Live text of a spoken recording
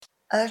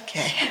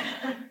Okay.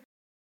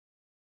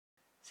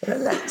 So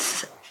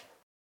let's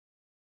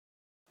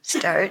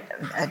start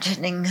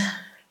imagining,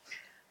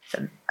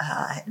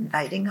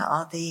 inviting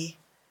all the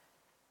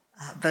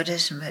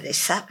Buddhas and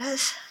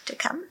Bodhisattvas to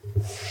come.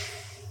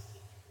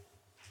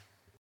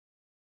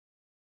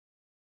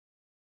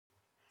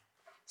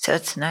 So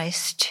it's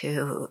nice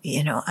to,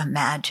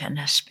 imagine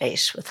a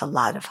space with a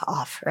lot of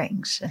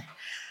offerings,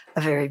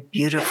 a very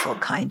beautiful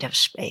kind of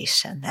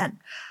space, and then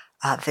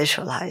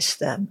visualize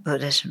the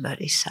Buddhas and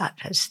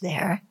Bodhisattvas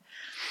there,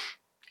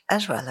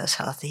 as well as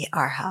all the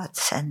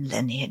Arhats and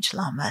lineage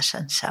lamas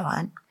and so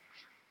on.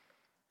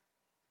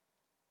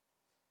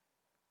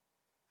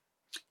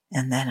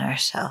 And then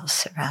ourselves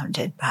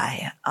surrounded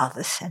by all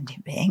the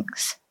sentient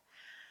beings.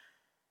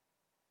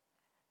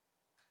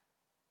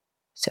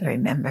 So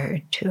remember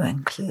to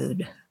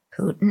include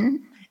Putin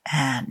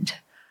and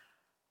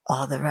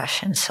all the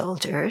Russian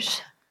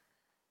soldiers.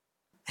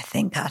 I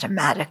think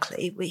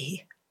automatically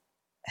we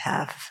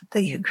have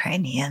the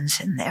Ukrainians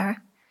in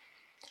there.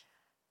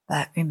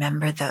 But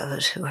remember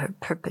those who are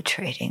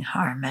perpetrating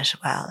harm as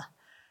well,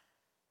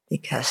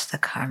 because the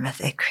karma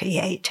they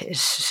create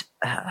is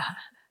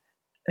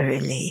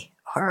really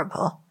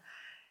horrible.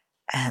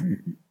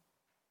 And,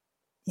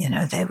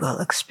 they will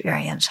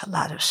experience a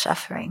lot of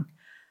suffering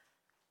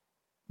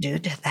due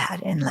to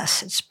that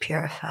unless it's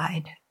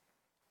purified.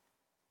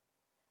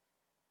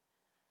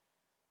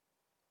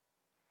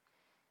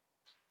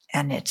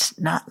 And it's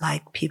not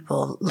like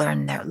people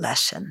learn their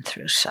lesson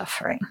through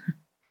suffering.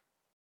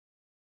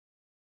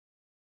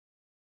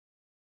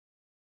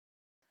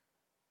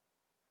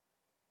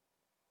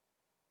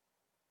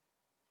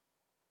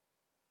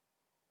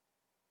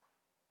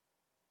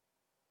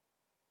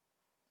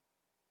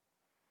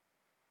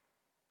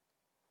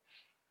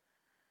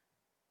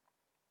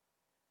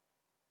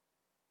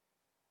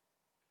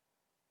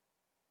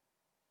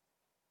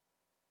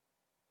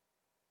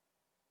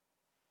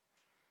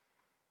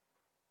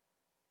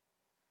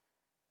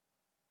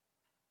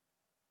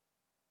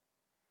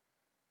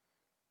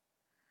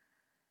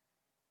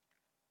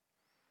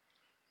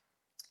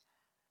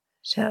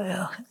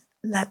 So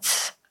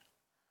let's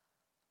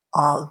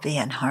all be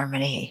in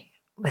harmony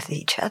with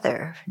each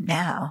other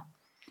now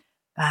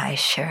by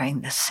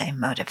sharing the same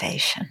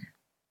motivation.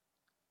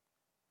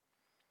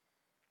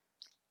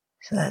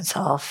 So let's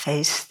all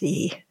face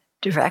the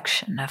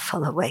direction of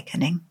full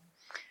awakening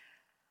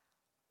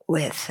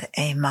with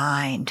a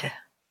mind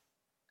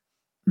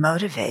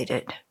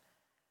motivated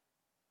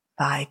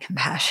by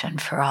compassion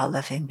for all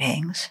living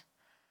beings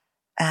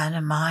and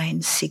a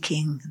mind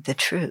seeking the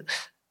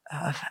truth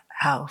of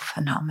how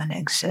phenomena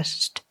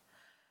exist,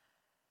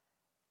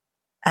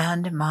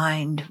 and a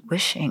mind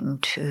wishing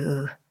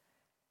to,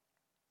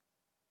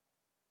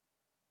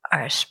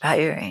 or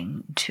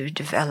aspiring to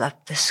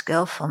develop the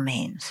skillful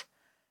means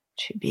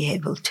to be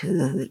able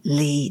to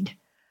lead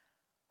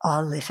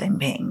all living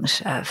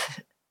beings of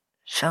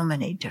so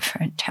many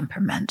different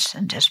temperaments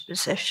and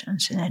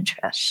dispositions and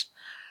interests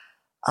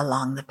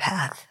along the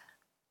path.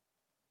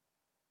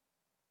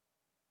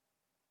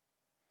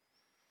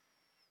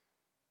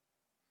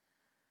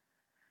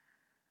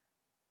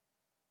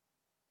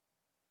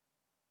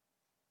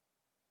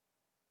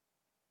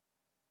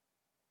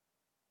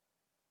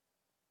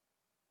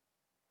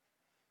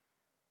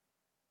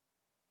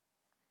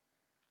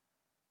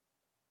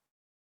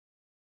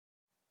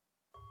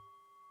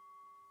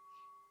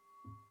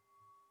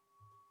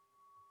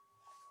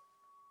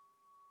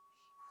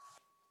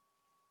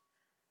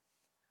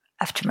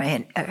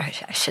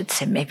 I should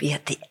say maybe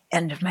at the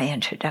end of my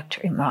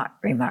introductory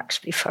remarks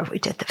before we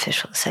did the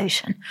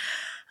visualization,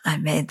 I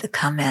made the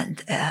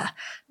comment,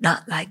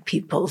 not like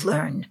people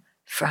learn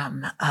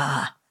from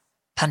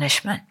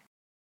punishment.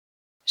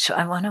 So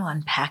I want to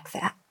unpack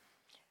that.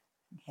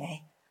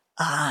 Okay,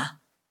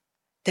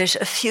 there's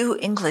a few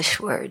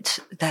English words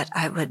that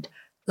I would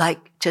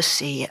like to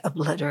see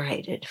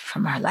obliterated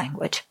from our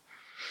language.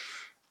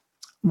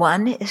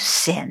 One is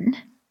sin.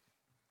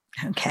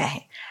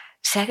 Okay.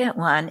 Second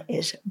one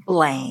is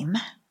blame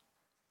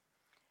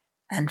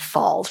and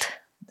fault.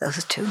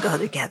 Those two go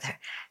together.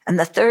 And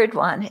the third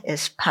one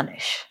is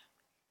punish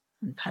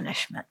and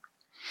punishment.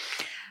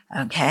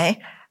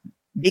 Okay?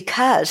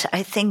 Because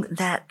I think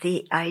that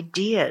the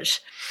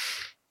ideas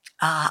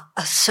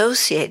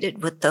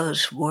associated with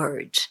those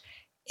words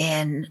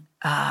in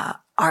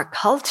our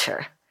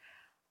culture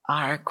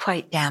are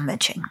quite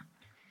damaging.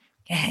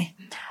 Okay?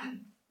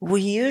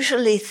 We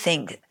usually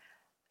think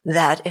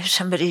that if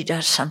somebody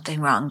does something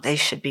wrong, they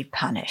should be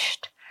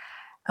punished.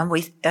 And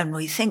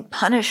we think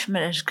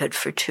punishment is good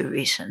for two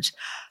reasons.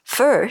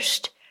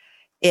 First,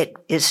 it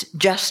is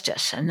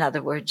justice. In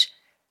other words,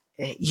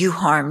 you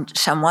harmed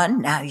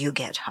someone, now you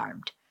get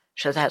harmed.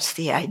 So that's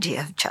the idea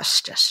of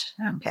justice,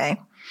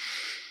 okay?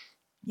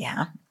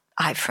 Yeah,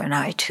 eye for an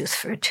eye, tooth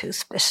for a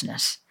tooth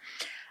business,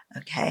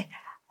 okay?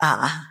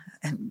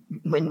 And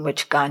in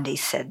which Gandhi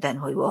said,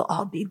 then we will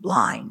all be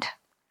blind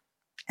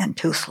and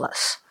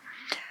toothless.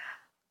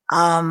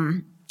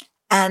 And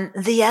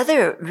the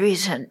other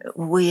reason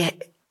we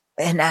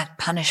enact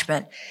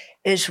punishment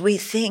is we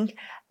think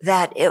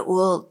that it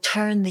will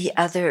turn the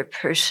other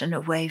person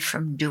away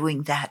from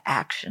doing that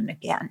action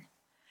again.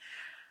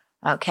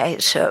 Okay,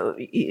 so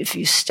if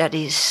you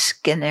study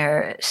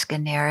Skinnerian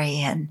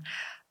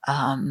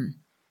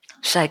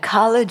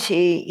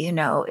psychology,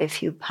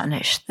 if you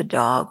punish the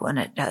dog when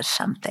it does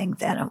something,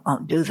 then it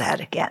won't do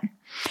that again.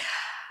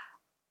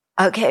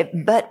 Okay,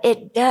 but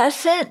it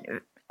doesn't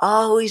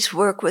always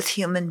work with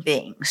human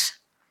beings.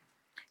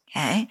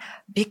 Okay,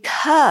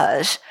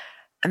 because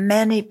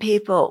many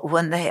people,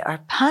 when they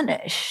are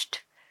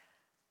punished,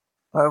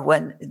 or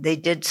when they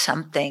did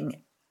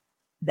something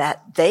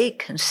that they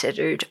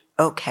considered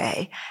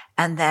okay,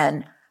 and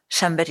then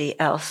somebody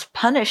else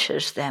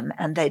punishes them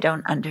and they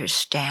don't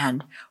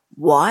understand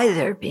why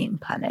they're being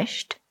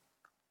punished.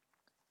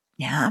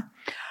 Yeah.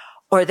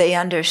 Or they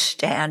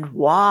understand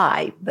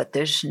why, but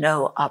there's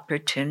no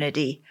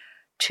opportunity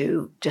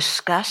to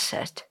discuss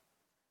it.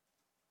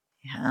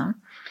 Yeah.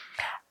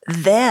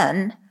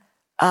 Then,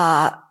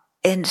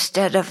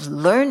 instead of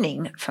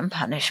learning from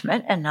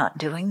punishment and not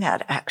doing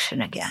that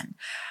action again,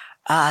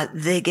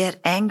 they get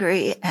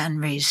angry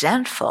and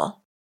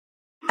resentful.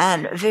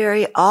 And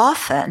very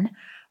often,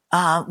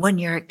 when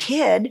you're a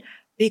kid,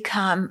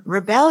 become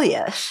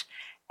rebellious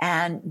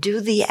and do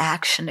the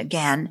action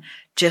again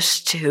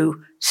just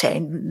to say,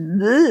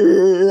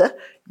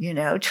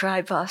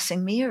 try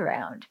bossing me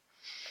around.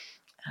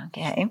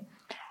 Okay.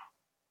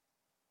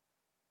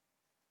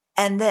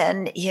 And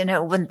then,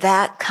 when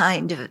that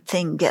kind of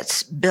thing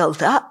gets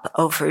built up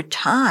over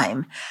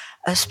time,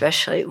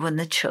 especially when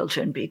the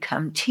children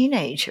become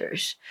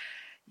teenagers,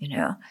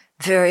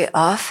 very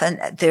often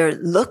they're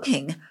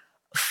looking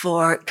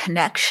for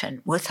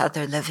connection with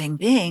other living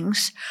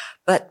beings,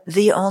 but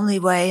the only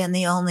way and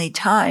the only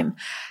time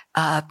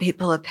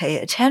people will pay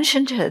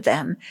attention to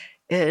them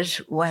is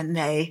when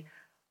they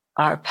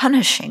are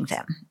punishing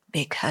them,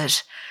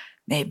 because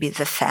maybe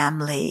the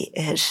family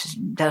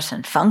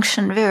doesn't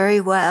function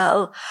very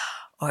well,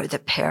 or the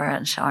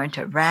parents aren't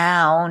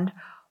around,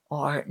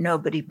 or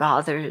nobody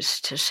bothers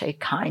to say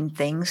kind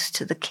things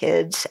to the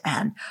kids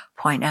and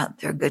point out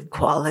their good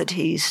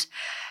qualities.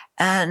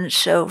 And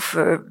so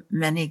for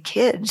many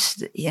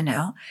kids,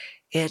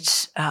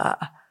 it's,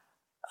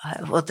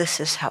 this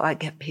is how I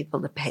get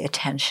people to pay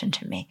attention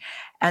to me.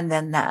 And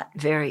then that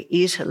very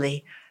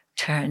easily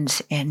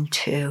turns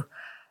into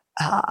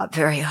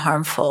very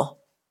harmful.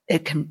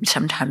 It can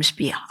sometimes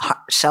be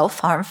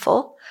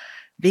self-harmful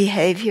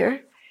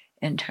behavior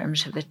in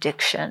terms of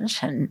addictions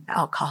and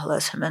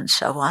alcoholism and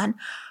so on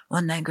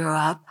when they grow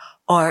up,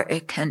 or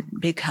it can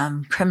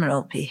become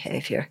criminal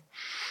behavior.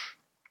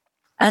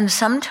 And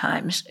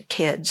sometimes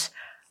kids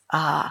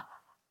are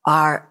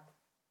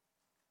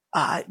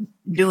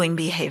doing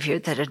behavior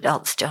that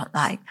adults don't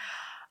like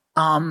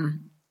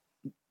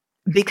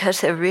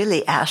because they're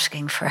really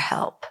asking for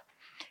help.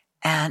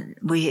 And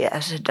we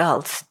as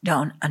adults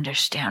don't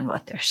understand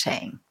what they're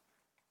saying.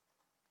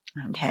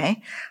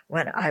 Okay?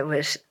 When I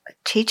was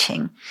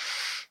teaching,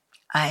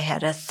 I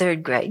had a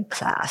third grade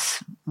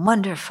class,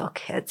 wonderful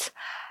kids.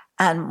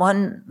 And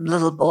one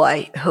little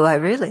boy who I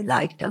really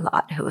liked a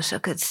lot, who was a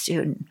good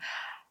student,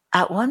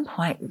 at one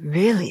point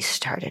really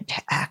started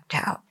to act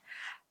out.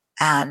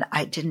 And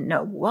I didn't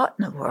know what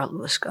in the world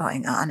was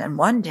going on. And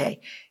one day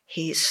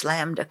he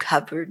slammed a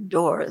cupboard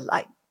door,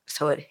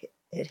 so it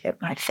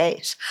hit my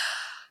face.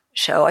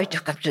 So I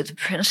took him to the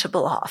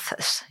principal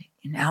office,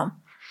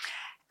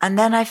 And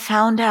then I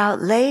found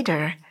out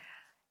later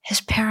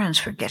his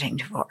parents were getting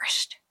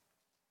divorced.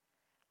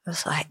 It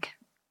was like,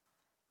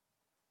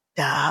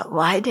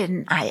 why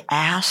didn't I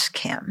ask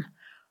him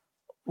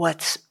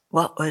what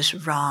was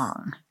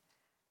wrong?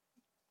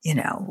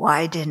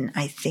 Why didn't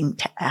I think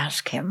to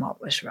ask him what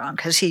was wrong?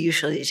 Because he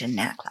usually didn't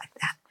act like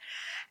that.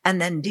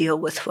 And then deal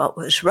with what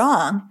was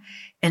wrong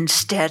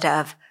instead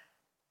of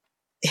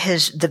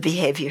the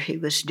behavior he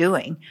was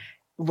doing,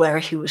 where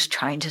he was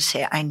trying to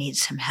say, I need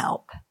some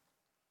help.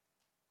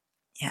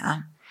 Yeah.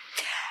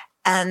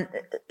 And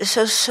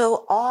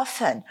so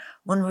often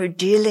when we're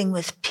dealing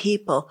with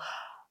people,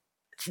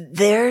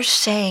 they're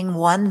saying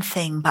one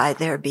thing by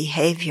their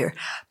behavior,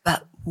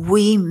 but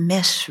we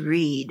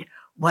misread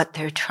what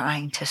they're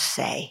trying to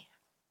say.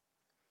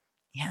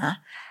 Yeah.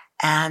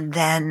 And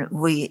then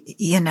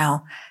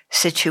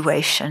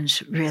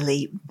situations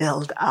really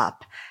build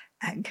up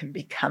and can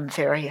become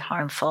very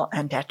harmful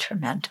and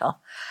detrimental.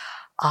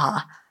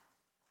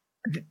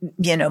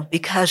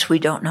 Because we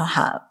don't know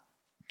how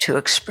to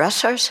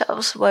express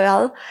ourselves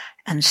well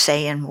and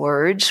say in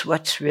words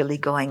what's really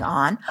going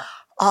on,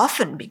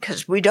 often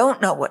because we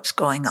don't know what's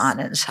going on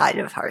inside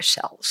of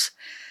ourselves,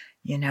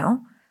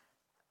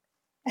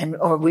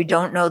 or we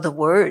don't know the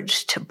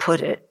words to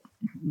put it,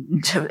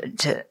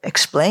 to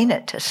explain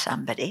it to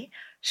somebody,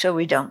 so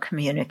we don't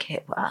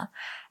communicate well.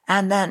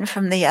 And then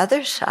from the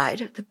other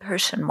side of the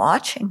person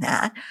watching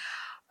that,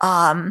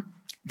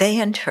 they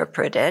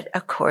interpret it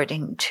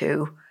according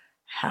to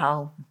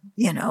how,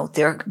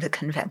 the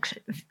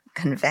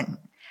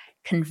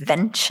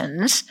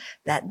conventions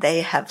that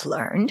they have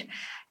learned,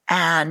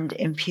 and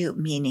impute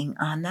meaning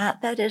on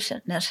that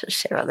isn't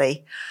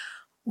necessarily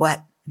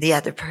what the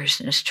other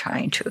person is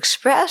trying to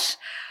express.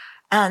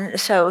 And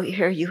so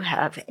here you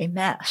have a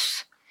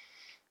mess.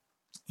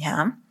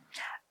 Yeah.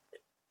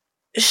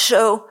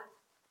 So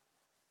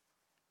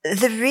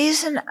the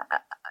reason,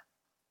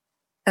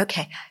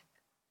 okay,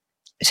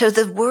 so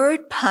the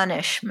word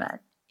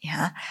punishment,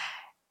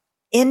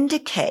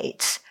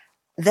 indicates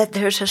that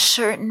there's a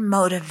certain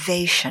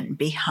motivation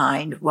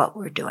behind what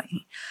we're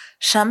doing.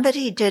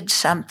 Somebody did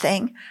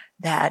something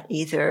that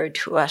either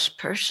to us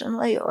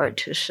personally or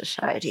to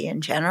society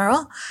in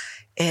general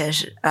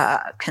is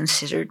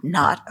considered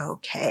not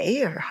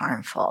okay or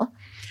harmful.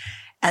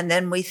 And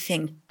then we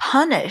think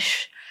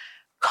punish,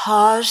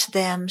 cause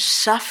them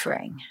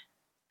suffering.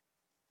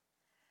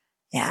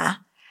 Yeah.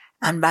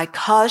 And by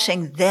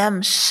causing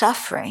them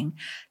suffering,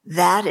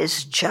 that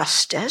is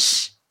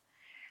justice.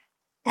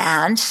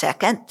 And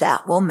second,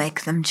 that will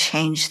make them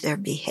change their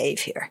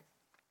behavior.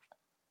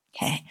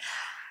 Okay.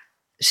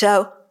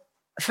 So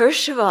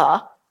first of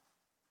all,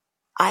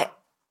 I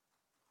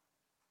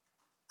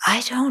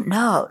don't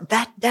know.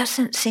 That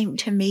doesn't seem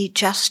to me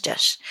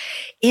justice.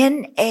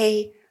 In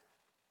a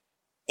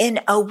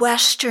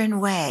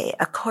Western way,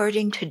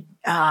 according to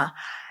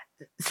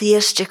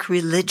theistic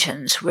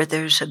religions where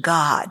there's a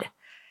God,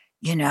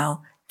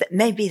 that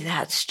maybe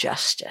that's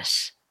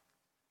justice.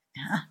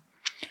 Yeah.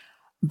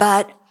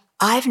 But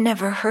I've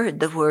never heard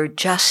the word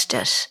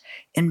justice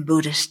in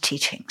Buddhist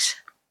teachings.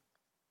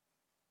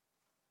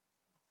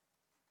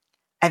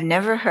 I've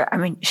never heard,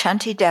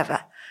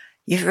 Shantideva,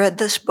 you've read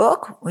this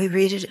book? We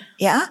read it,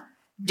 yeah?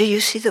 Do you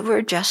see the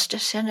word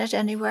justice in it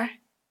anywhere?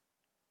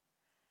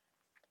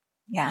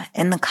 Yeah,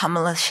 in the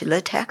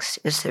Kamalashila text,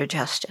 is there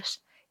justice?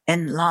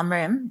 In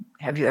Lamrim,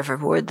 have you ever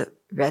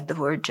read the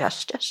word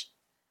justice?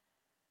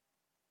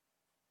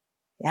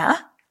 Yeah?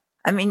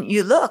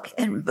 You look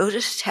in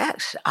Buddhist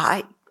texts,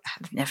 I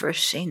have never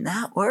seen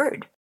that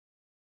word.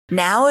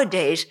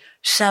 Nowadays,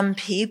 some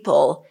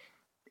people,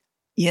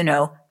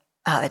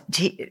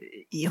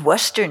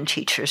 Western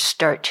teachers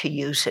start to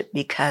use it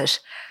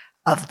because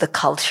of the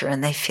culture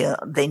and they feel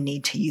they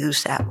need to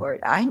use that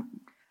word. I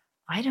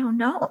don't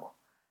know.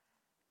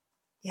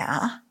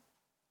 Yeah.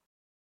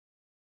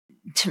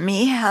 To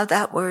me, how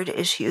that word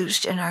is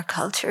used in our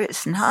culture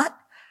is not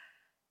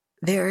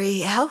very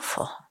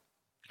helpful.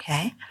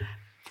 Okay.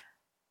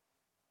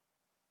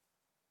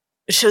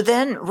 So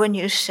then when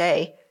you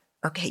say,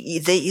 okay,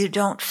 that you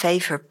don't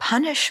favor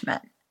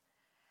punishment,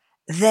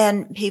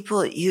 then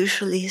people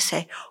usually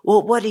say,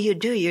 well, what do?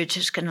 You're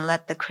just going to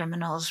let the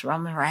criminals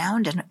roam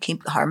around and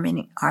keep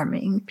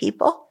harming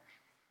people?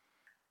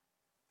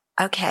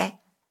 Okay.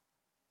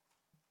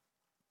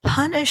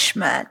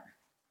 Punishment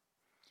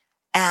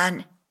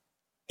and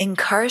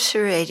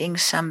incarcerating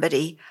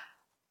somebody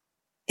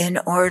in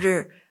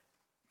order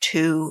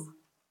to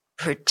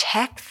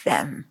protect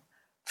them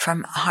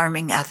from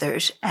harming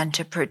others and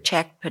to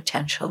protect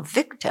potential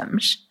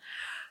victims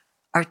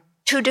are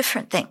two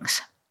different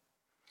things.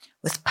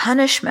 With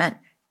punishment,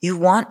 you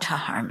want to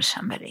harm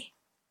somebody.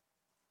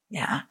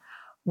 Yeah.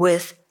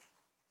 With,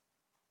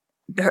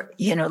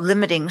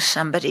 limiting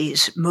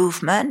somebody's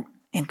movement,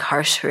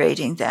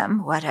 incarcerating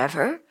them,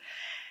 whatever.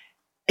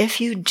 If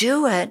you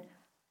do it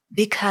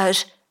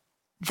because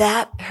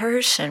that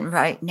person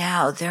right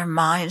now, their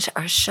minds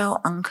are so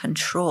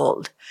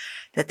uncontrolled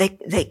that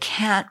they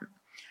can't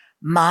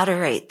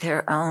moderate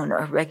their own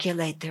or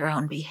regulate their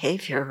own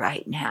behavior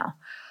right now.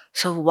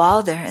 So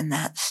while they're in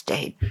that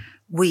state,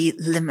 we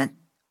limit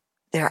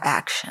their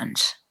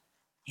actions,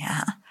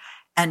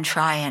 and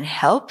try and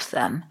help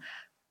them,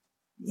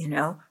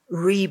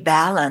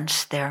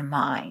 rebalance their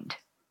mind.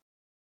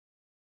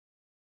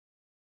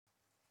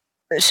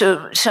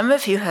 So some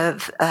of you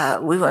have,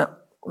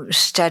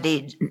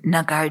 studied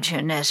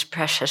Nagarjuna's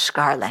Precious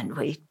Garland.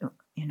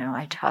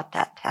 I taught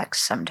that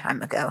text some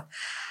time ago.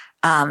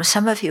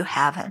 Some of you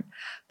haven't,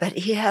 but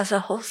he has a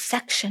whole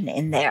section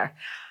in there.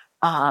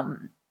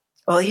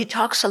 He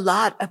talks a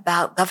lot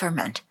about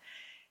government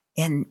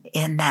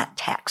in that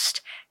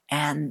text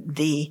and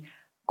the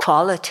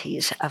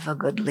qualities of a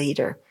good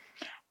leader.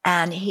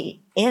 And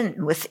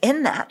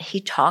within that, he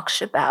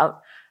talks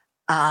about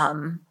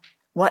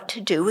what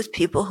to do with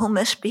people who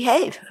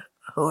misbehave,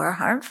 who are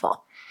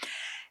harmful.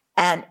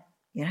 And,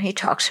 he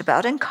talks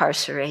about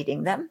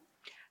incarcerating them,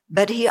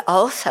 but he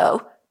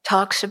also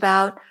talks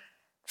about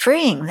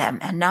freeing them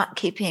and not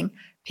keeping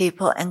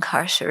people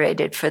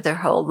incarcerated for their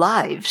whole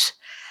lives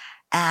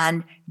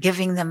and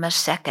giving them a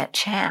second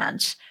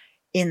chance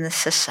in the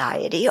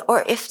society.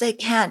 Or if they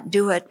can't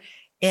do it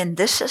in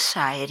this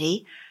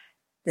society,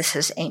 this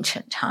is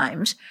ancient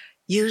times,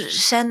 you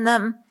send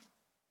them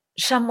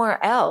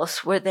somewhere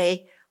else where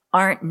they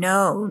aren't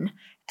known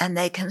and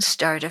they can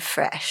start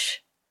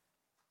afresh,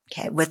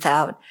 okay,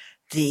 without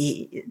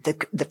the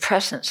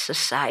present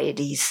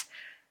society's,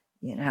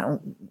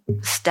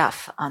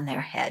 stuff on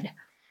their head.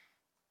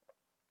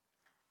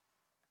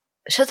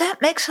 So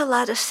that makes a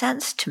lot of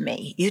sense to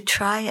me. You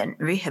try and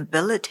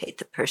rehabilitate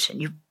the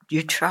person.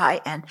 You try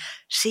and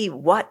see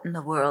what in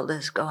the world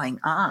is going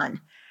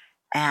on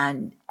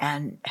and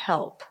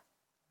help.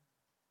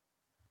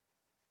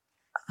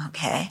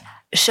 Okay.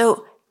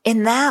 So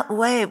in that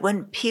way,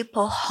 when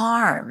people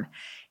harm,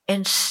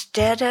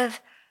 instead of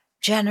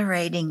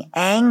generating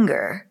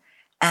anger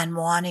and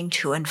wanting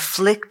to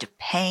inflict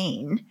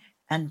pain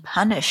and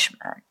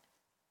punishment,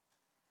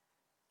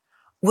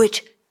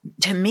 which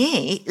to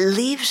me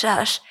leaves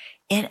us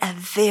in a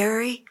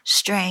very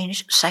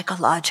strange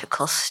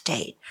psychological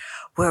state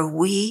where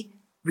we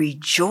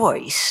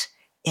rejoice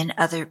in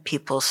other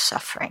people's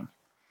suffering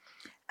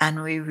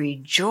and we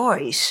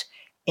rejoice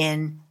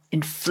in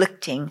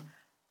inflicting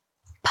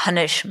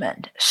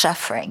punishment,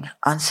 suffering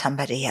on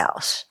somebody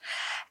else.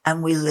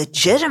 And we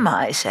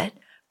legitimize it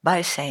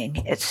by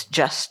saying it's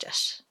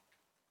justice.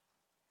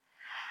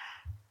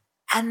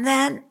 And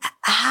then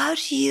how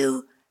do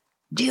you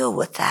deal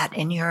with that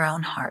in your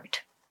own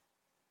heart?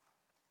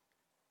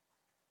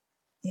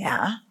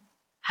 Yeah.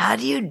 How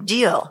do you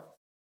deal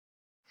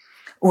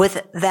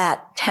with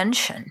that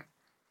tension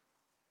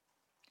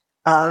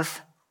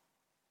of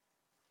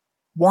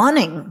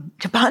wanting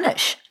to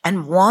punish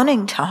and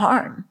wanting to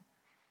harm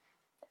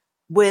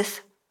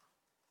with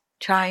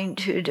trying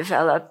to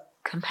develop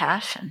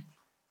compassion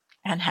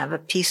and have a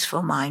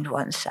peaceful mind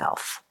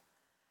oneself?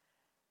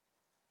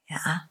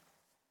 Yeah.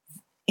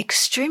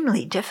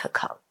 Extremely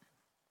difficult.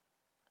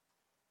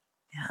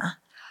 Yeah.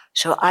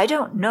 So I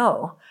don't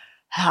know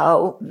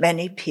how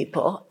many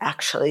people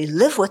actually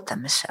live with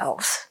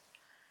themselves.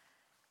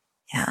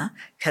 Yeah.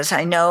 Because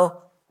I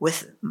know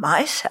with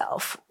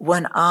myself,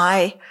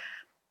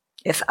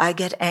 if I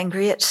get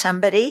angry at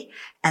somebody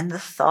and the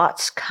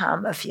thoughts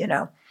come of,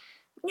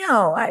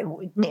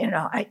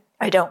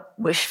 I don't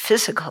wish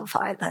physical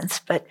violence,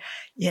 but,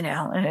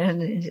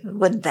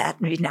 wouldn't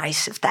that be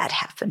nice if that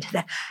happened to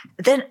them?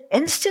 Then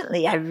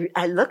instantly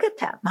I look at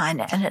that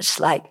mind and it's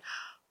like,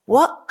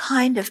 what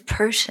kind of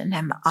person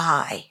am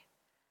I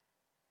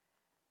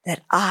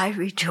that I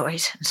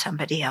rejoice in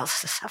somebody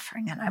else's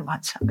suffering and I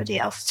want somebody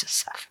else to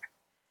suffer?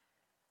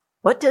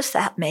 What does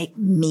that make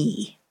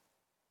me?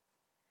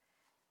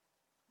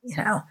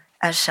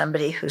 As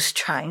somebody who's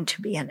trying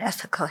to be an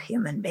ethical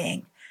human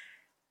being,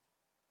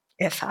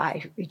 if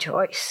I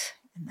rejoice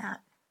in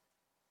that.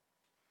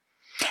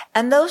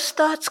 And those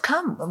thoughts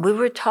come. We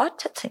were taught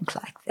to think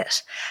like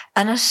this.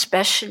 And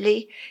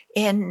especially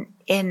in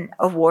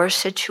a war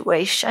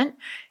situation,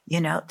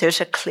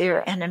 there's a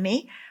clear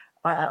enemy,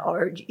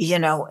 or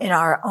in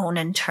our own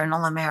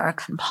internal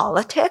American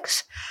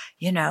politics,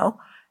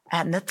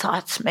 and the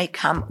thoughts may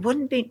come,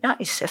 wouldn't be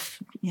nice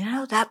if,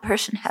 that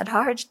person had a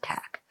heart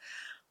attack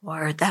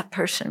or that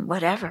person,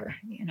 whatever,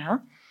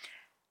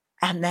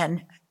 and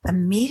then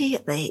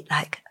immediately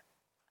like,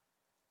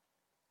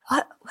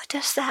 what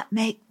does that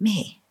make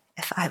me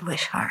if I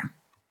wish harm?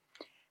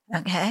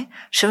 Okay.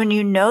 So when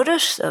you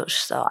notice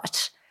those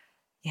thoughts,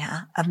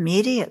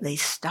 immediately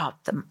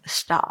stop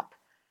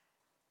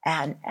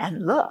and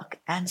look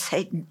and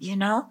say,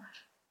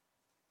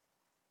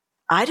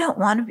 I don't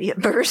want to be a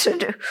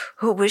person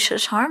who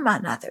wishes harm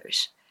on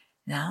others.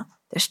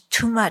 There's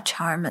too much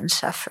harm and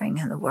suffering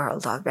in the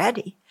world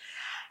already.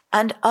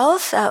 And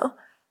also,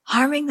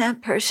 harming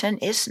that person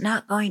is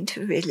not going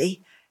to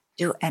really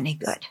do any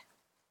good.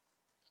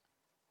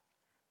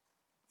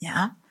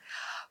 Yeah.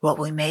 Well,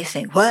 we may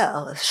think,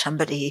 well, if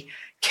somebody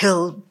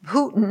killed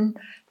Putin,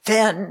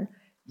 then,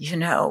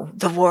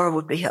 the war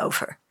would be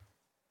over.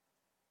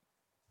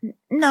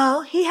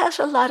 No, he has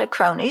a lot of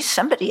cronies.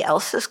 Somebody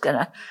else is going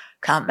to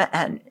come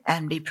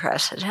and be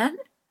president.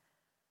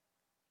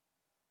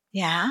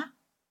 Yeah.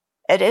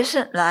 It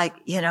isn't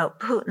like,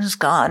 Putin's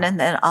gone and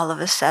then all of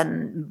a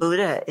sudden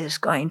Buddha is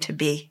going to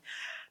be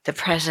the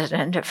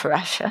president of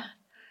Russia.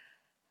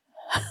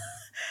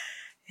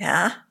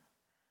 Yeah.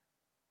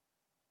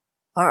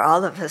 Or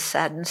all of a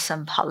sudden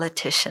some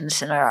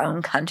politicians in our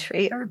own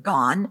country are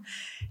gone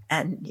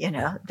and,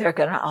 they're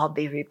going to all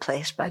be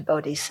replaced by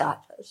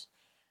bodhisattvas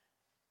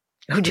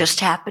who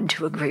just happen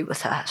to agree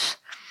with us.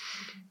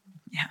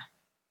 Yeah.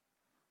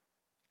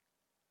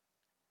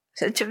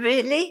 So to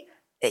really,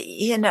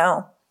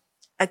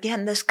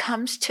 again, this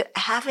comes to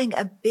having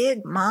a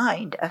big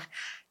mind of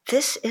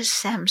this is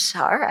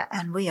samsara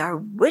and we are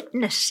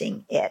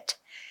witnessing it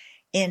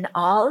in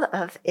all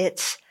of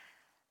its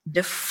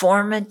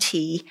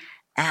deformity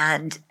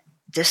and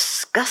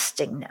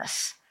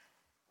disgustingness,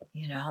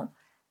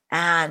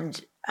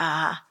 and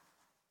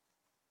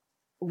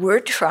we're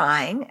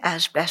trying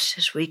as best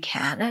as we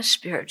can as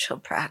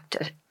spiritual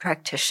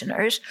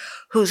practitioners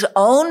whose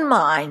own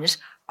minds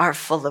are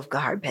full of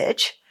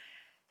garbage,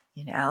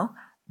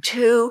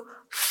 to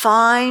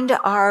find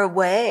our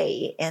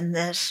way in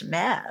this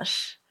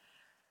mess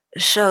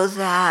so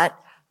that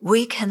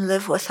we can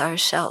live with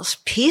ourselves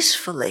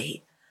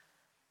peacefully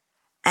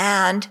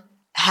and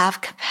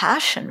have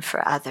compassion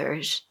for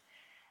others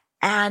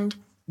and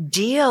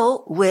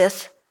deal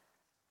with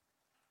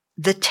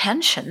the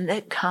tension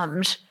that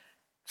comes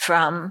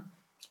from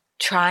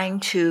trying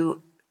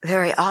to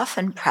very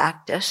often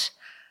practice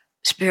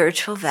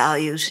spiritual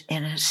values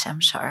in a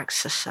samsaric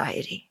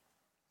society.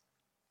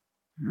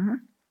 Mm-hmm.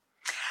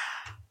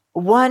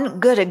 One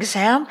good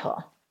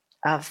example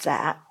of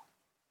that,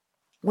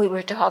 we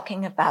were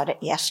talking about it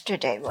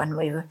yesterday when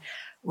we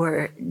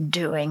were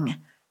doing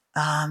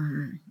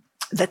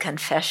the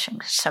confession.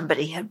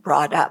 Somebody had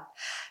brought up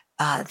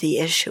the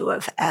issue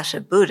of, as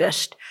a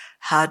Buddhist,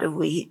 how do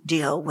we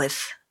deal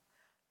with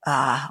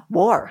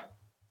war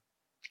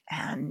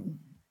and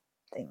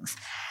things.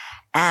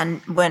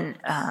 And when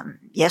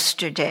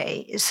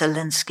yesterday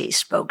Zelensky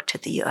spoke to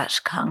the U.S.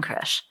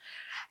 Congress,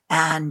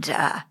 and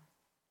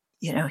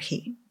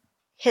he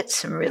hit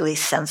some really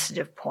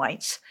sensitive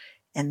points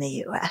in the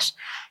U.S.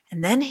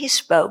 And then he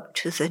spoke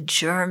to the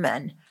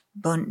German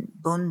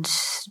Bundestag.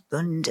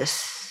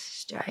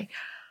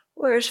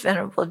 Where's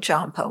Venerable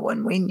Jampa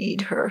when we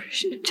need her?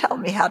 She'd tell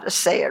me how to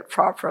say it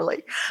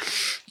properly.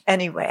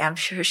 Anyway, I'm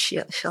sure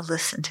she'll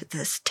listen to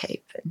this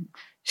tape and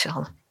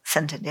she'll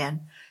send it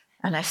in,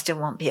 and I still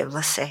won't be able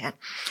to say it.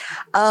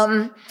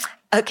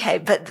 Okay,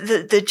 but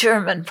the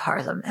German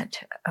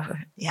parliament,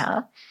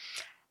 yeah.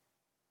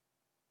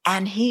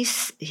 And he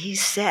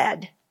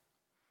said,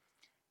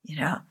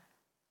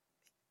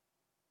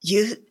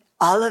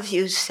 all of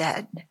you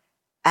said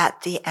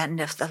at the end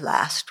of the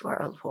last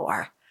World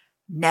War,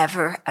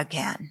 never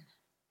again.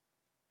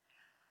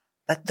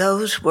 But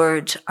those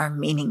words are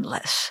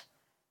meaningless,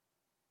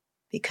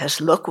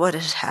 because look what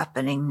is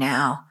happening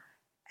now,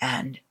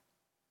 and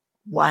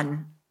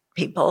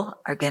people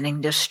are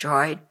getting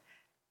destroyed,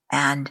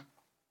 and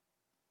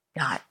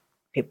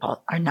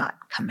people are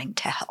not coming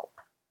to help.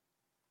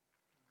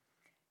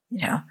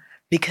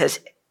 Because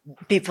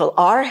people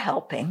are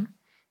helping,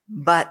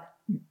 but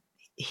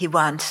he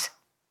wants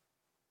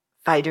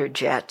fighter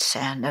jets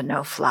and a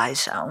no-fly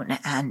zone,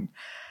 and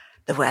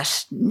the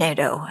West,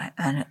 NATO,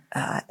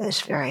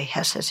 is very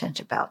hesitant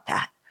about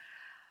that.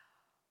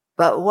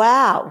 But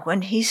wow,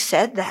 when he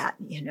said that,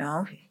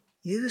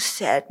 you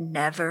said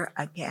never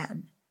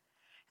again.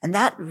 And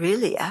that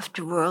really,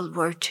 after World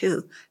War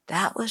II,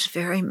 that was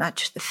very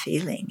much the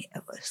feeling.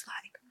 It was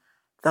like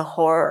the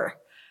horror.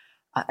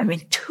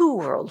 2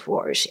 world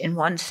wars in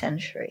 1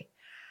 century,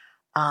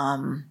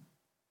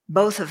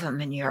 both of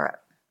them in Europe.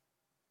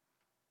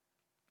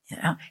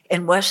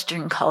 In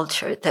Western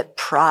culture that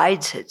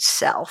prides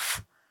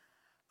itself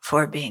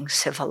for being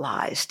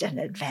civilized and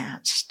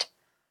advanced.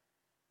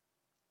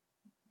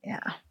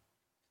 Yeah.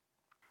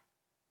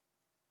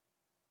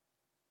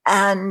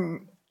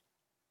 And,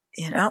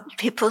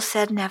 people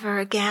said never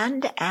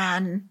again,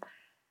 and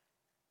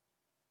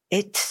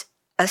it's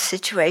a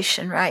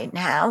situation right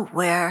now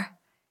where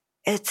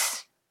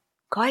it's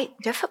quite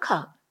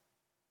difficult.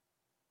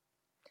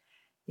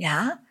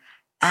 Yeah.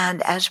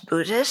 And as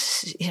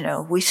Buddhists,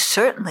 we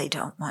certainly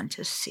don't want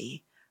to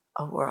see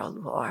a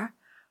world war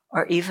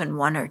or even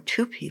 1 or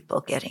 2 people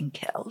getting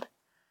killed.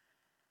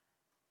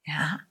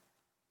 Yeah.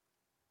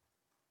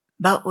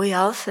 But we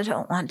also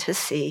don't want to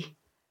see,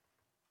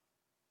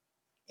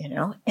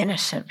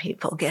 innocent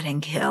people getting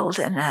killed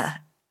and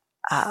a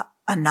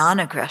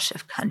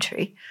non-aggressive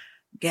country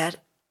get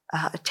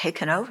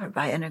taken over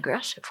by an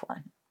aggressive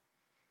one.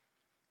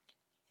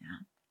 Yeah.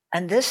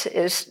 And this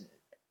is,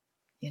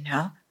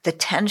 the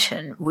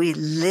tension we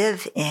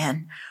live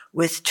in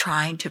with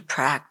trying to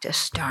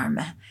practice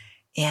Dharma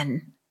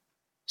in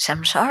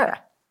samsara.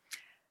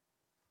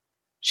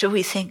 So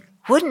we think,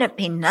 wouldn't it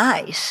be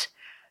nice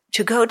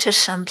to go to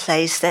some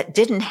place that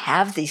didn't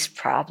have these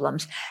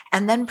problems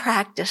and then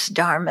practice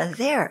Dharma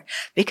there?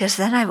 Because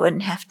then I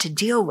wouldn't have to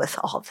deal with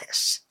all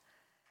this.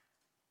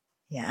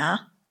 Yeah?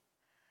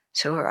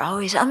 So we're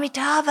always,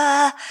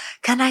 Amitabha,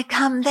 can I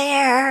come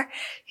there?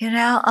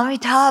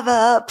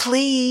 Amitabha,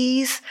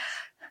 please.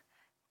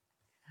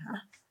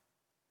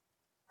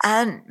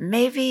 And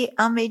maybe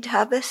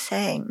Amitabha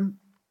saying,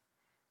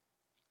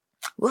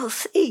 we'll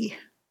see.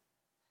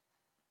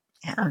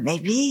 Yeah,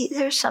 maybe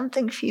there's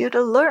something for you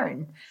to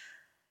learn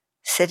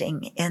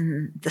sitting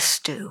in the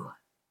stew.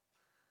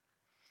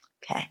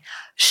 Okay,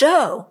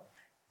 so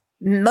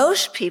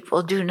most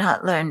people do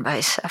not learn by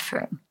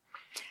suffering.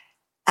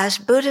 As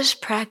Buddhist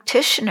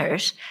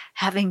practitioners,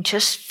 having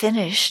just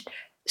finished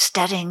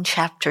studying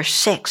chapter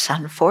 6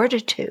 on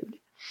fortitude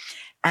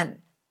and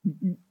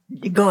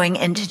going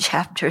into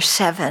chapter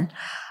 7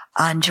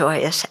 on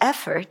joyous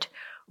effort,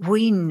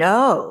 we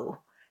know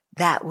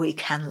that we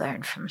can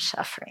learn from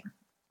suffering.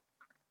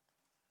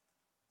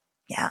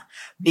 Yeah,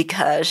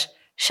 because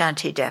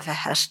Shantideva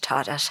has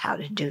taught us how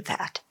to do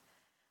that.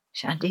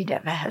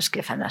 Shantideva has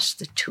given us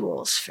the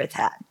tools for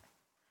that.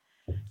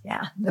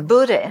 Yeah, the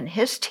Buddha in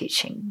his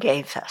teaching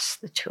gave us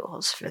the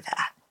tools for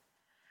that.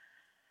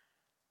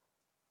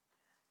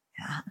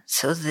 Yeah,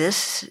 so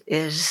this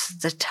is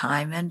the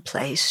time and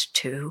place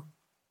to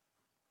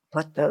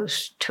put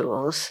those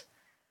tools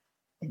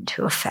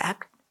into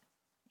effect,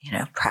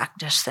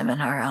 practice them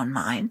in our own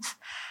minds,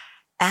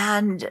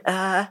 and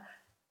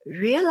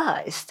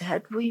realize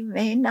that we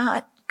may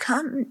not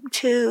come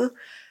to,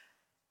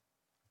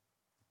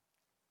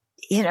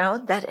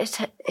 that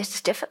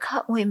it's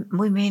difficult.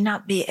 We may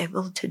not be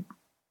able to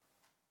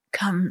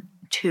come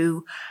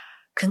to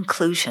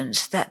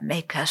conclusions that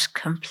make us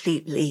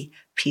completely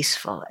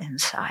peaceful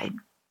inside.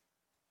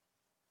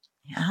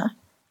 Yeah.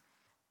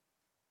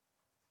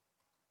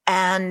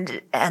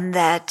 And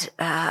that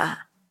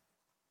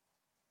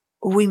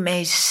we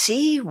may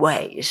see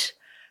ways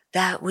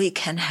that we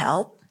can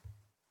help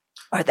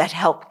or that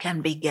help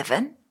can be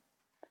given,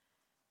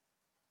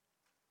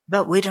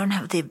 but we don't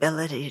have the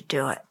ability to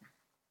do it.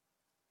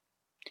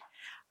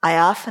 I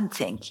often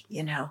think,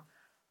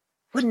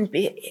 wouldn't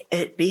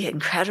it be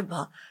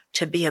incredible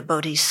to be a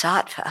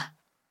bodhisattva,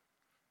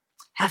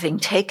 having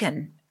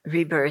taken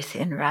rebirth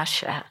in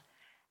Russia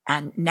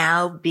and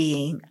now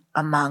being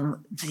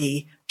among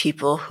the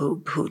people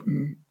who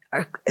Putin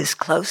is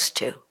close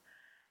to.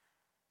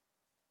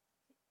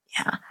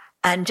 Yeah.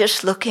 And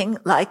just looking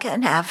like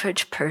an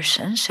average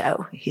person,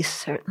 so he's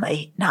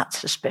certainly not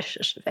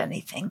suspicious of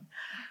anything.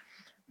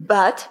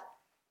 But,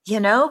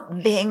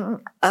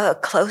 being a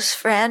close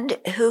friend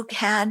who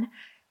can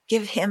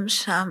give him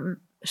some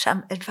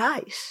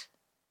advice.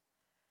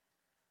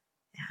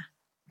 Yeah.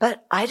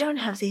 But I don't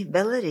have the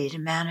ability to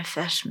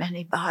manifest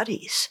many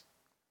bodies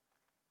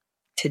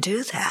to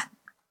do that.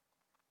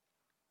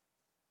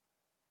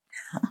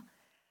 Yeah.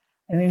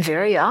 I mean,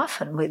 very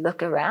often we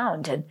look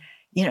around and,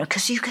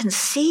 because you can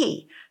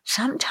see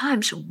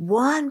sometimes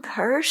one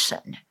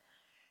person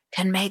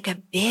can make a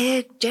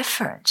big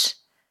difference.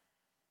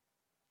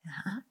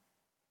 Yeah.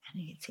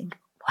 And you think,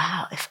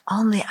 wow, if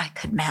only I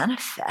could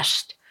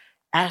manifest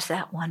as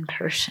that one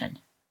person.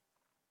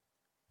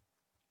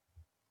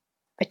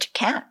 But you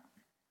can't.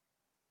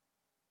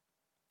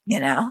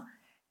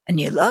 And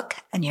you look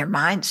and your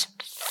mind's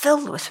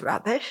filled with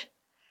rubbish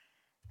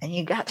and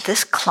you got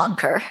this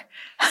clunker.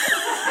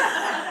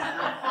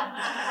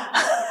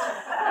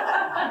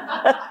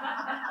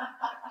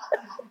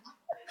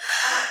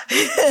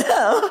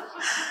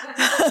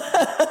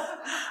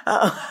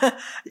 Oh,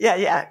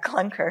 yeah,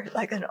 clunker,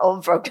 like an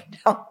old broken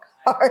down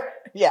car.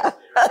 Yeah.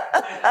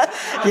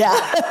 Yeah.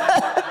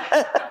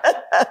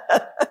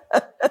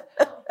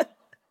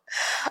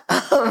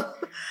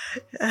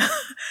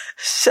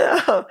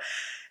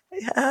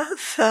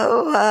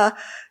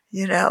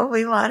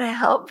 We want to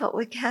help, but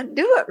we can't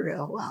do it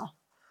real well.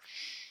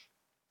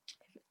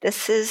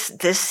 This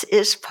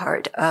is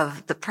part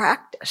of the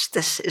practice.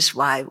 This is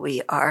why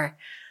we are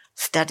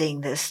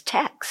studying this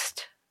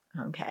text,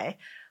 okay?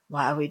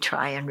 Why we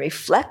try and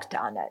reflect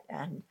on it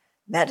and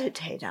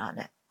meditate on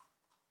it.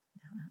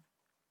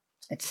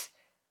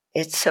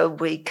 It's so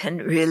we can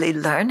really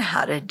learn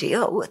how to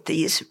deal with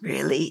these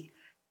really,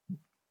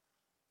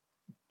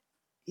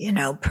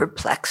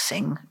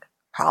 perplexing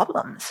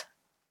problems.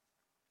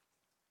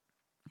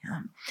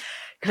 Yeah.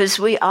 Because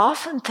we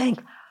often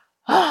think,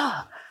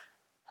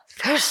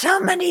 there's so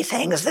many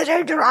things that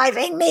are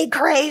driving me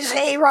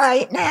crazy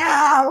right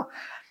now.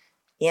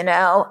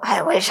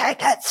 I wish I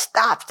could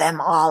stop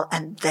them all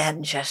and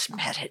then just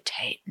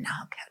meditate and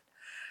I'll get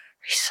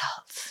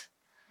results.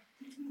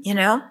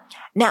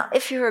 Now,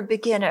 if you're a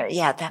beginner,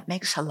 yeah, that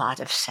makes a lot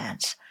of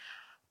sense.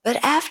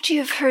 But after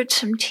you've heard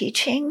some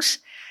teachings,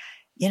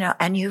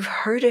 and you've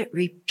heard it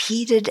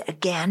repeated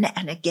again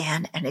and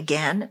again and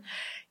again,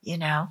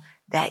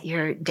 that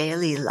your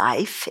daily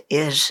life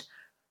is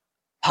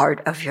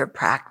part of your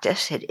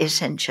practice. It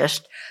isn't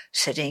just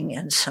sitting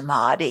in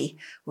samadhi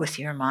with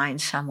your mind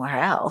somewhere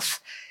else.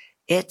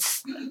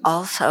 It's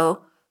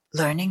also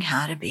learning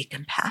how to be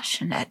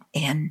compassionate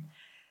in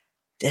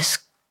this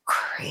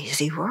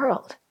crazy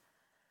world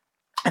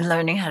and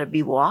learning how to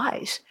be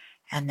wise.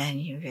 And then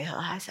you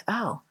realize,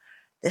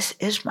 this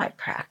is my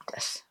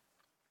practice.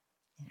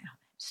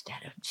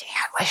 Instead of, gee,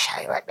 I wish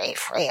I would be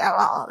free of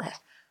all this.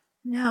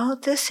 No,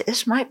 this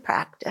is my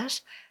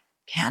practice.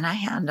 Can I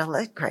handle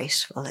it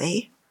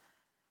gracefully?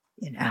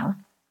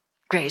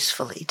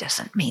 Gracefully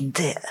doesn't mean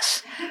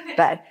this,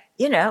 but,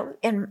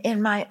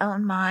 in my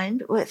own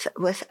mind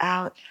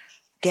without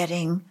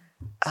getting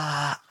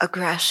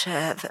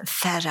aggressive,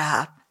 fed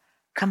up,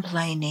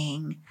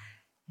 complaining,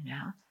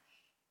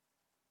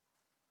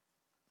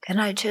 Can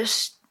I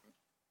just,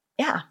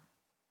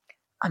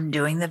 I'm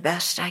doing the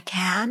best I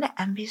can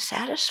and be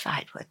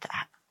satisfied with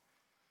that.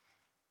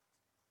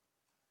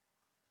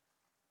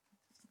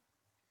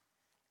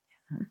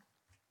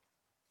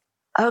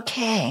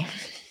 Okay,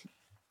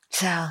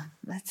 so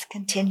let's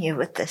continue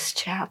with this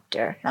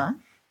chapter,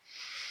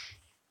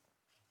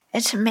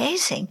 It's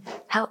amazing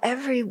how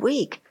every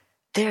week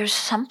there's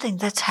something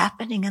that's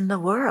happening in the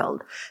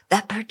world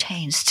that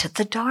pertains to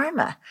the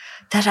Dharma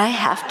that I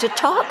have to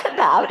talk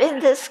about in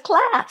this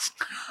class.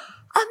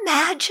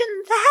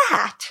 Imagine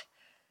that.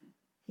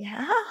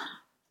 Yeah? I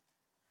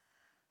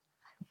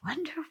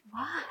wonder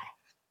why.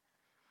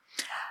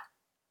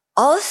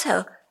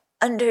 Also,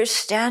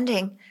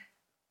 understanding,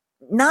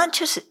 not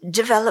just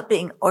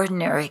developing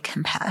ordinary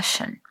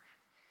compassion,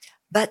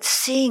 but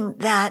seeing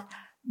that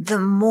the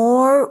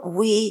more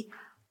we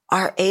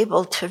are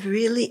able to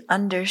really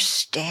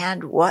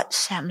understand what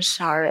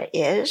samsara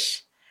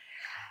is,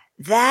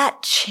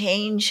 that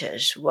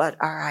changes what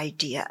our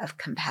idea of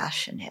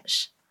compassion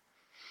is.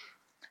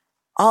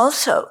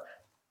 Also,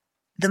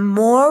 the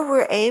more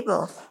we're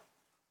able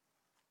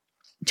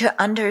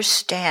to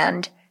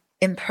understand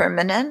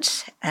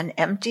impermanence and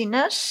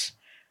emptiness,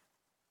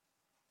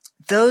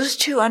 those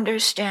two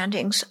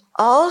understandings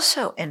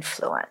also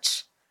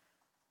influence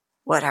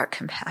what our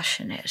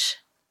compassion is.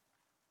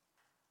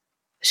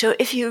 So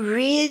if you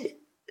read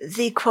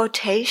the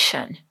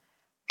quotation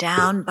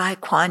down by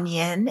Kuan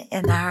Yin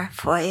in our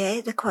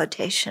foyer, the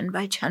quotation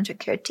by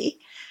Chandrakirti,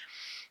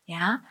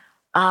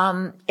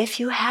 if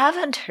you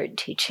haven't heard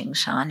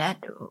teachings on it,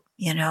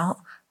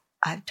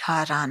 I've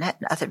taught on it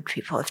and other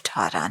people have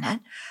taught on it,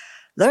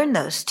 learn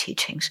those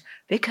teachings,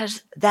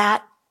 because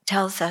that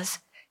tells us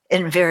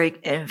in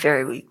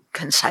very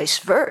concise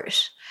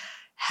verse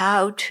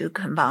how to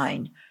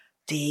combine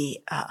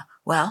the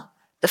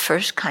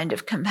first kind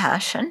of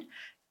compassion,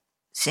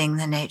 seeing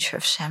the nature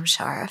of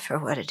samsara for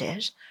what it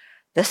is.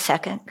 The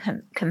second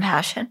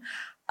compassion,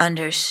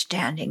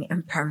 understanding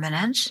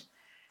impermanence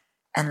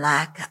and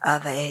lack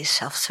of a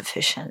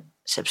self-sufficient,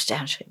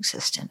 substantially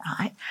existent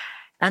I.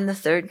 And the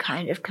third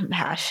kind of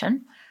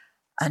compassion,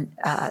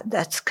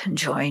 that's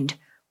conjoined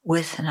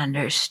with an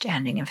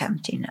understanding of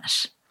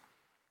emptiness,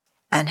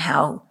 and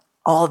how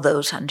all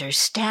those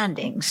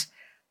understandings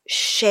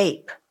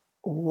shape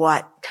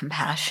what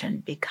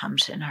compassion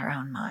becomes in our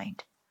own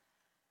mind.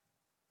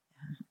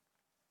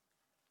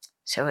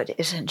 So it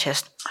isn't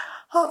just,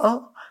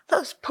 oh,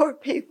 those poor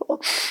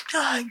people,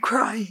 I'm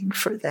crying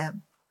for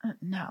them.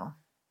 No.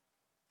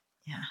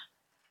 Yeah.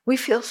 We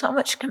feel so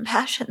much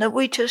compassion that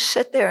we just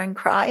sit there and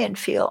cry and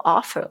feel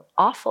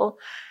awful,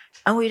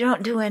 and we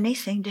don't do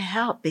anything to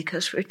help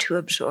because we're too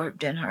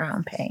absorbed in our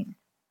own pain.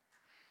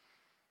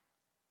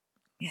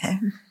 Yeah.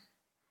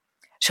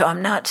 So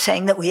I'm not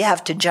saying that we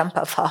have to jump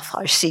off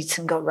our seats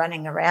and go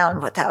running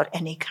around without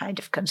any kind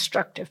of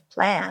constructive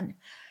plan,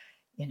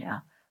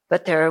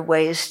 but there are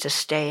ways to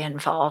stay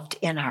involved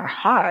in our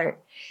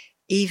heart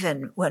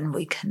even when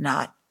we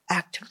cannot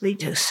actively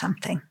do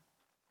something.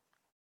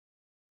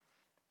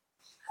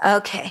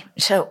 Okay,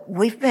 so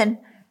we've been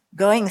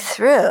going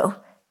through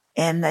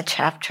in the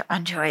chapter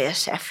on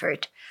joyous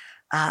effort,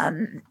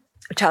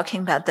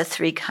 talking about the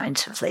three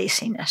kinds of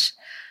laziness.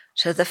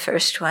 So the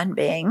first one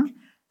being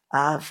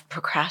of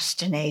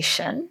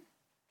procrastination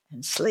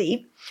and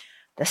sleep.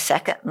 The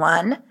second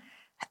one,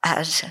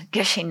 as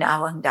Geshe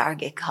Nawang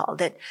Dargye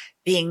called it,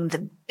 being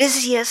the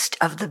busiest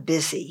of the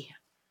busy.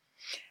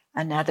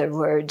 In other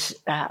words,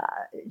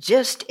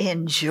 just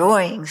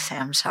enjoying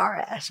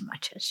samsara as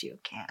much as you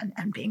can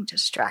and being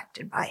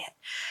distracted by it.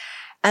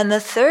 And the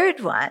third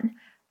one,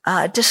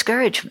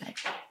 discouragement.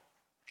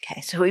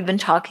 Okay, so we've been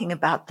talking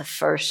about the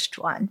first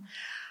one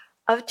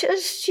of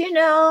just,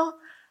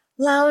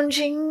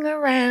 lounging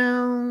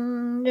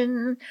around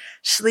and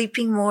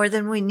sleeping more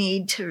than we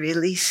need to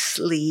really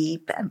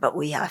sleep, but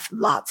we have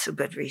lots of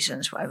good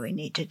reasons why we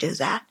need to do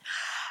that.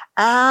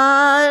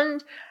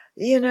 And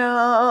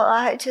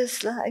I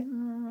just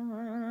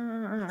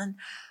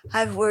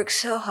I've worked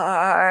so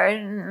hard,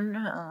 and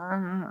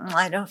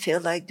I don't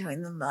feel like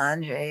doing the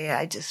laundry.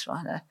 I just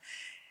want to,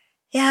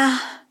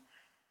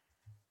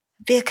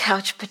 be a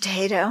couch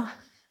potato.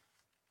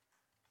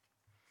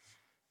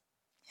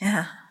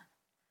 Yeah.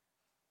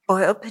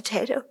 Boiled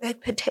potato,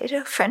 baked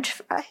potato, French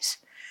fries.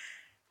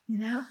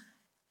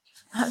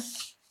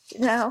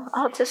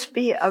 I'll just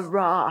be a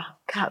raw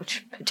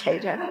couch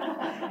potato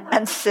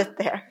and sit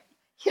there.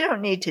 You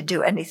don't need to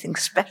do anything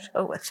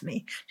special with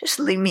me. Just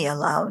leave me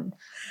alone.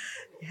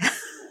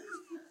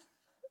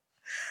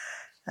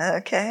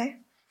 Okay.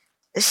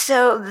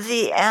 So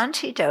the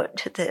antidote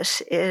to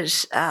this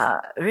is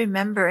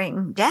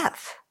remembering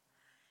death.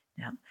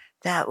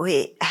 That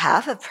we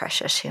have a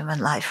precious human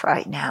life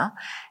right now,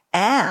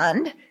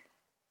 and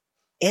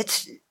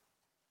it's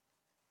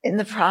in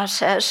the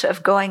process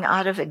of going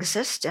out of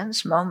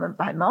existence moment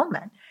by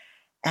moment.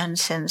 And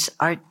since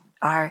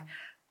our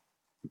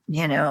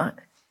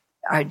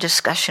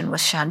discussion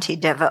with Shanti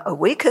Deva a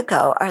week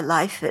ago, our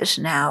life is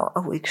now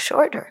a week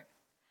shorter.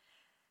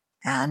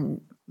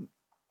 And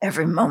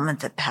every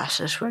moment that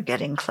passes, we're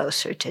getting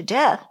closer to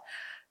death.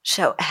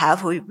 So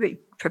have we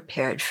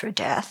prepared for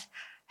death?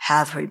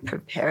 Have we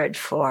prepared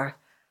for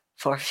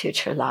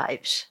future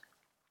lives?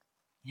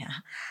 Yeah.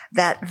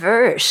 That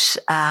verse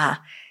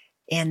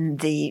in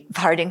the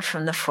Parting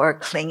from the Four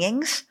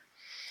Clingings,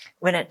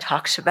 when it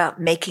talks about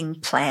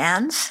making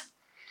plans,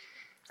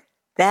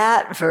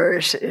 that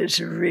verse is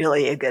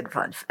really a good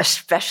one,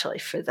 especially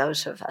for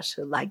those of us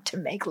who like to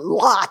make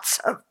lots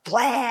of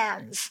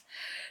plans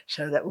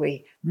so that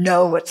we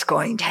know what's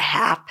going to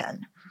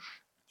happen.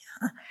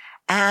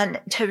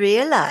 And to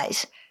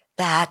realize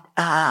that,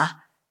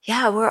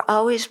 we're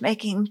always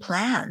making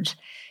plans,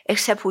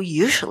 except we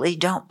usually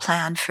don't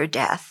plan for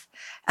death,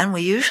 and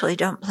we usually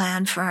don't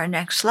plan for our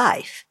next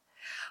life.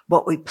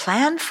 What we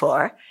plan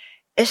for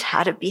is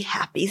how to be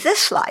happy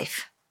this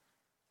life.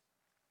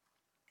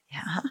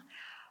 Yeah.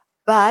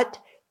 But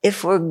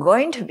if we're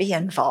going to be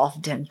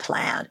involved in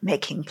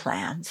making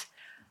plans,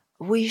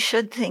 we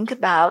should think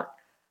about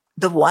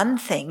the one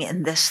thing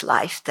in this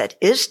life that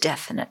is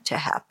definite to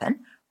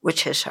happen,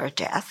 which is our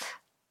death.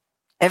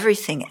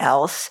 Everything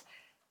else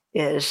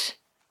is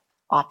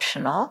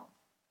optional,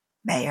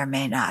 may or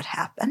may not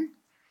happen.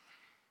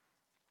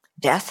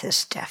 Death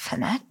is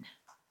definite.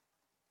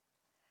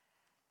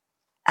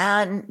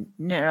 And,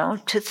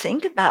 to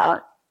think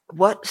about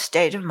what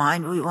state of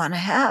mind we want to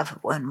have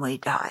when we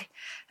die,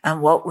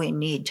 and what we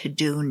need to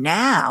do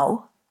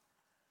now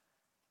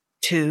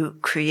to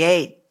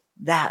create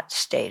that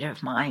state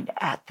of mind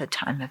at the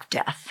time of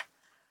death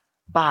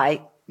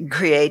by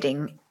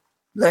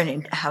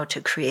learning how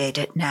to create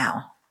it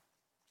now.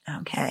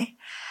 Okay?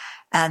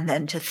 And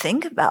then to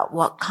think about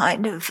what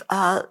kind of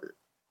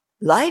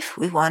life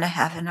we want to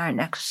have in our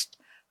next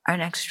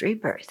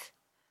rebirth.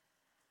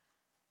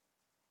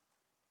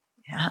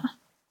 Yeah.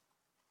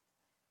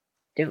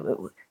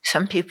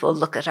 Some people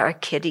look at our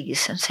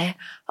kitties and say,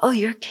 "Oh,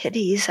 your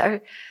kitties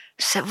are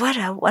so what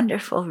a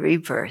wonderful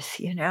rebirth."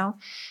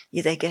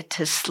 They get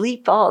to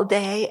sleep all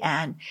day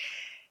and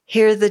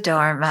hear the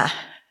Dharma,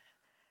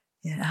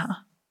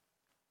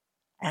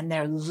 and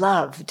they're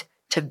loved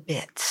to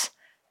bits.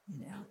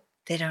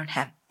 They don't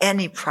have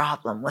any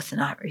problem with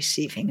not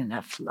receiving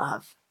enough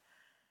love.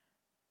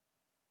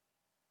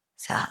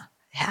 So,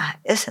 yeah,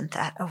 isn't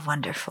that a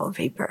wonderful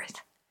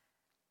rebirth?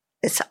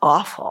 It's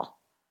awful.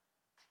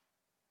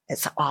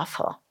 It's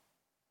awful.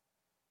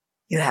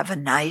 You have a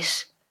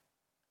nice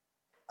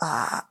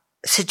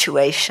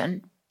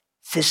situation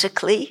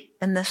physically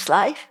in this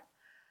life,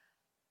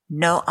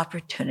 no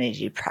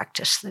opportunity to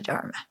practice the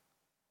Dharma.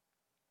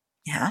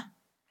 Yeah?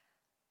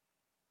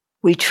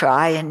 We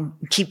try and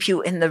keep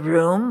you in the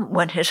room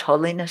when His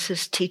Holiness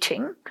is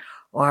teaching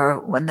or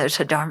when there's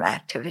a Dharma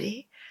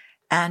activity,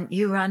 and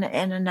you run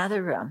in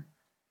another room.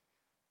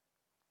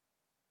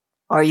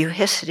 Or you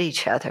hiss at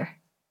each other.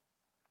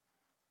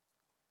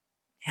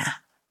 Yeah.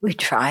 We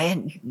try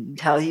and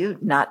tell you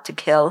not to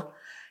kill,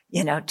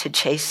 to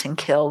chase and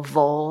kill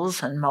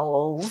voles and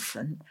moles,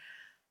 and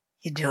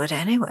you do it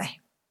anyway.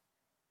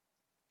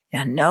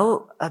 And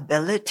no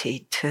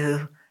ability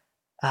to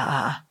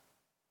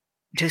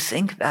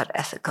think about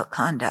ethical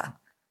conduct.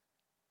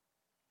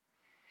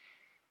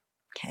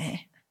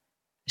 Okay.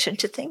 So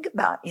to think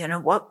about,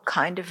 what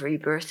kind of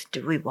rebirth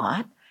do we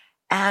want,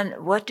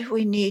 and what do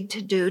we need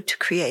to do to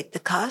create the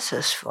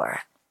causes for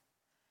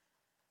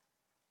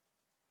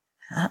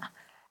it?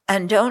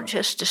 And don't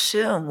just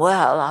assume,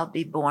 well, I'll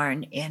be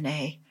born in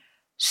a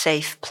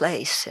safe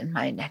place in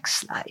my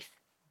next life.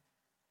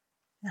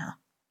 No.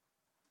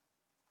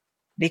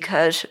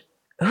 Because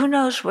who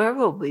knows where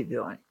we'll be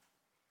born?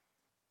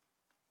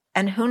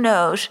 And who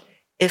knows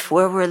if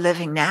where we're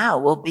living now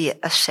will be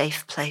a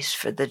safe place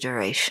for the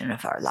duration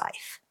of our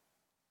life?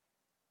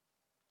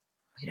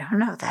 We don't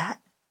know that.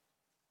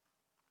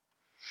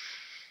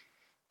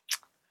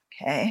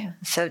 Okay,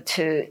 so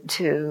to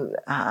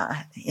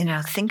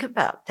think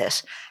about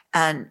this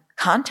and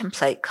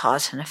contemplate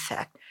cause and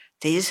effect.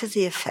 These are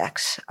the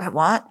effects I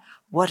want.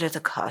 What are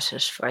the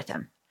causes for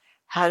them?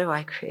 How do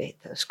I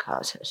create those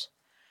causes?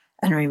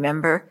 And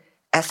remember,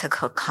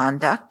 ethical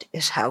conduct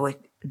is how we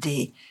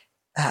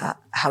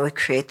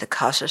create the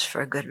causes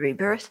for a good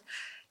rebirth.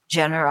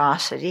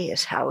 Generosity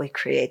is how we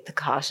create the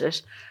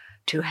causes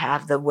to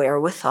have the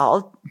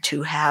wherewithal,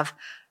 to have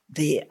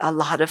a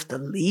lot of the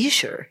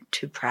leisure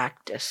to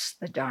practice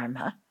the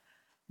Dharma,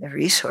 the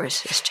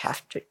resources to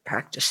have to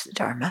practice the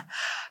Dharma.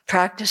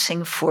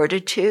 Practicing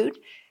fortitude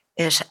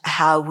is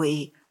how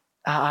we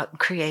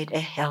create a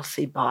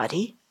healthy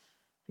body,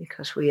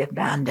 because we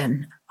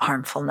abandon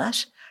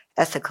harmfulness.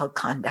 Ethical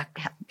conduct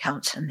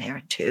counts in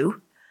there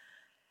too.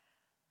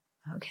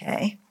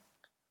 Okay.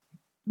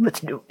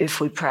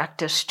 If we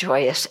practice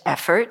joyous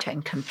effort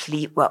and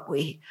complete what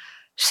we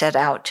set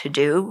out to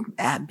do,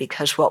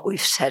 because what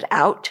we've set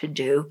out to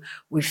do,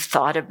 we've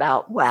thought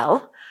about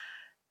well.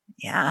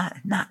 Yeah,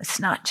 it's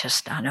not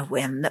just on a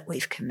whim that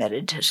we've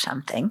committed to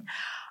something.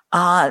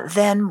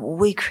 Then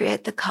we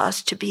create the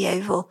cause to be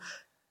able,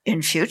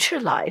 in future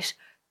lives,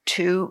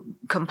 to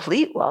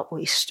complete what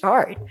we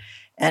start.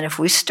 And if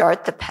we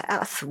start the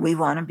path, we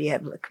want to be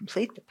able to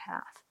complete the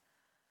path.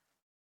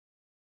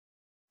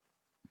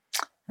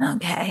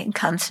 Okay,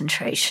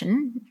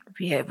 concentration,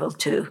 be able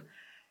to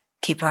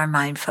keep our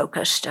mind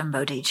focused on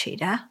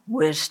bodhicitta,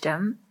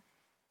 wisdom,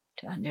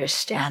 to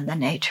understand the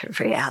nature of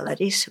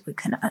reality so we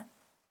can,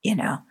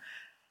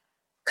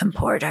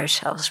 comport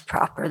ourselves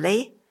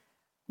properly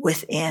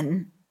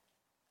within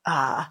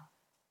a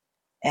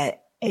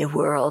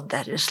world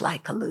that is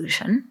like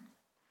illusion.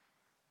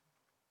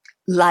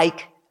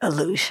 Like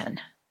illusion,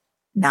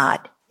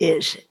 not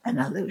is an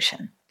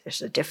illusion.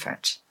 There's a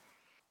difference.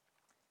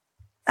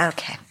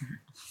 Okay.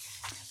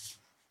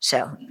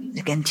 So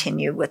to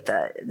continue with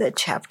the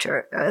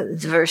chapter,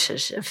 the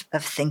verses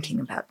of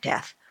thinking about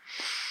death.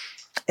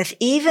 If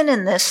even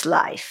in this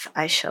life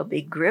I shall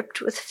be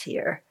gripped with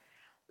fear,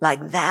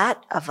 like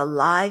that of a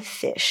live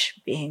fish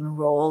being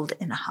rolled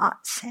in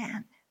hot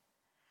sand,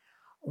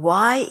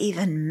 why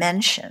even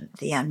mention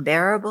the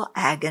unbearable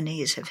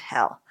agonies of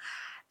hell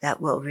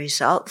that will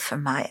result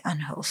from my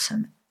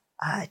unwholesome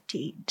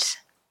deeds?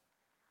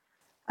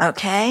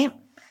 Okay,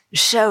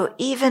 so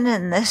even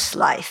in this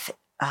life,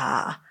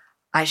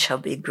 I shall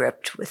be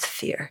gripped with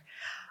fear.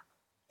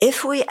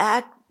 If we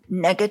act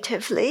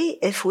negatively,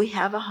 if we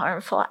have a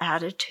harmful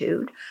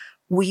attitude,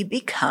 we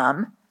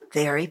become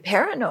very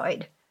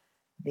paranoid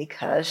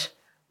because,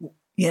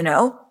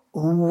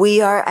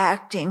 we are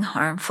acting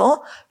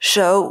harmful,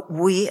 so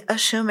we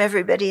assume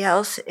everybody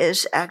else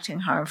is acting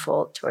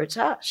harmful towards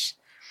us.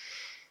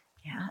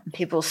 Yeah, and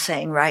people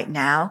saying right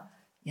now,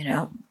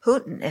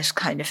 Putin is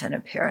kind of in a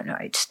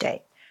paranoid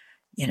state.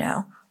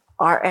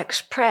 Our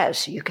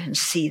ex-pres, you can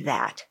see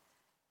that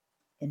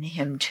in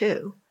him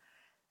too.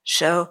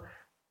 So,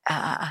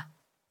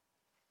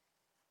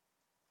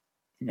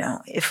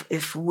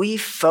 if we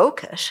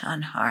focus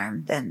on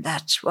harm, then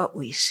that's what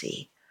we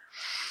see.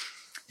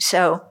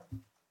 So,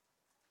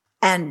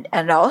 and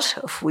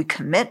also if we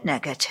commit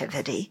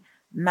negativity,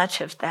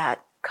 much of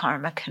that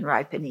karma can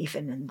ripen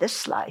even in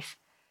this life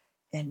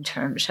in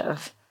terms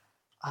of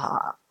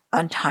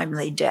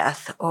untimely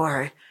death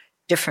or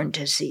different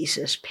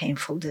diseases,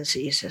 painful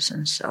diseases,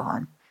 and so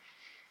on.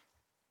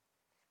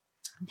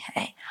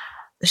 Okay,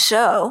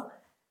 so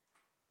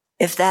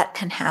if that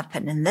can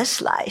happen in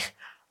this life,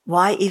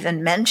 why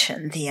even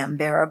mention the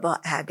unbearable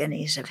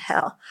agonies of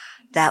hell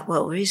that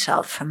will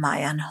result from my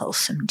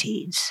unwholesome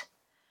deeds?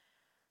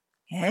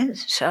 Okay,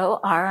 so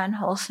our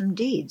unwholesome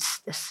deeds,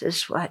 this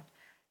is what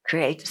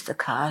creates the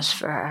cause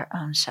for our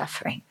own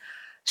suffering.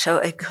 So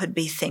it could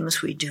be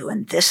things we do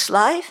in this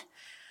life.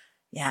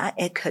 Yeah,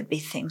 it could be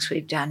things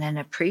we've done in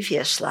a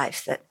previous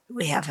life that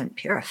we haven't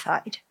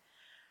purified.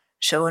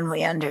 So when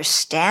we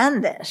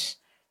understand this,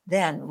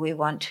 then we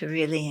want to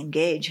really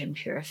engage in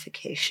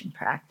purification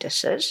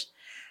practices.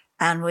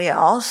 And we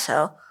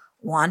also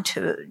want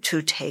to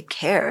take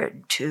care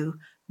to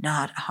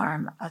not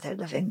harm other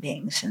living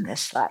beings in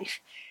this life,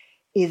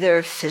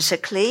 either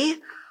physically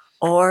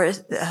or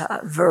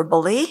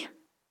verbally,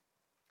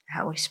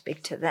 how we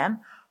speak to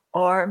them,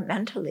 or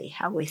mentally,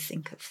 how we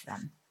think of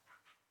them.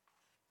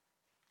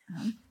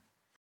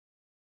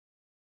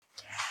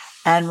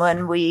 And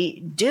when we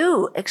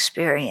do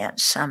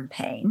experience some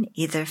pain,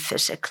 either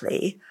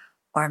physically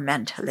or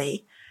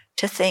mentally,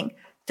 to think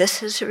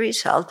this is a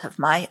result of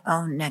my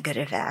own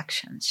negative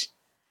actions.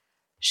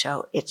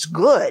 So it's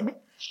good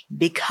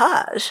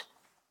because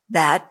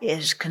that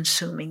is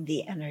consuming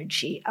the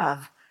energy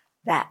of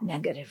that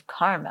negative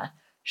karma.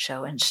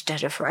 So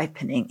instead of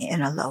ripening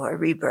in a lower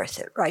rebirth,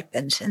 it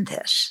ripens in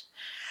this.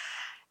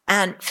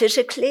 And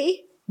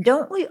physically,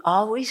 don't we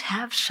always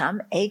have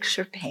some aches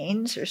or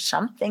pains or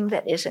something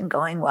that isn't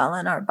going well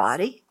in our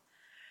body?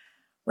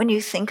 When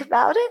you think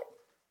about it,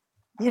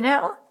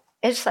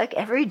 it's like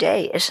every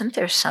day, isn't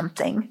there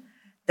something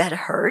that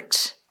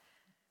hurts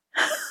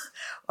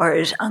or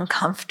is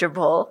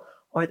uncomfortable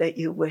or that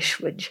you wish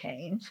would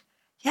change?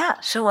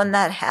 Yeah, so when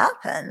that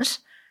happens,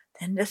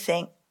 then to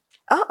think,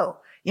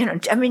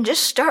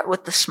 just start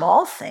with the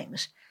small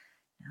things.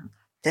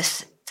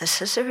 This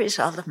is a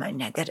result of my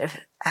negative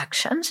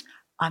actions.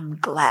 I'm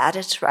glad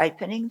it's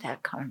ripening,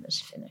 that karma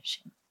is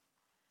finishing.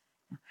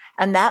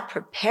 And that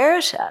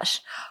prepares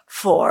us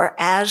for,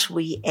 as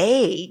we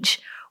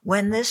age,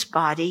 when this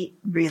body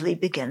really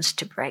begins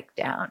to break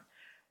down.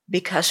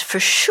 Because for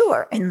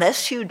sure,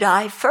 unless you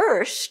die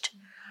first,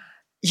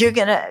 you're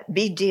going to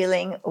be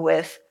dealing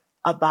with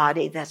a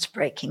body that's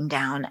breaking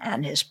down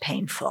and is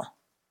painful.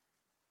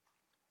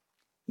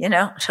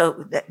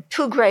 So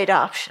two great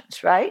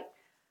options, right?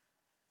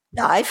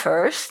 Die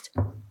first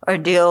or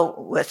deal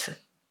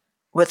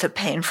with a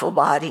painful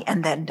body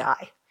and then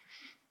die.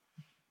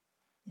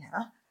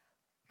 Yeah.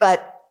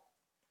 But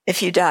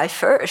if you die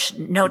first,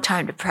 no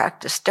time to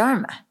practice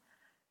Dharma.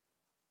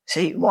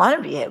 So you want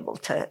to be able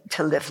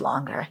to live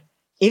longer,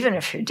 even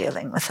if you're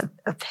dealing with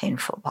a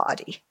painful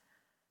body.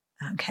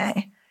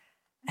 Okay?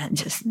 And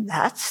just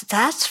that's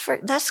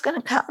going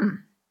to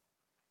come.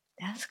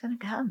 That's going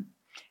to come.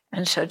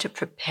 And so to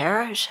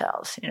prepare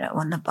ourselves,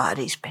 when the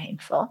body's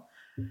painful,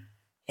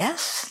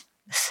 yes,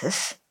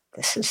 this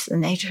is the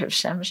nature of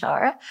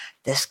samsara.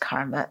 This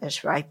karma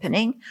is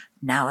ripening.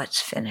 Now it's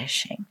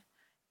finishing,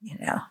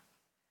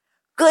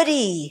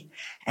 Goody!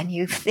 And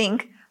you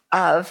think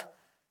of,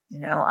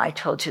 I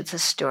told you the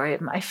story of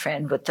my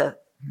friend with the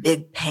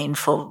big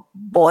painful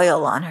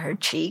boil on her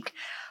cheek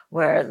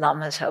where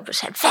Lama Zopa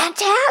said,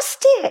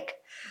 fantastic!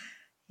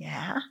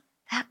 Yeah,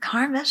 that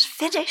karma's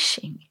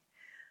finishing.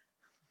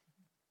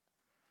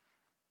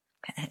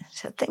 Okay,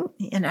 so think,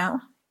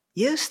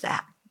 use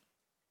that.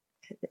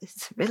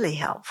 It's really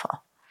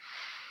helpful.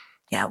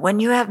 Yeah, when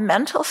you have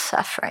mental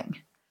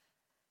suffering,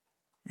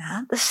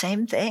 the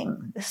same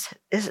thing. This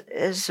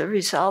is a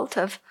result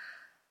of,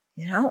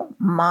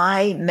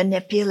 my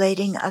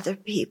manipulating other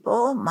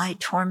people, my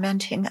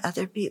tormenting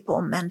other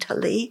people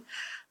mentally,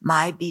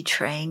 my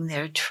betraying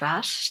their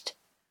trust.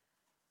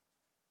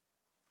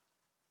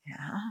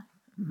 Yeah,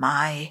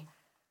 my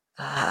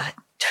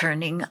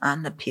turning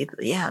on the people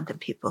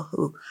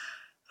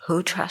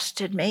who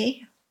trusted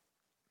me,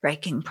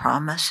 breaking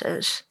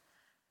promises,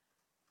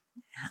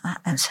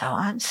 and so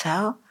on.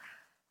 So,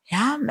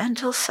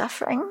 mental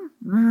suffering.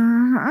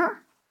 Mm-hmm.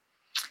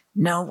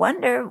 No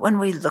wonder when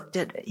we look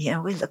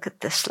at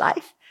this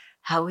life,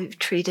 how we've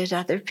treated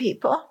other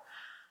people.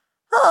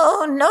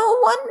 Oh, no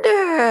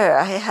wonder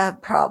I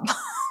have problems.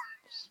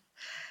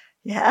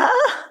 Yeah.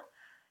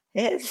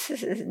 It's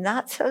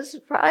not so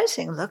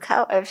surprising. Look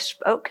how I've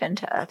spoken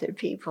to other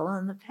people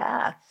in the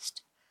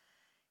past.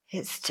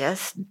 It's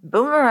just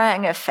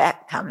boomerang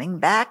effect coming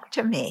back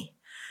to me.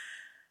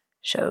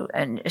 So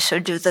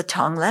do the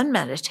Tonglen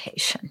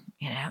meditation,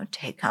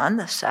 take on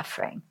the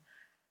suffering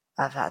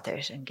of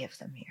others and give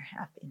them your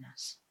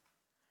happiness.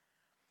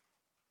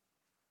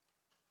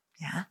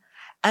 Yeah.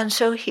 And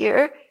so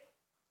here,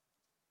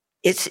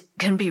 it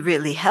can be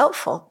really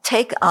helpful.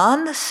 Take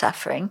on the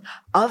suffering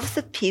of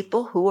the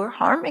people who are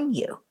harming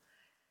you,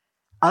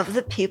 of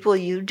the people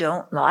you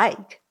don't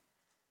like.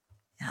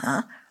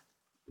 Yeah?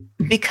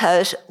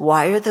 Because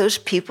why are those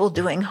people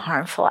doing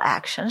harmful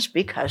actions?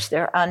 Because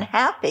they're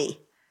unhappy.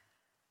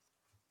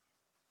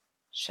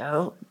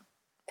 So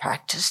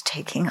practice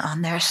taking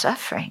on their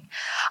suffering.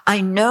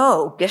 I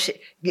know, Geshe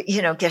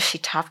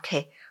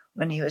Topke,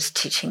 when he was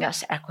teaching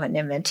us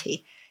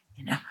equanimity,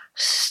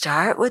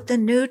 start with the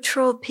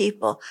neutral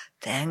people,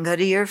 then go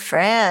to your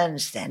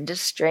friends, then to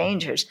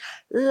strangers.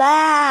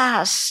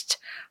 Last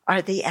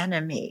are the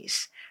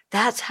enemies.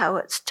 That's how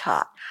it's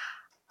taught.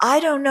 I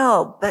don't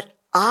know, but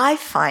I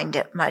find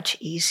it much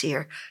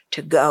easier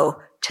to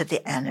go to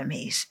the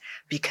enemies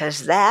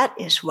because that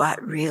is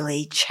what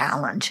really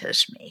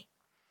challenges me.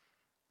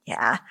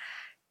 Yeah.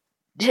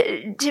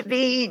 To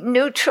be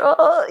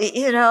neutral,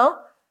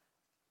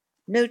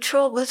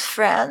 neutral with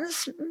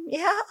friends,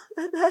 yeah,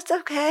 that's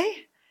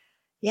okay.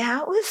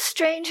 Yeah, with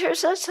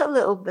strangers, that's a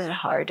little bit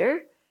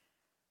harder.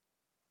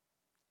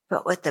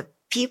 But with the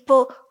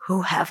people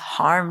who have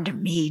harmed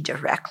me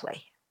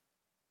directly,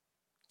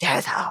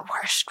 they're the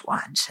worst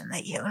ones in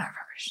the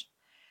universe.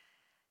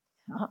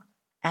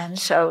 And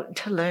so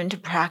to learn to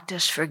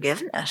practice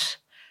forgiveness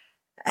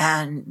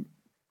and,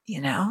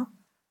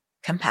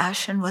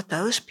 compassion with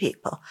those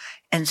people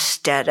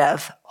instead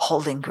of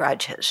holding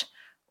grudges,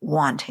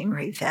 wanting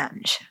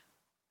revenge.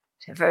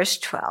 So verse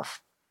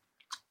 12.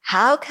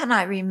 How can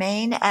I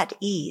remain at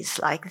ease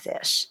like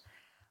this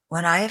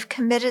when I have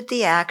committed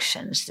the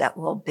actions that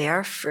will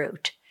bear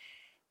fruit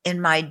in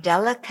my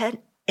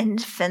delicate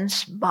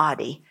infant's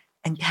body,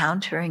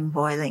 encountering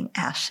boiling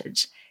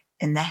acids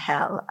in the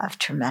hell of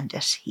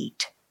tremendous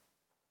heat?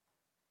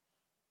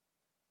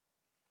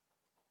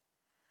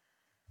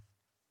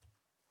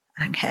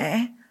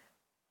 Okay.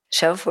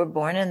 So if we're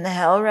born in the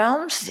hell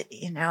realms,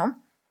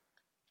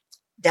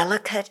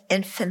 delicate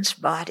infant's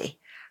body.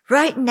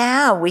 Right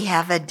now we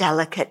have a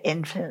delicate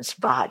infant's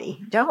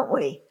body, don't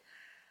we?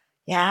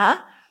 Yeah?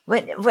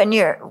 When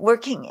you're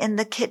working in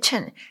the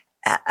kitchen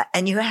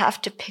and you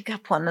have to pick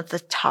up one of the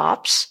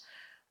tops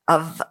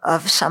of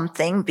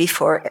something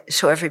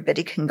so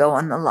everybody can go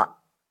on the line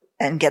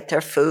and get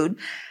their food,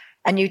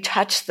 and you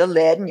touch the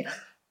lid and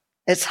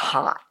it's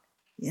hot,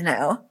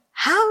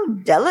 how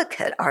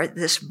delicate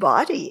this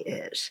body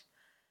is.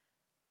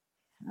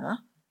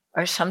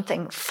 Or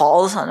something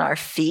falls on our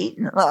feet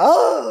and,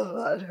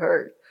 oh, that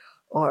hurt.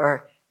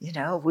 Or,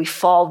 we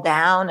fall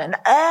down and,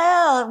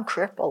 I'm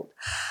crippled.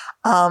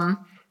 Yeah.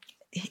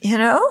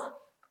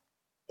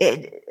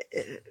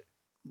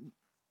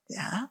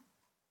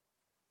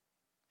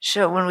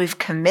 So when we've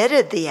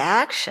committed the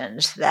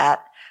actions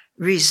that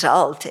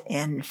result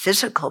in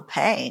physical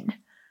pain,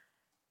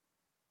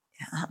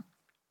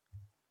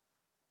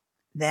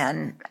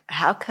 then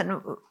how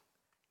can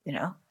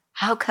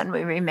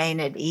we remain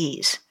at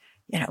ease?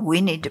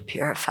 We need to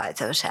purify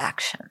those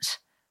actions.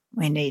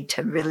 We need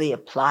to really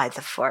apply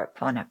the four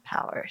opponent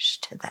powers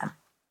to them.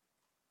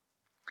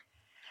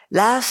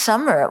 Last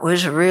summer, it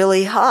was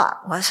really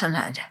hot, wasn't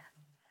it?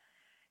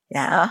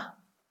 Yeah.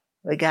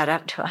 We got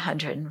up to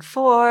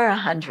 104,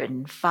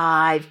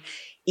 105.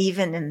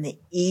 Even in the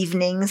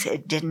evenings,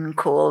 it didn't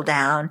cool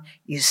down.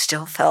 You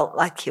still felt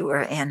like you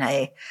were in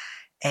a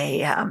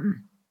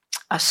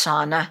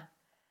sauna.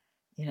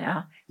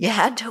 You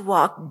had to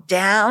walk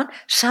down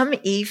some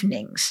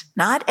evenings,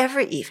 not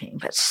every evening,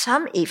 but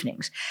some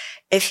evenings.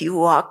 If you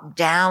walked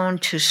down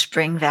to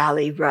Spring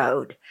Valley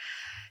Road,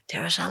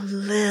 there was a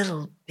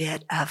little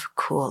bit of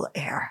cool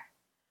air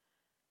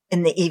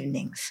in the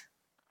evenings.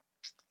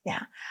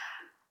 Yeah.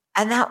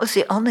 And that was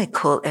the only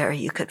cool air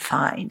you could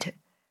find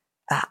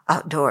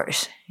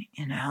outdoors,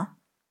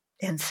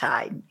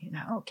 inside,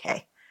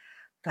 okay.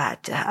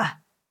 But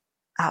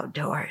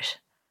outdoors.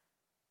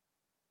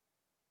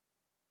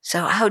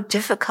 So how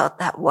difficult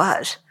that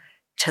was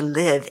to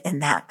live in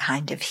that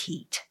kind of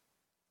heat.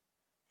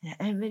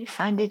 Anybody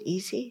find it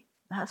easy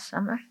last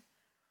summer?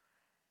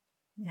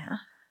 Yeah.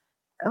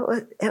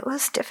 It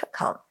was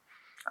difficult.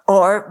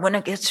 Or when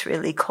it gets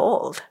really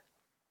cold.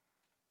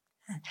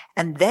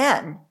 And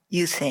then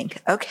you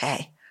think,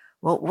 okay,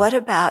 well, what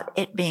about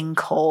it being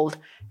cold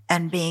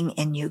and being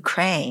in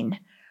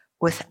Ukraine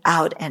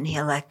without any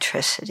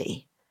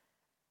electricity?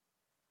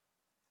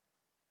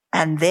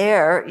 And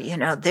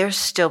they're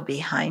still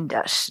behind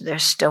us. They're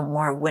still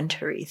more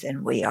wintry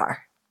than we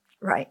are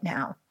right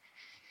now,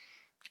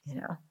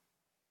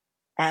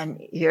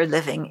 And you're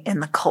living in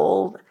the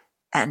cold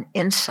and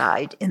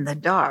inside in the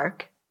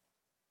dark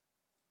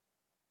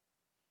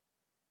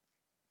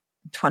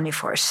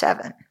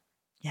 24/7.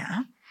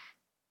 Yeah.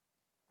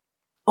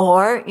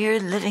 Or you're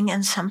living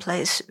in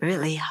someplace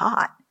really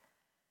hot.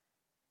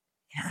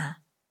 Yeah.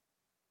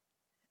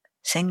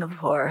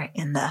 Singapore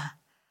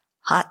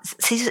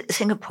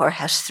Singapore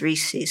has 3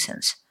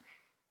 seasons: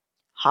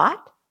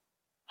 hot,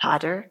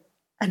 hotter,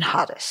 and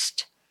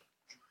hottest.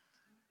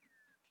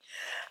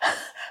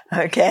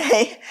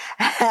 Okay?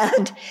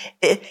 And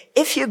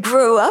if you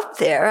grew up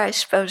there, I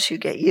suppose you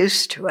get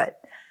used to it.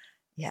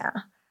 Yeah.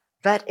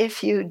 But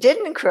if you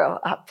didn't grow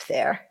up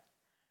there,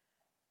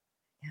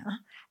 yeah,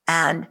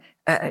 and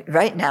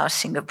right now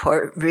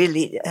Singapore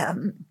really,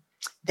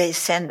 they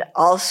send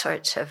all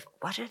sorts of,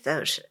 what are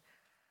those?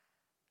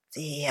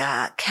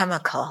 The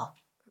chemical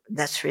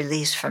that's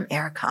released from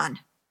aircon.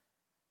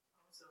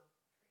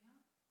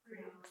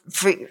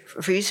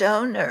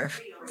 Freezone or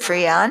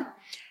Freon?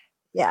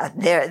 Yeah,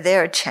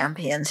 they're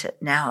champions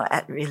now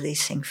at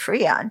releasing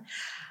Freon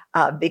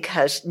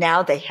because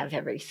now they have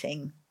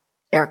everything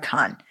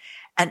aircon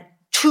and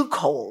too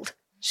cold.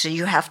 So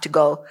you have to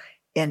go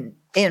in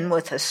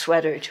with a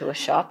sweater to a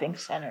shopping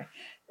center.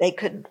 They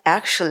could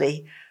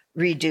actually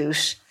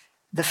reduce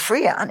the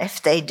Freon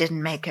if they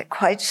didn't make it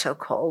quite so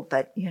cold.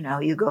 But,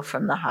 you go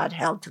from the hot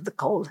hell to the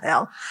cold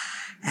hell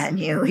and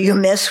you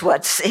miss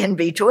what's in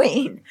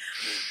between.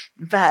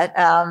 But,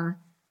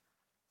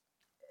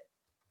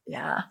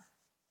 yeah.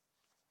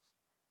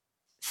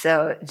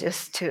 So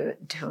just to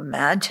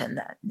imagine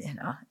that,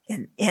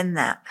 in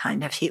that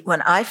kind of heat.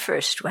 When I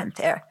first went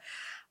there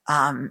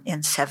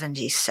in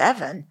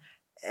 77,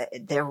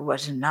 there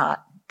was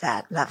not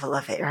that level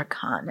of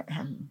aircon,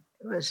 and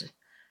it was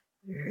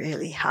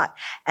really hot.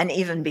 And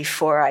even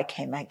before I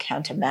came, I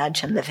can't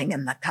imagine living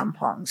in the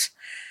kampongs,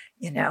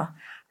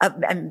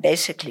 and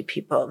basically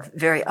people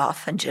very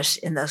often just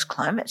in those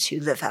climates, you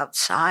live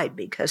outside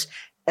because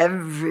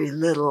every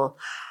little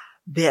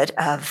bit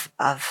of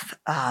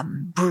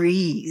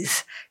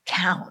breeze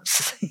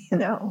counts,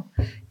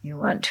 you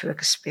want to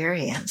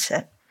experience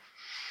it.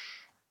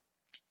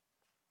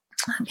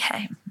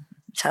 Okay.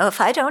 So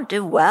if I don't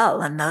do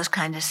well in those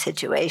kind of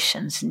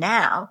situations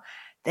now,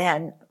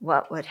 then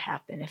what would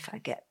happen if I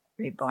get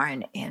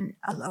reborn in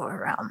a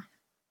lower realm?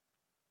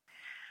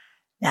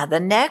 Now the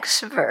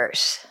next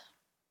verse,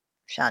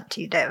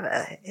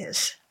 Shantideva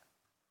is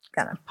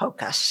going to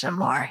poke us some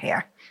more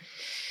here.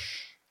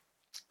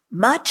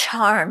 Much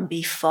harm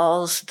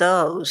befalls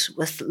those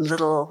with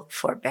little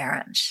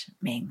forbearance,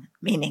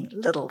 meaning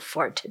little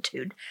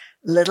fortitude,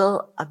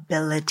 little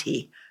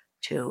ability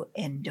to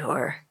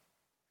endure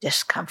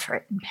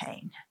discomfort and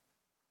pain.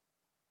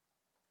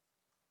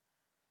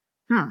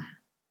 Does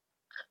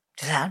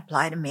that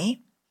apply to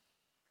me?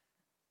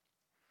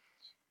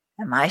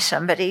 Am I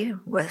somebody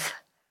with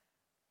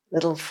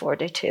little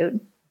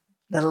fortitude,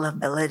 little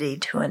ability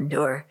to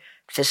endure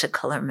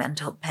physical or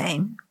mental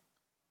pain,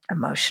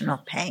 emotional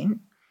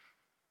pain?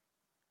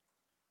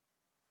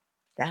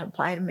 That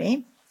apply to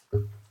me?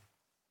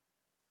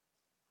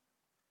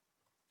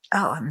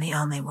 Oh, I'm the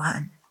only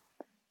one.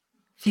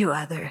 Few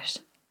others.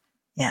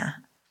 Yeah.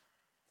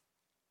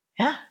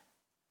 Yeah,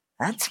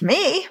 that's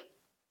me.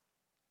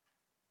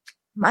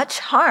 Much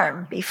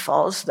harm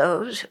befalls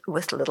those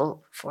with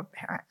little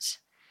forbearance,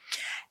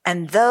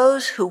 and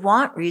those who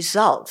want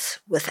results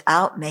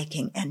without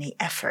making any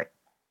effort.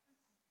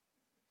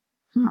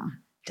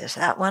 Does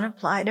that one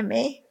apply to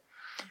me?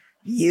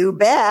 You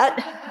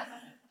bet.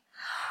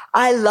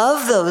 I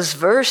love those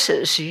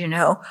verses,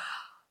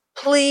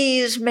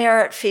 Please,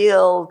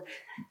 Merrittfield,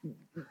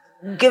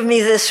 give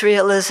me this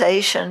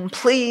realization.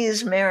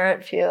 Please,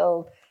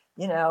 Merrittfield,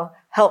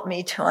 help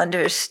me to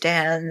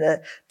understand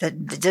the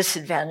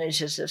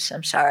disadvantages of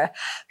samsara.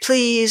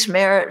 Please,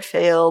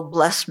 Merrittfield,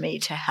 bless me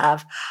to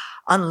have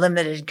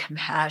unlimited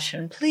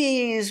compassion.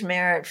 Please,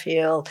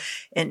 Merrittfield,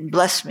 and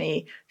bless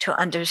me to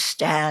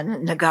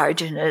understand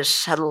Nagarjuna's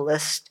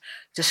subtlest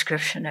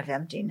description of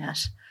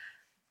emptiness.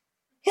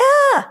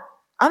 Yeah,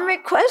 I'm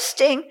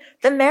requesting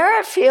the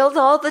Merrittfield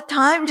all the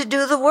time to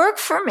do the work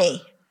for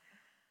me.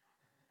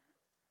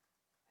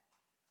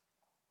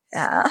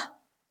 Yeah.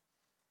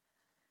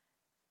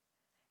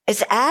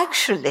 It's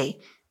actually,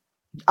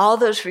 all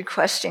those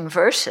requesting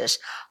verses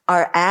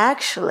are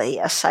actually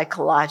a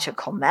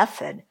psychological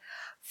method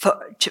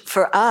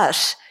for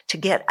us to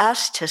get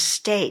us to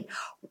state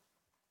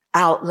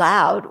out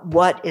loud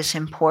what is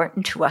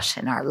important to us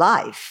in our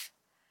life.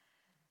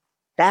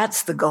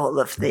 That's the goal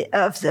of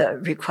the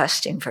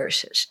requesting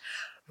verses.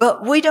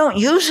 But we don't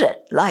use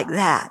it like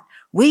that.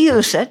 We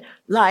use it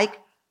like,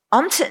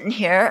 I'm sitting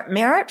here,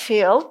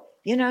 Merrittfield,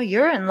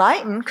 you're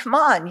enlightened. Come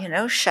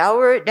on,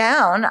 shower it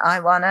down.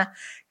 I want to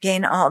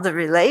gain all the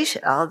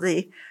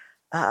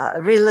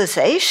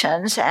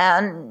realizations,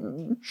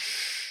 and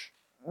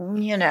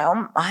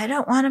I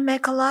don't want to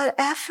make a lot of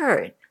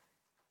effort.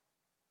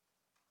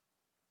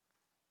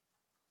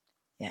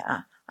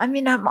 Yeah,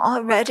 I'm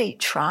already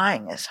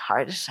trying as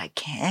hard as I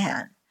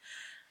can.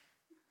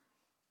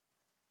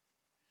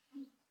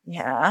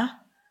 Yeah,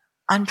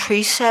 on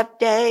precept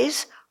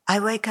days, I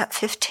wake up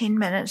 15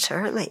 minutes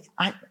early.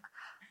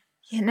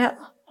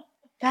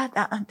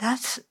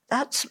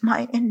 That's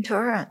my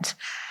endurance.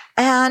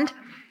 And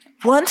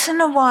once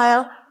in a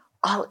while,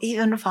 I'll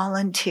even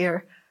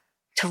volunteer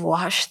to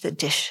wash the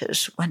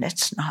dishes when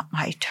it's not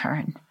my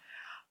turn.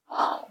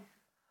 Oh,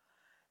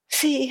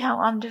 see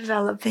how I'm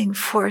developing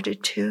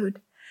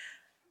fortitude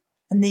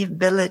and the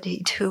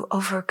ability to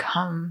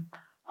overcome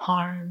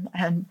harm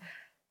and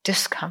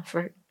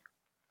discomfort.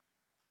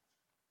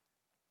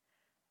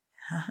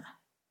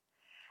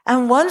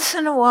 And once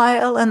in a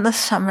while in the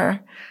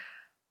summer,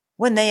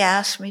 when they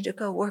ask me to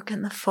go work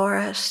in the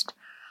forest,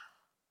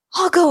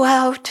 I'll go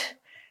out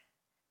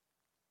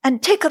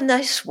and take a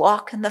nice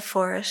walk in the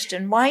forest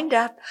and wind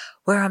up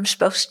where I'm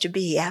supposed to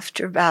be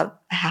after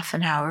about half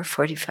an hour,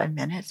 45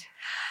 minutes.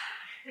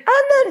 And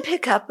then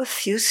pick up a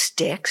few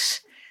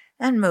sticks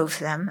and move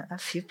them a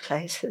few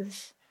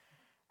places.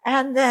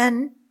 And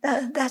then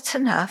that's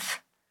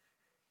enough.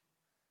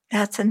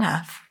 That's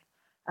enough.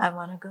 I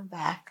want to go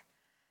back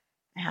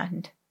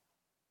and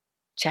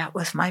chat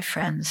with my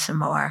friends some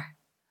more.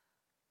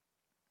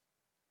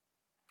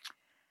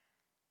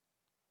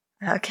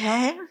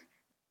 Okay?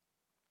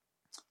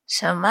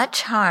 So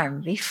much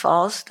harm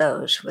befalls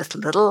those with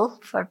little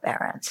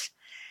forbearance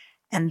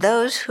and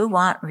those who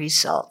want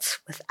results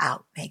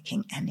without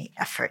making any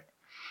effort.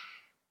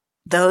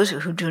 Those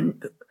who do,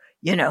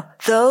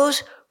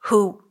 those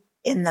who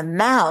in the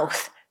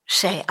mouth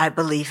say, I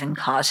believe in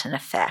cause and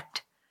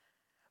effect,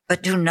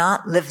 but do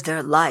not live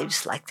their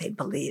lives like they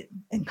believe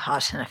in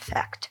cause and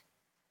effect.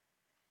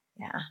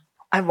 Yeah.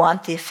 I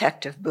want the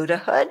effect of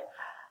Buddhahood,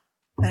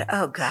 but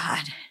oh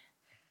God,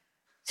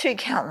 3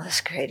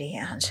 countless great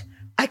eons,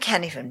 I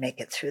can't even make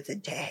it through the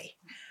day.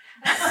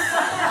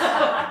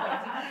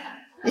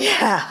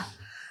 Yeah.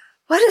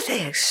 What do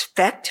they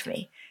expect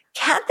me?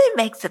 Can't they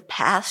make the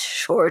path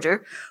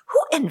shorter?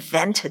 Who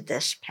invented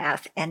this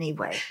path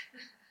anyway?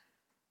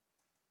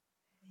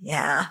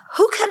 Yeah.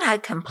 Who can I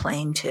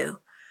complain to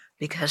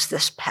because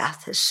this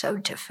path is so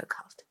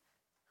difficult?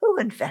 Who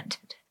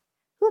invented it?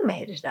 Who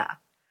made it up?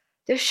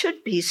 There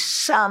should be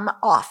some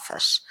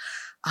office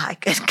I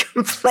can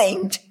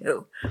complain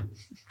to.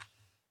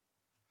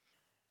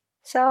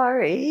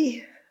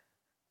 Sorry.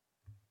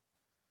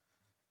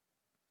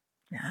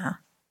 Yeah.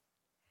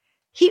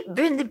 He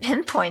really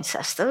pinpoints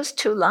us, those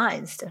 2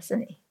 lines,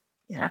 doesn't he?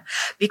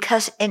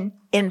 Because in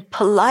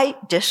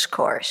polite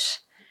discourse,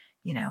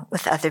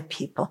 with other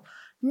people,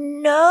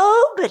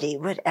 nobody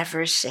would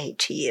ever say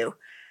to you,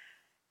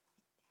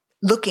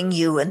 looking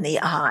you in the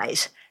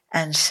eyes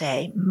and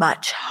say,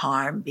 much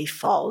harm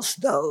befalls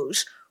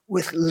those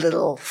with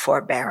little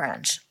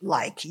forbearance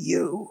like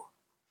you.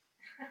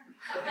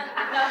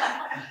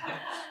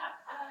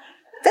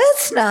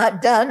 That's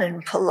not done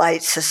in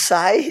polite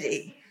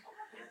society.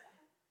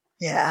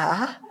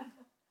 Yeah.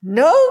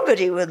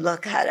 Nobody would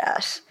look at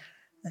us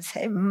and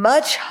say,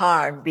 much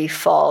harm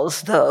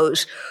befalls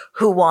those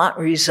who want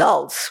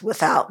results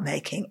without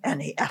making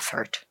any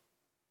effort,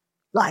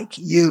 like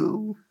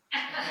you.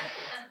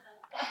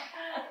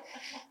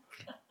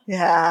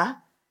 Yeah.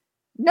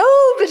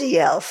 Nobody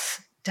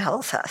else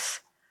tells us.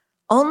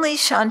 Only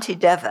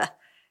Shantideva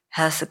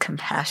has the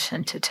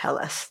compassion to tell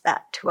us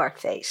that to our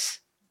face.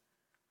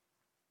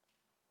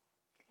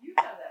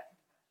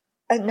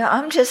 No,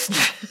 I'm just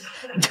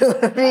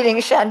reading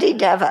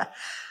Shantideva.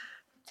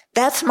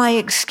 That's my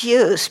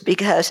excuse,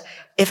 because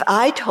if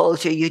I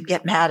told you, you'd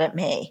get mad at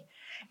me.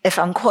 If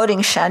I'm quoting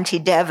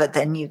Shantideva,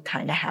 then you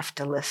kind of have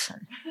to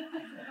listen.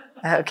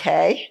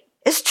 Okay?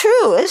 It's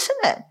true, isn't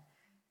it?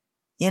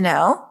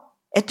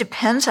 It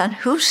depends on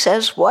who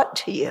says what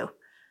to you.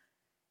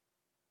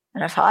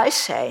 And if I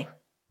say,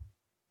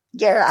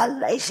 you're a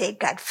lazy,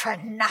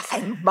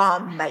 good-for-nothing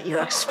bum, but you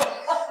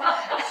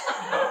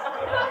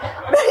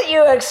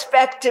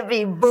expect to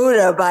be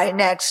Buddha by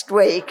next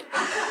week.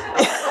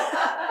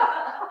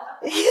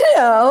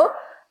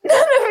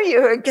 None of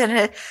you are going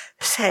to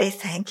say,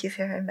 thank you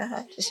very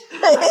much.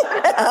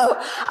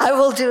 I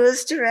will do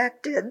as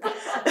directed.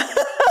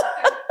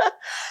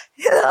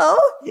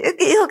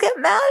 You'll get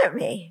mad at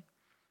me.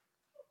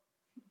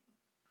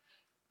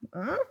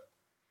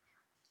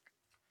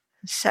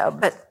 So,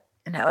 but,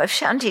 if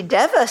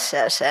Shantideva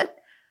says it,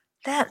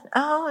 then,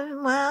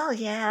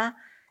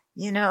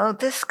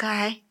 this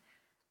guy,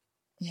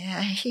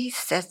 he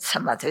said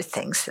some other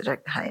things that are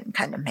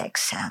kind of make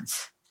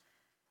sense.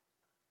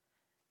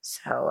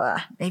 So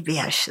maybe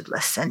I should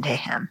listen to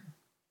him.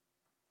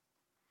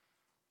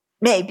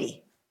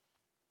 Maybe.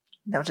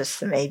 Notice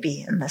the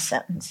maybe in the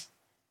sentence.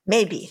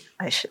 Maybe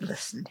I should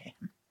listen to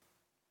him.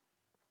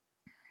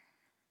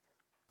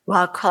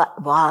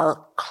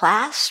 While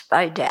clasped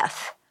by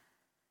death,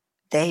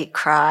 they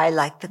cry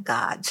like the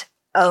gods,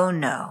 oh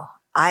no,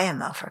 I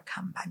am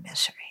overcome by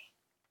misery.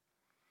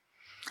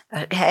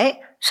 Okay?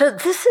 So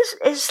this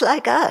is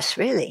like us,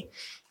 really.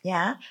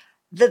 Yeah?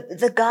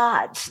 The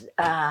gods,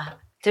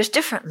 there's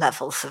different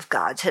levels of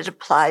gods. It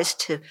applies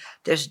to,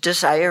 there's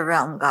desire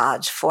realm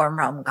gods, form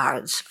realm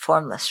gods,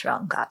 formless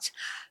realm gods.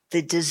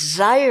 The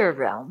desire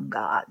realm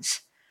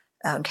gods,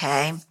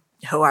 okay,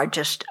 who are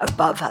just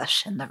above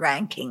us in the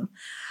ranking,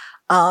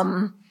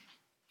 oh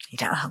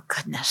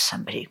goodness,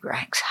 somebody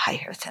ranks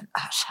higher than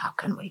us. How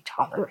can we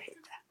tolerate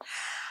that?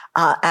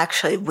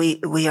 Actually,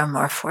 we are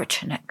more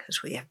fortunate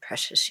because we have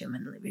precious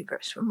human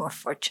rebirths. We're more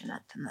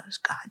fortunate than those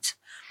gods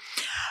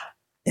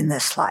in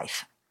this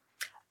life.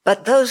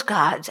 But those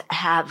gods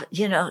have,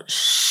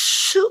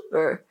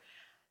 super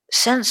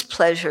sense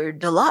pleasure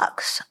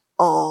deluxe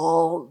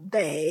all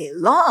day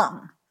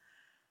long.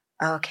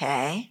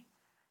 Okay?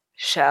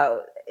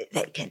 So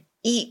they can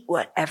eat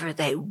whatever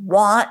they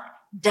want.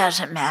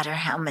 Doesn't matter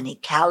how many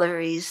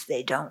calories.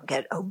 They don't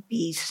get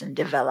obese and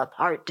develop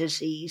heart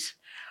disease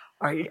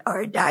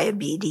or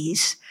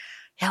diabetes.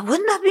 Yeah,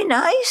 wouldn't that be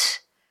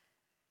nice?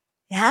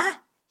 Yeah?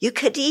 You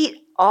could eat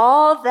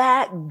all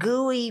that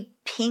gooey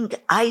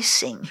pink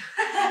icing.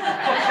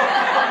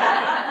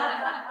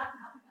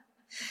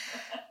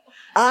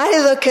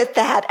 I look at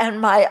that and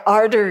my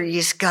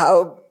arteries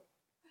go,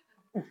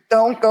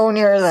 don't go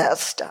near that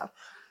stuff.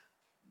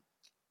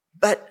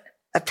 But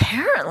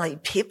apparently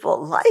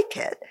people like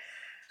it,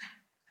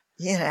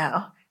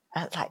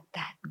 like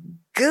that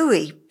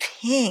gooey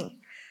pink,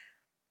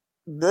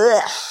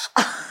 blech,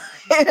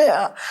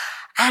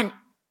 and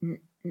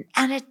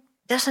it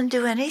doesn't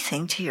do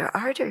anything to your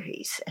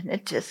arteries, and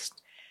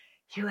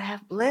you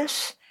have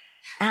bliss,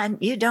 and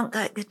you don't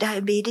get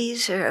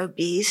diabetes or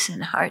obese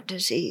and heart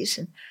disease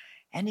and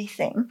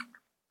anything.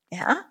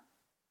 Yeah,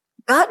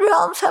 God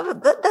realms have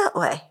it good that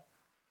way.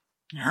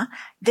 Yeah,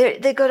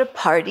 they go to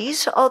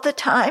parties all the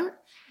time.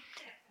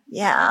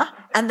 Yeah,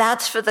 and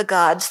that's for the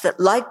gods that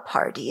like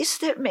parties.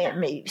 There may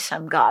be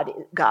some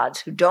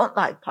gods who don't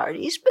like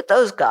parties, but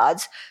those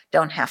gods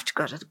don't have to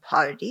go to the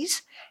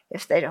parties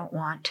if they don't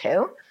want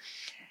to,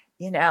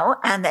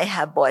 and they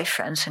have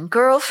boyfriends and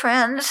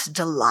girlfriends,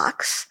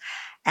 deluxe,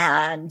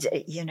 and,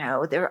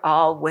 they're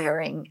all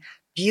wearing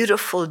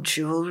beautiful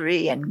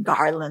jewelry and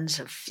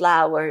garlands of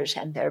flowers,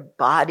 and their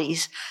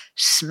bodies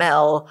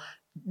smell,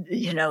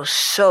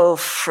 so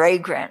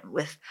fragrant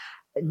with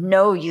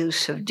no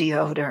use of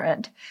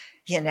deodorant,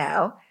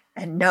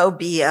 and no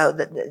BO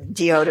that the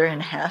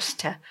deodorant has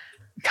to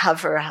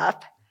cover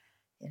up,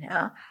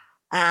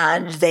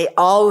 and they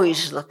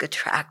always look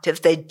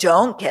attractive. They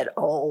don't get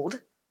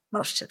old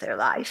most of their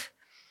life.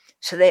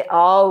 So they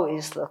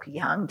always look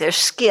young. Their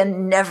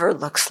skin never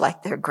looks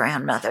like their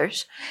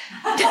grandmothers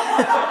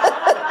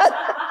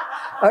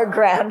or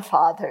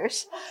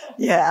grandfathers.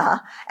 Yeah.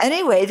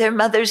 Anyway, their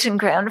mothers and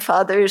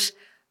grandfathers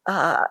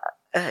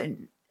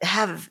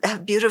have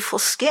beautiful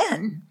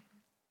skin,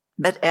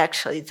 but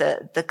actually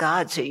the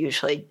gods are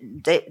usually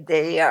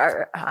they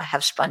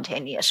have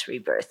spontaneous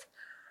rebirth.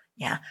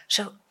 Yeah.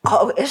 So,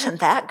 isn't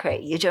that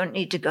great? You don't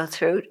need to go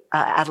through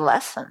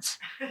adolescence.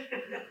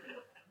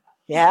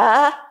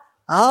 Yeah.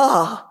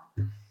 Oh.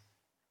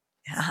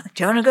 Yeah.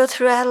 Do you want to go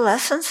through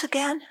adolescence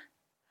again?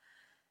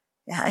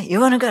 Yeah. You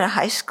want to go to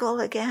high school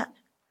again?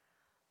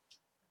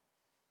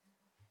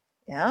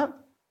 Yeah.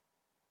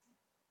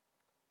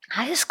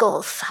 High school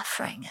is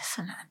suffering,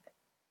 isn't it?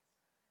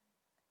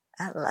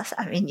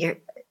 Adolescent.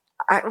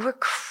 We're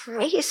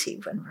crazy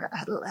when we're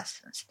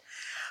adolescents.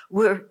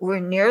 We're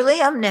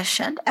nearly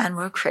omniscient and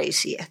we're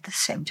crazy at the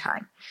same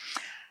time.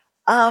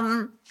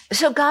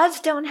 So gods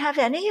don't have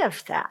any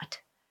of that.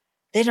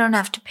 They don't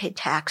have to pay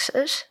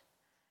taxes.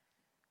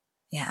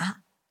 Yeah.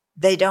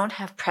 They don't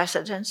have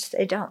presidents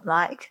they don't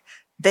like.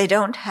 They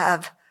don't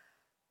have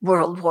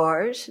world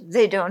wars.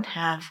 They don't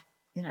have,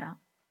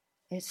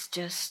 it's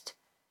just,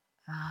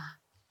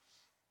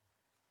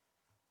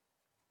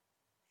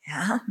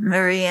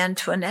 Marie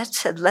Antoinette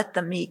said, let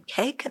them eat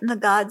cake. And the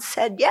gods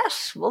said,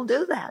 yes, we'll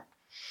do that.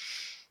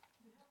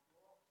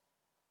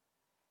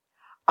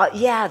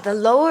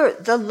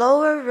 The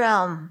lower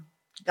realm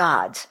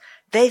gods,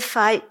 they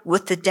fight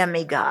with the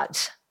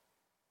demigods.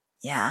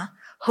 Yeah.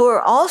 Who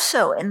are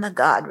also in the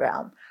God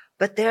realm,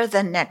 but they're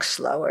the next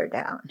lower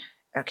down.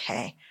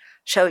 Okay.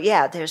 So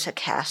there's a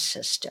caste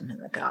system in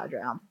the God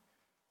realm.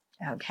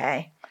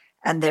 Okay.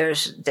 And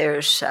there's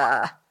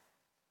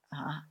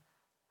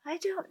I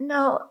don't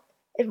know,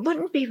 it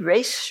wouldn't be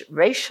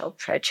racial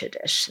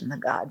prejudice in the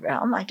God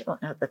realm. I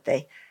don't know that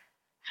they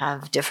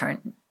have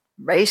different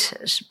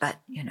races, but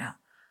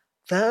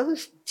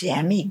those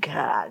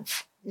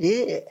demigods,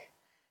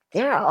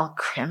 they're all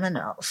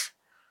criminals.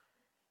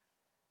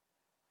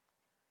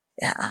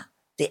 Yeah,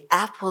 the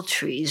apple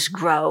trees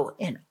grow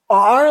in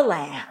our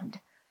land,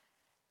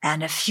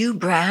 and a few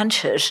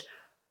branches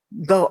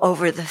go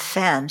over the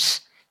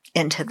fence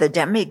into the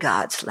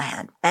demigod's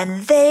land,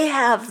 and they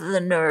have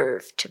the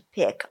nerve to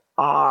pick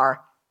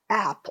our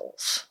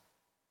apples.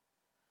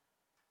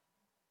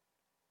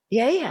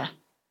 Yeah.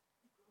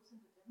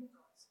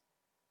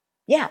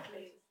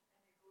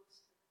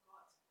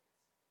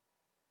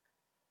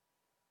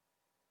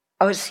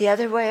 Oh, it's the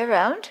other way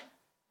around?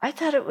 I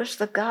thought it was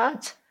the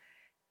gods.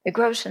 It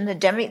grows in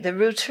the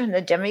roots are in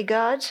the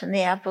demigods and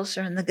the apples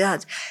are in the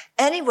gods.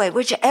 Anyway,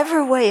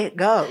 whichever way it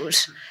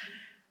goes,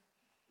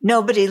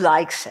 nobody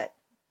likes it.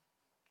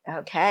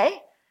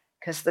 Okay?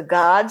 Because the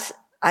gods,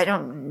 I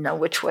don't know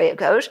which way it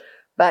goes,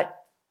 but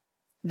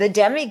the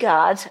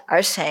demigods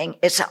are saying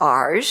it's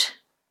ours,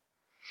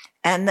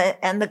 and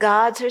the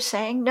gods are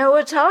saying, no,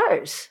 it's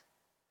ours.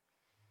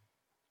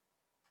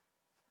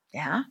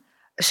 Yeah?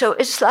 So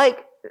it's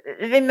like,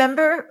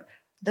 remember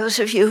those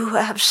of you who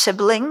have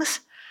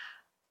siblings,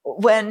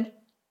 when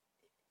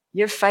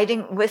you're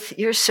fighting with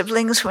your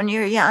siblings when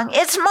you're young,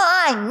 it's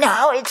mine.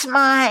 No, it's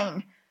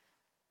mine.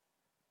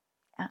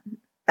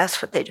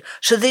 That's what they do.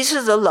 So these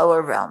are the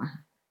lower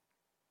realm,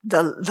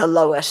 the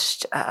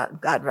lowest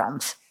God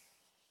realms.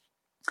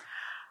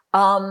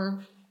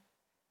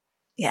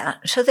 Yeah,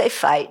 so they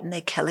fight and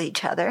they kill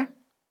each other.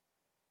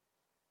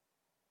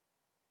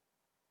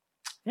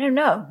 I don't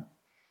know.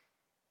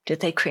 Did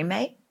they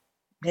cremate?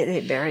 Did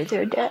they bury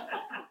their dead?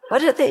 What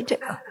did they do?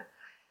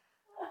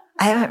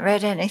 I haven't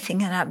read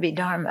anything in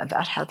Abhidharma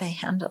about how they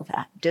handle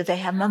that. Do they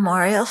have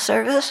memorial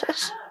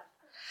services?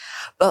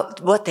 But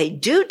what they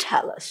do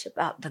tell us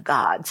about the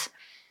gods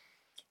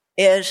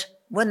is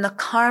when the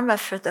karma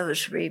for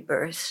those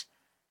rebirths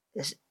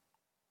is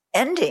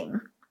ending,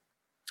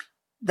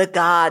 the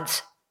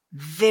gods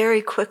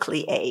very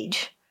quickly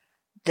age.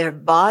 Their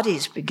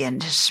bodies begin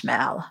to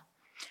smell.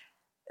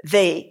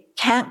 They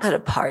can't go to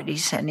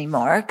parties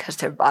anymore because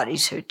their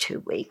bodies are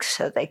too weak,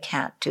 so they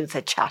can't do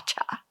the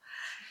cha-cha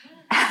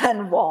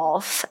and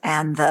waltz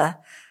and the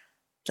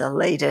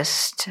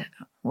latest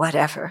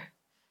whatever.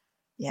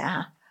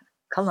 Yeah,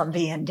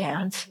 Colombian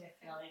dance.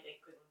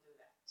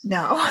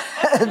 No,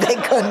 they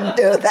couldn't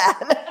do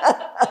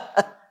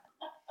that.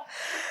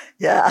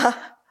 Yeah.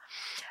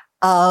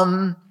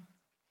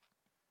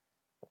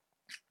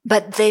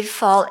 But they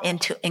fall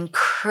into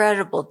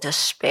incredible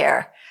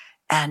despair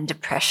and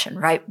depression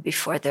right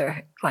before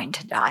they're going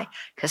to die,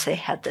 because they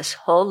had this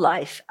whole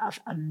life of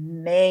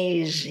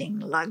amazing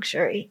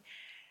luxury.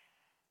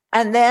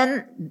 And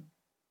then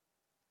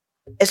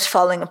it's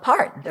falling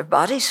apart. Their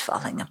body's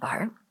falling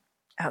apart.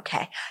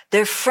 Okay.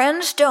 Their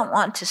friends don't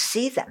want to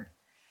see them.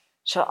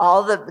 So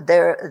all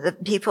the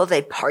people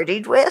they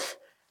partied with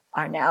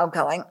are now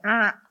going,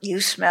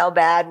 you smell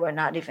bad. We're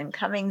not even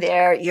coming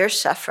there. You're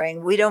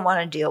suffering. We don't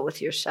want to deal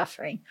with your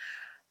suffering.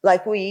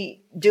 Like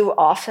we do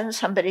often,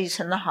 somebody's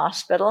in the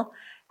hospital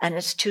and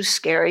it's too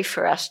scary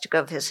for us to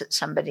go visit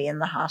somebody in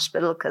the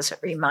hospital because it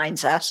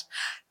reminds us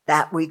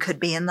that we could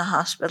be in the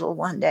hospital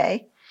one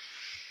day.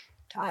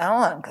 I don't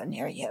want to go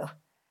near you.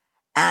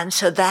 And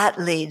so that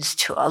leads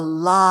to a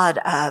lot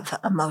of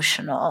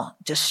emotional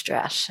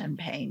distress and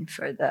pain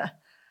for the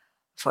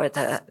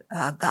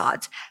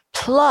gods.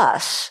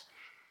 Plus,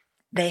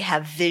 they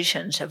have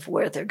visions of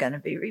where they're going to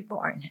be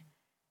reborn,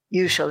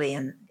 usually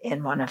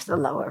in one of the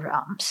lower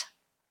realms.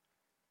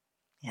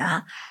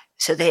 Yeah.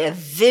 So they have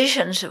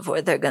visions of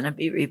where they're going to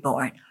be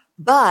reborn,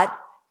 but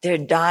they're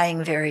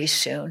dying very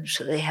soon.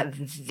 So they have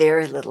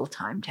very little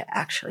time to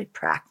actually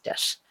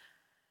practice.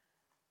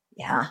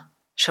 Yeah.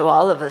 So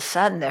all of a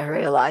sudden they're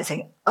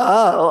realizing,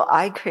 oh,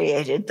 I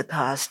created the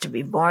cause to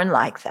be born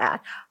like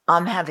that.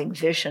 I'm having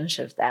visions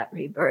of that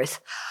rebirth.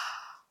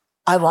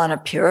 I want to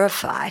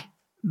purify,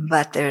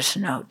 but there's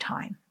no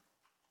time.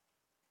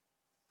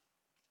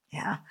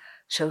 Yeah.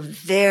 So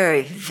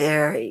very,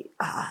 very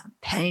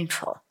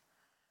painful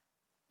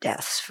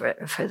deaths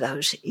for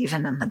those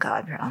even in the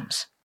God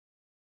realms.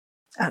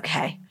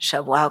 Okay.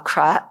 So while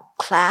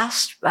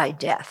clasped by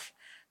death,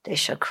 they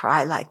shall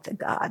cry like the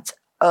gods,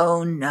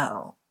 oh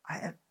no, I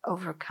have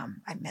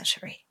overcome my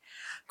misery.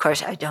 Of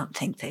course, I don't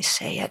think they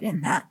say it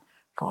in that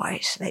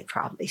voice. They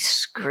probably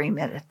scream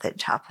it at the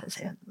top of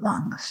their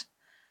lungs.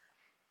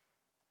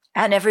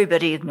 And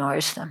everybody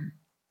ignores them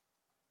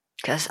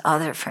because all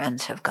their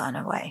friends have gone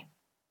away.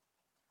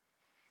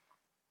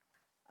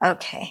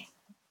 Okay,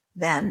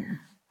 then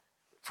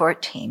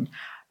 14.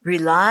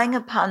 Relying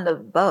upon the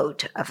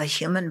boat of a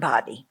human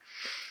body,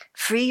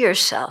 free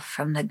yourself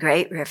from the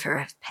great river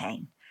of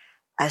pain.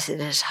 As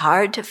it is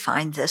hard to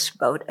find this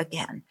boat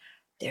again,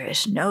 there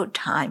is no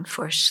time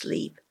for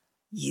sleep,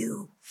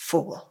 you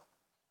fool.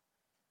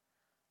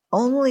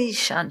 Only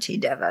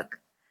Shantideva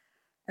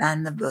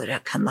and the Buddha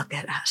can look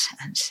at us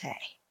and say,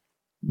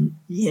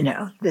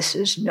 this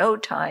is no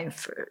time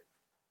for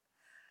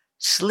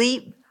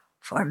sleep,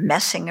 for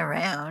messing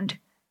around,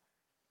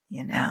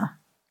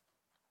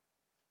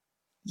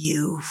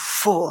 You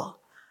fool.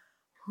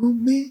 Oh,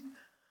 me?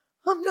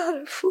 I'm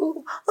not a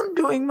fool. I'm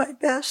doing my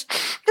best.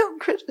 Don't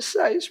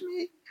criticize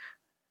me.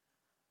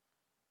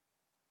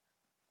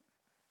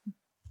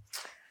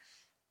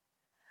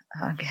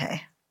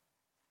 Okay.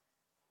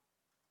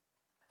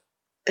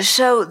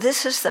 So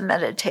this is the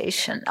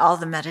meditation, all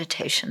the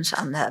meditations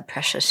on the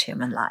precious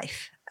human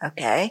life,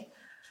 okay?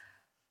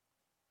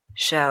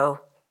 So,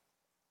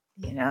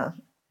 the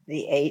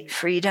 8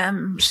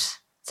 freedoms,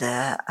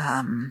 the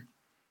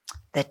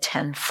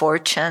 10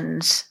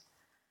 fortunes,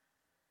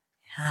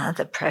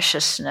 the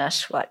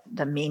preciousness, what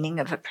the meaning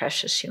of a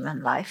precious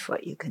human life,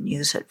 what you can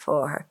use it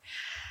for,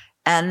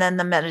 and then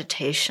the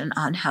meditation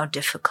on how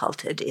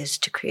difficult it is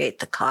to create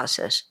the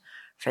causes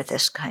for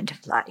this kind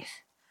of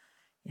life.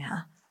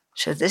 Yeah.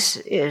 So this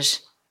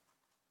is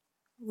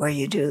where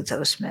you do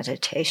those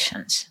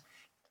meditations.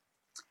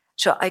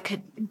 So I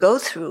could go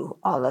through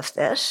all of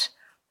this,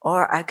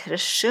 or I could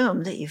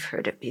assume that you've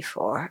heard it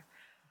before,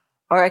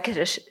 or I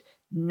could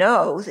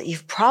know that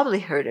you've probably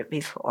heard it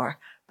before,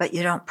 but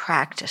you don't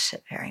practice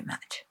it very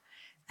much.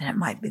 and it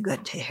might be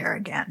good to hear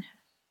again.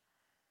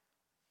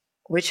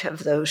 Which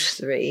of those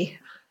three?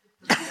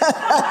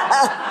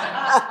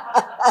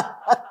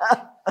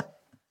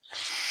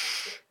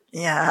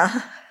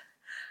 Yeah.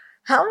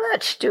 How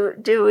much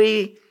do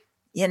we,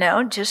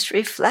 just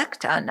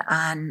reflect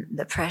on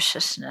the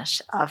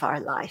preciousness of our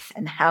life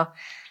and how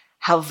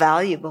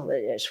valuable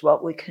it is,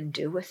 what we can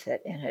do with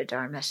it in a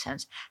Dharma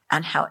sense,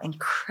 and how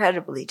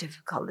incredibly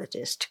difficult it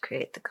is to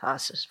create the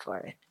causes for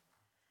it.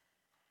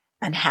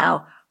 And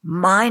how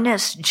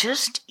minus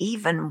just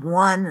even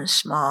one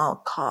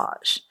small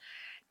cause,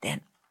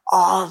 then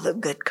all the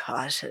good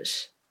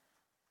causes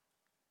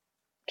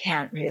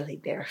can't really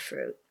bear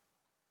fruit.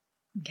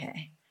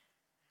 Okay.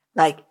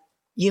 Like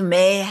you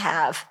may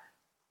have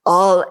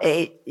all of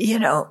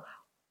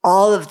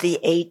the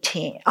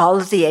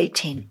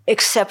 18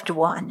 except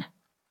one.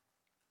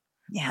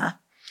 Yeah.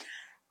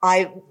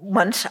 I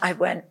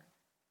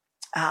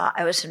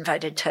was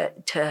invited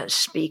to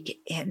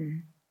speak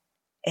in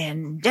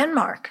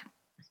Denmark.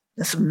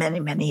 This was many,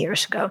 many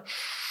years ago.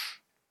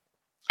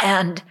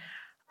 And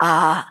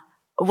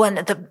one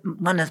of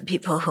the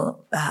people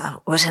who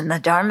was in the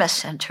Dharma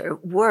Center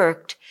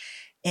worked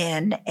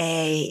in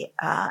a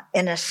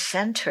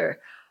center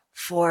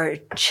for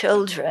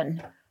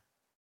children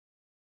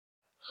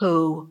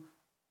who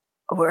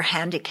were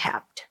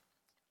handicapped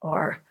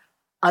or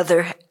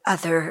other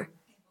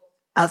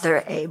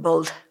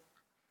abled,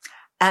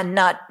 and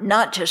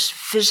not just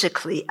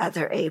physically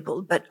other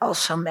abled, but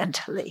also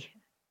mentally,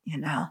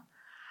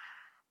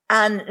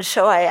 And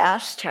so I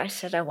asked her, I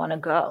said, I want to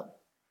go,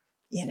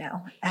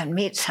 and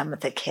meet some of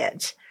the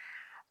kids.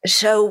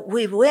 So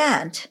we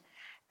went,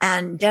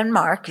 and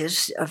Denmark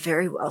is a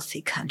very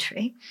wealthy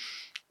country.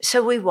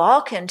 So we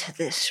walk into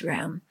this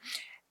room,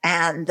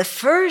 and the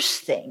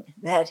first thing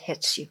that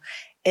hits you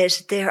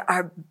is there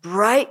are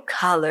bright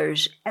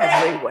colors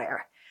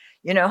everywhere.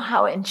 You know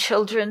how in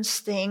children's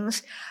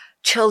things,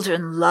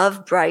 children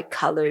love bright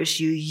colors.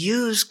 You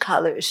use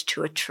colors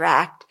to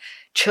attract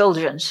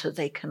children so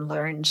they can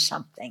learn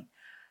something.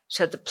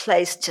 So the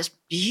place,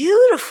 just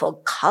beautiful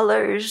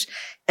colors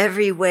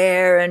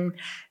everywhere, and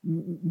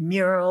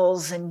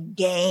murals and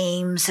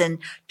games and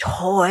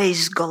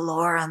toys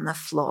galore on the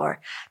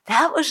floor.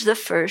 That was the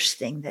first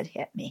thing that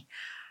hit me.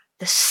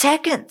 The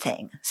second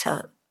thing,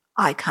 so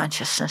eye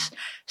consciousness.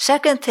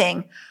 Second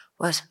thing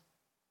was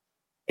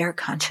air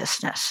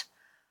consciousness.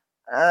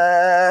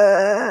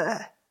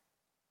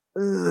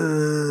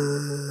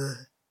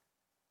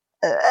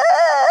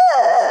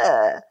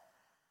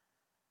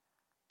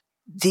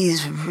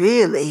 These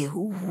really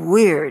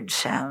weird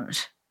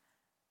sounds.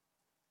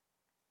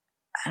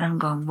 And I'm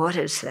going, what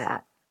is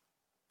that?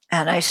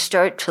 And I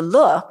start to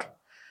look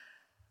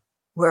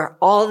where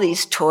all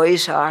these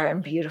toys are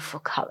in beautiful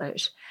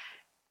colors.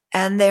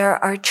 And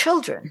there are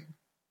children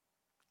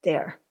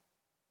there.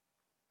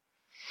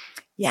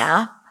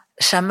 Yeah,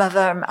 some of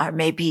them are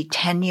maybe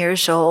 10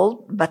 years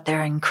old, but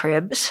they're in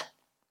cribs.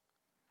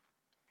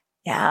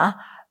 Yeah,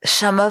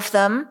 some of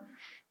them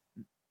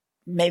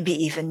maybe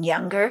even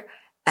younger,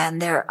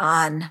 and they're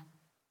on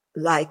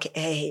like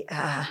a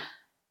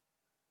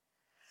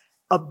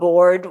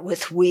board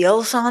with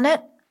wheels on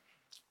it.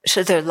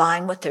 So they're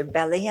lying with their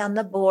belly on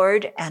the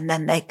board, and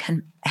then they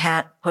can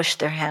push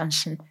their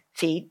hands and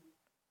feet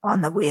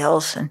on the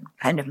wheels and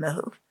kind of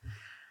move.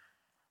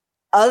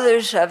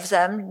 Others of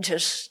them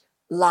just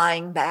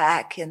lying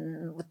back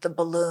and with the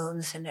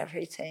balloons and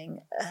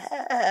everything.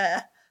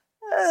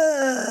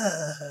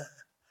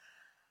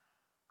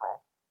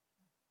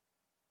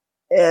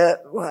 It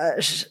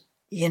was,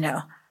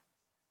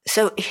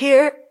 So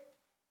here,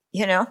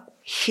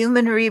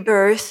 human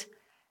rebirth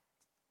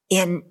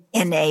in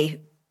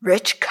a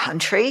rich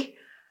country,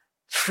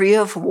 free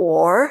of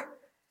war,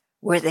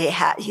 where they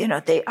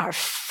are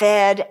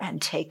fed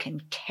and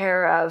taken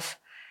care of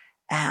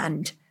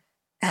and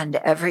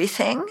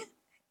everything.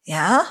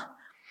 Yeah.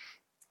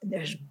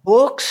 There's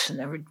books, and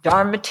there were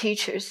Dharma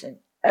teachers and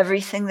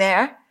everything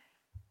there.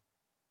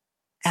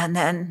 And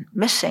then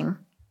missing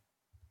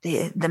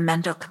the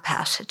mental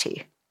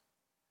capacity.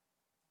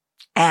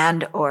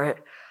 Some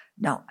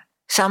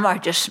are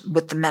just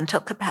with the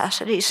mental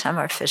capacity, some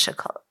are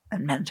physical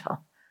and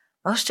mental.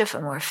 Most of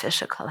them were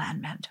physical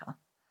and mental.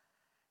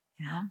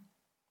 Yeah.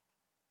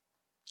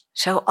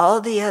 So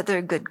all the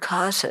other good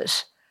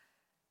causes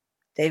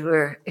they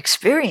were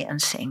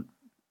experiencing,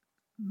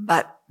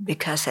 but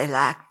because they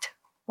lacked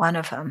one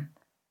of them,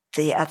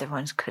 the other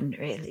ones couldn't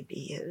really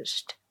be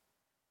used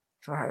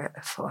for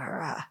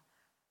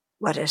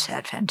what is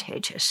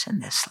advantageous in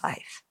this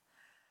life.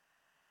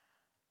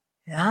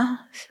 Yeah,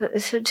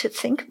 so to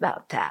think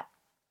about that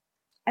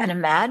and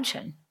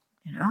imagine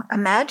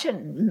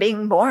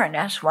being born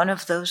as one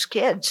of those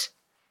kids.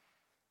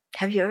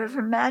 Have you ever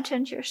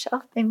imagined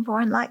yourself being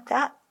born like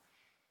that?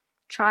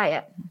 Try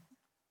it.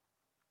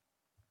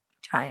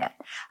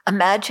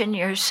 Imagine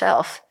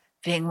yourself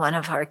being one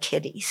of our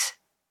kiddies.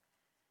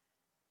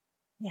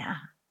 Yeah,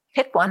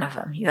 pick one of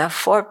them. You have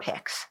 4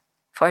 picks,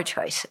 4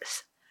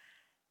 choices.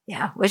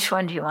 Yeah, which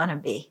one do you want to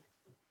be?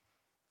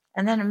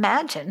 And then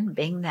imagine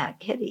being that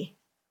kiddie.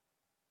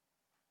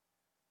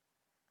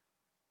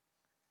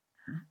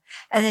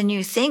 And then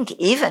you think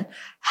even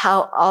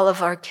how all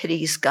of our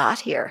kitties got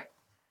here.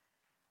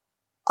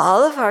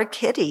 All of our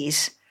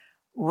kitties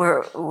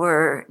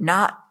were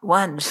not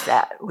ones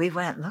that we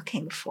went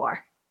looking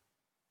for.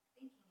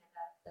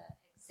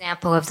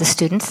 Example of the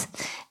students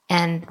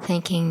and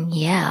thinking,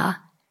 and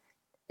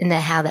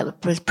then how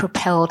that was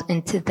propelled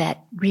into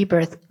that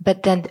rebirth.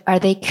 But then are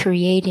they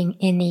creating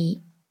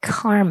any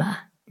karma,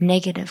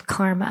 negative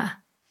karma?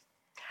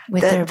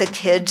 With the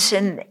kids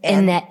in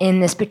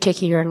this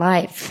particular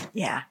life.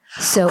 Yeah.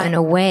 So in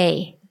a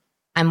way,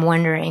 I'm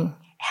wondering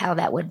how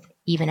that would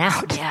even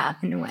out. Yeah.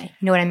 In a way.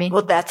 You know what I mean?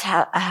 Well, that's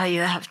how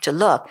you have to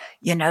look.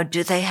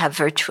 Do they have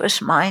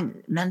virtuous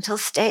mental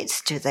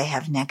states? Do they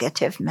have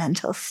negative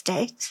mental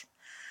states?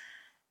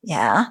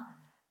 Yeah.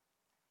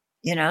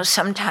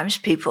 Sometimes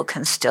people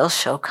can still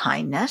show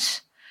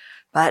kindness,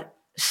 but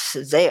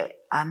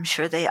I'm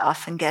sure they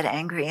often get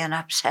angry and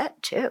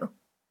upset too.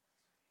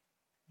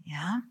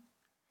 Yeah.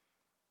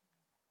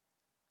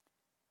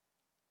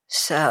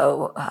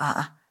 So,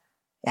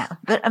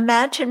 but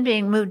imagine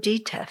being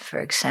mudita, for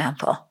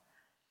example.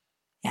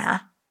 Yeah.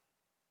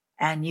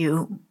 And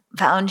you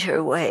found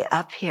your way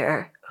up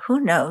here, who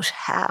knows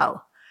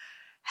how,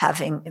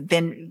 having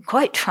been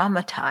quite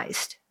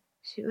traumatized.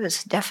 She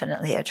was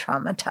definitely a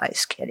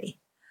traumatized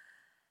kitty.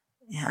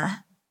 Yeah.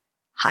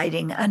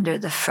 Hiding under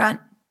the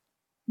front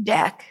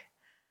deck.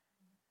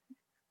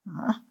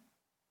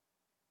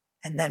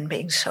 And then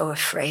being so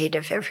afraid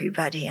of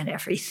everybody and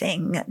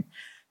everything. And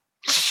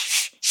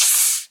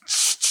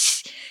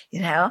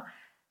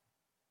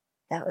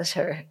that was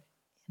her,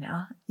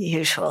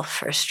 usual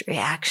first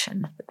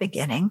reaction at the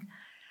beginning.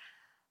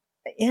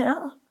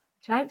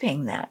 Try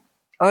being that.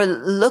 Or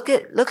look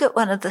at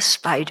one of the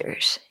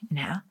spiders,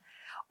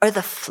 or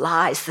the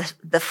flies,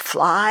 the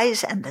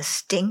flies and the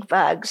stink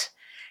bugs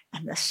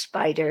and the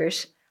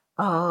spiders.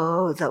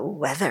 Oh, the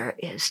weather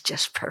is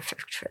just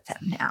perfect for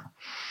them now.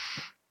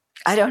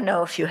 I don't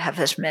know if you have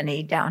as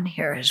many down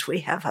here as we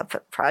have up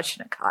at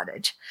Prajna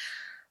Cottage,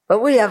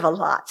 but we have a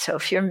lot. So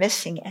if you're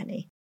missing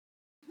any,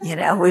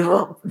 we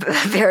will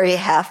very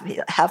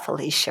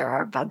happily share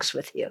our bugs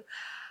with you.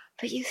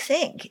 But you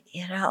think,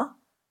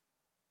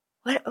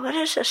 what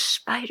does a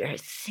spider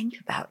think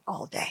about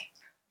all day?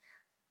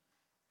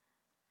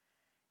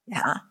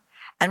 Yeah.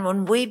 And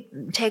when we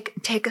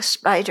take a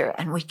spider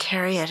and we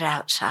carry it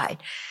outside,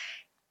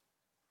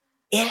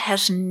 it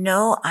has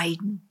no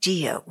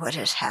idea what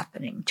is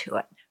happening to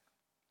it.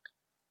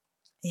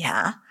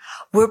 Yeah.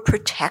 We're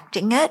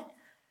protecting it,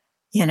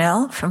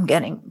 from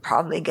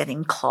probably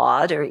getting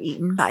clawed or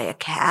eaten by a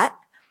cat.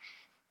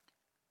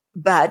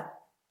 But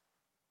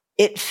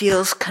it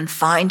feels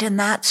confined in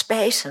that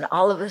space. And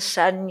all of a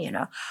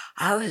sudden,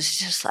 I was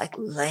just like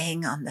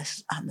laying on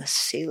the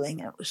ceiling.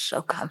 It was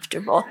so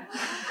comfortable,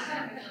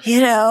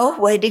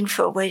 waiting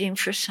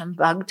for some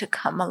bug to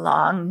come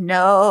along.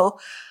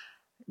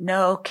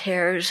 No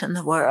cares in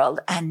the world.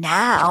 And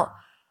now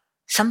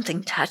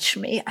something touched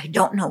me. I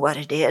don't know what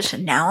it is.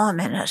 And now I'm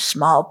in a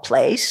small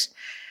place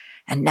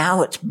and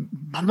now it's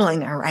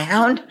bubbling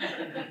around.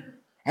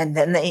 And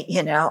then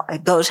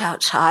it goes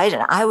outside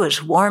and I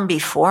was warm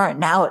before and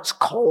now it's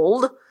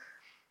cold,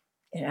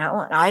 and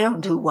I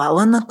don't do well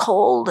in the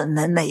cold. And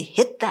then they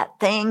hit that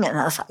thing and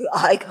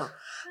I go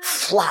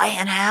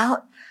flying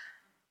out.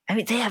 I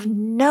mean, they have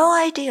no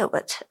idea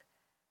what's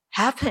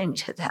happening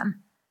to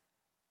them.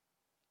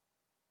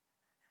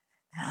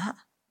 Yeah.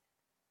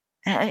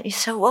 And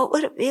so what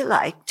would it be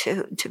like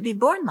to be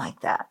born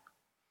like that?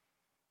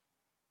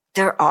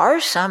 There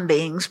are some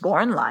beings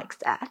born like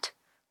that.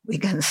 We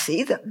can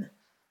see them.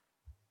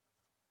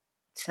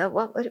 So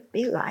what would it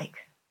be like?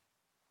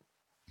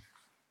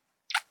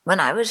 When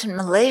I was in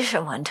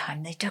Malaysia one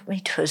time, they took me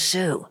to a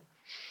zoo.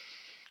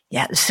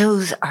 Yeah,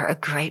 zoos are a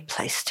great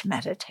place to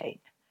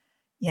meditate.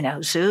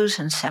 Zoos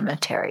and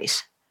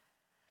cemeteries.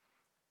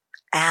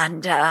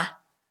 And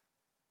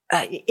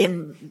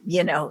in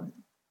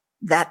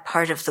that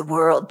part of the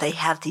world, they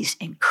have these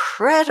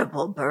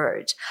incredible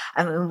birds.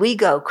 I mean, we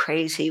go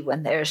crazy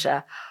when there's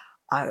a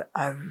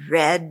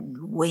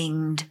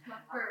red-winged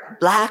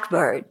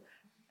blackbird.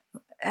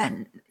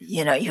 And,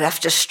 you have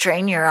to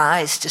strain your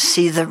eyes to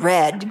see the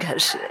red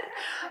because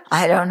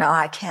I don't know,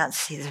 I can't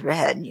see the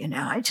red,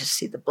 I just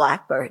see the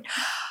blackbird.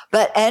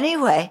 But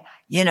anyway,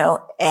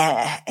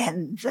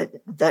 and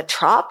the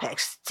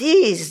tropics,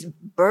 these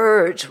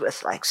birds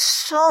with like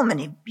so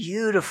many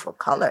beautiful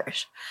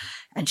colors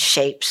and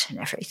shapes and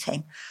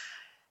everything.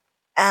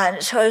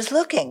 And so I was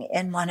looking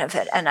in one of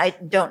it, and I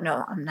don't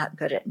know, I'm not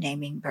good at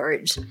naming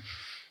birds.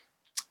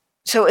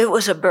 So it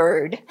was a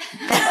bird.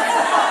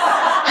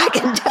 I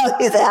can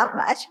tell you that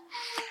much.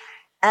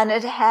 And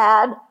it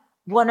had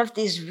one of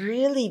these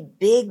really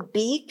big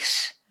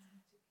beaks,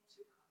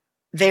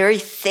 very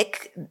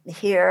thick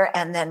here,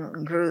 and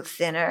then grew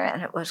thinner,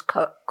 and it was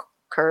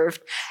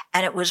curved,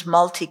 and it was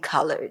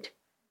multicolored.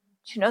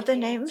 Do you know the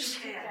names?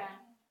 Toucan.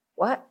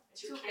 What?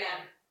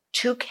 Toucan.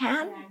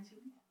 Toucan?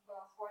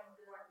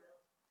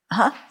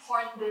 Huh?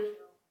 Hornbill.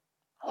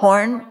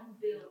 Horn?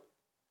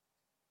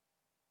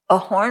 A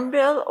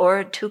hornbill or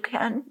a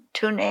toucan?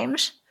 Two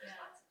names?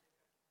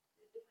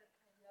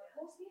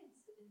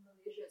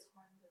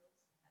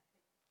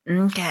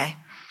 Okay.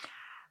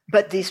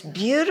 But these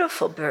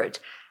beautiful birds,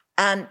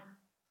 and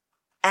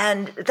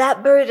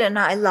that bird and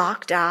I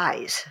locked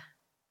eyes,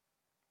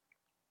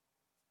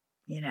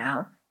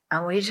 and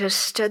we just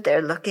stood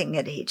there looking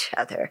at each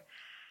other.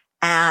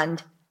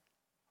 And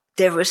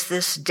there was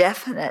this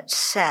definite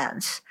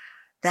sense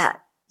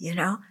that,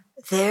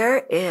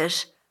 there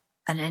is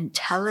an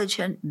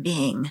intelligent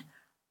being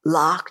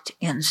locked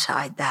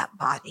inside that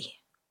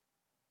body.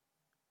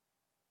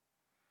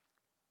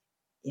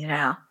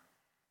 You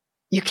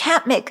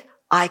can't make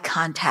eye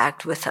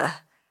contact with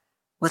a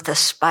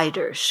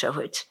spider, so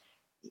it's,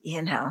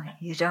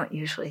 you don't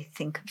usually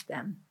think of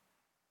them.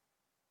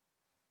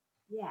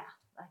 Yeah,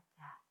 like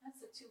that.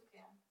 That's a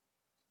toucan,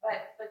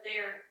 but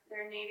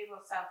they're native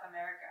of South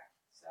America,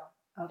 so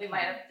Okay. they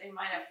might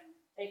have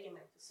taken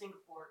it to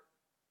Singapore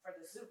for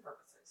the zoo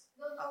purposes.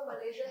 No,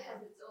 Malaysia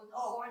has its own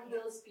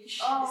hornbill species.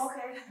 Oh,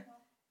 okay.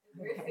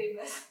 Very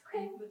famous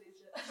in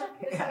Malaysia.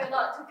 We're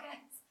not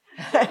toucans.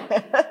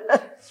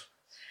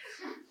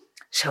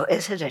 So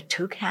is it a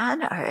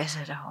toucan or is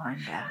it a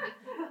hornbill?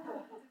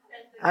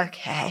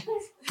 Okay.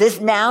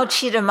 This now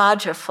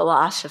Chittamaja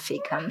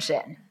philosophy comes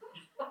in.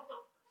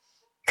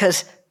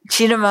 Because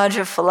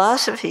Chittamaja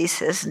philosophy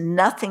says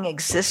nothing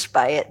exists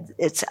by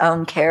its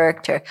own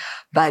character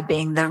by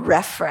being the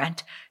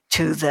referent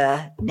to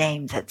the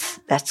name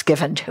that's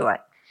given to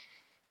it.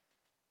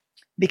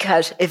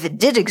 Because if it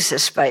did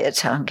exist by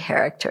its own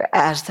character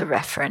as the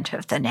referent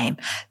of the name,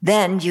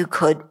 then you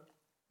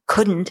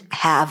couldn't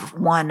have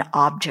one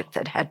object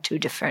that had two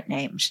different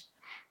names.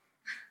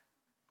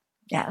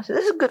 Yeah, so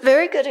this is a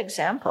very good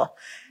example.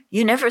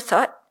 You never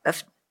thought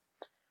of,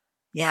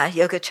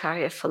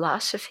 Yogacarya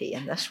philosophy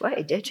in this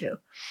way, did you?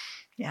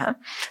 Yeah.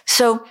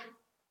 So,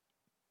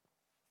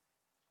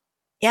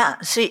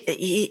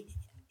 it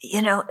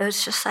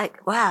was just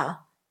like, wow,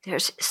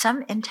 there's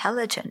some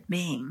intelligent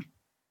being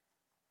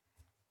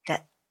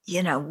that,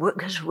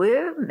 because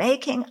we're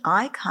making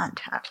eye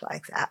contact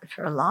like that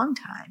for a long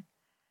time.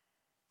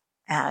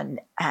 And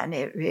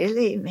it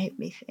really made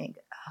me think,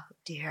 oh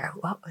dear,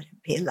 what would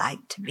it be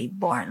like to be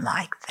born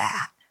like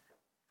that?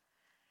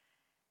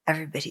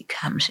 Everybody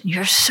comes and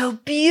you're so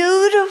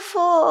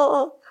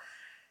beautiful.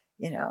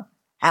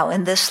 How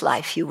in this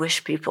life you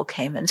wish people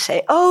came and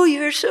say, oh,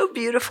 you're so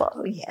beautiful.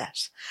 Oh,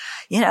 yes.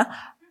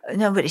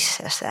 Nobody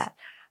says that.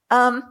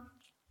 At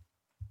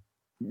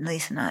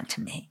least not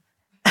to me.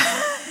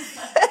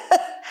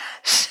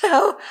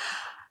 So,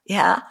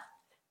 yeah.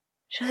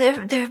 So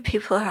there are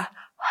people who are,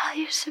 oh,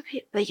 you're so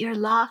beautiful, but you're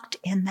locked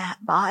in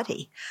that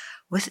body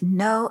with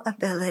no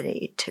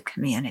ability to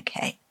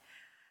communicate.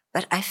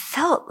 But I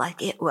felt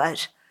like it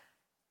was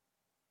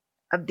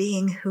a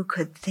being who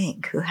could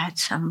think, who had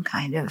some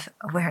kind of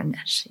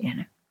awareness,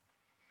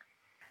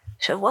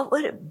 So what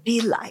would it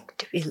be like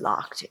to be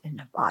locked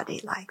in a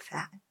body like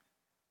that?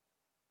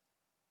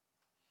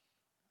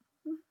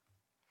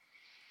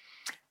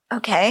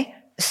 Okay,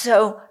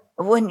 so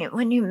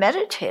when you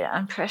meditate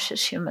on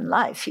precious human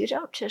life, you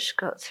don't just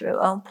go through,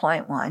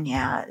 point one,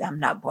 I'm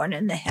not born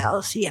in the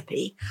hills,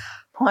 yippee.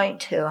 Point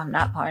two, I'm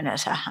not born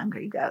as a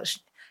hungry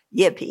ghost,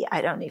 yippee.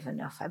 I don't even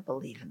know if I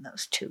believe in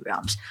those two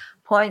realms.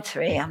 Point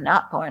three, I'm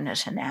not born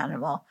as an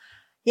animal.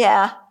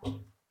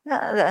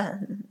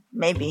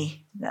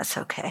 Maybe that's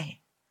okay.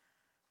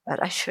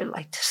 But I sure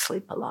like to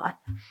sleep a lot.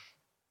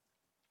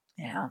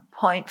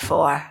 Point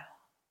four,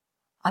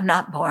 I'm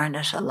not born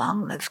as a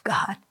long-lived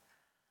God.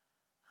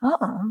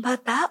 Oh,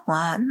 but that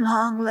one,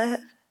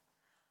 long-lived,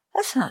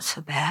 that's not so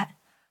bad.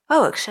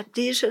 Oh, except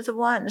these are the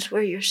ones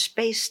where you're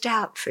spaced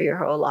out for your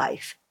whole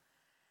life.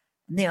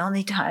 And the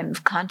only time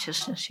of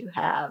consciousness you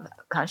have,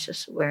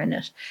 conscious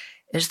awareness,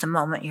 is the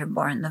moment you're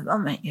born, the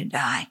moment you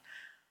die.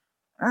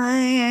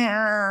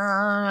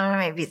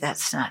 Maybe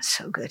that's not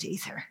so good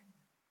either.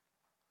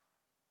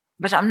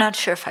 But I'm not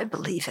sure if I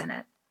believe in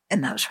it, in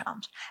those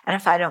realms. And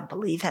if I don't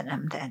believe in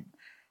them, then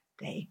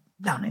they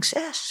don't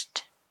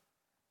exist.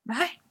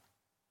 Right?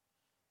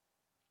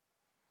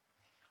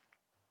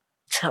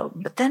 So,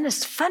 but then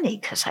it's funny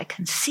because I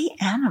can see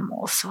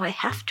animals, so I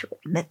have to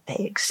admit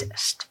they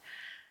exist.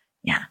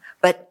 Yeah,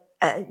 but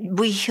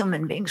we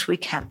human beings, we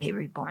can't be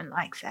reborn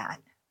like that.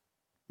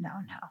 No,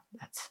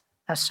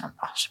 that's not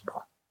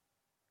possible.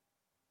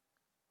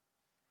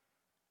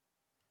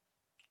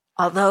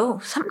 Although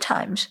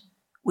sometimes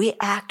we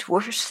act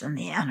worse than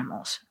the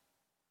animals.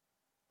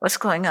 What's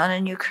going on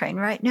in Ukraine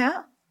right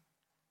now?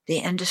 The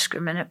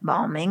indiscriminate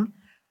bombing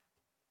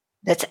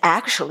that's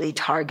actually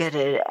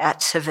targeted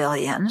at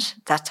civilians.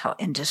 That's how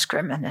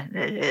indiscriminate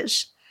it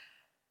is.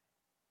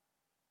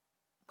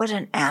 Would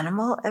an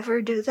animal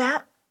ever do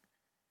that?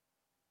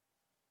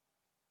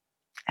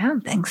 I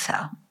don't think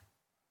so.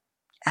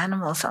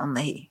 Animals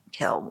only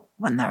kill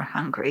when they're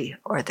hungry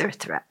or they're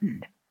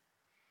threatened.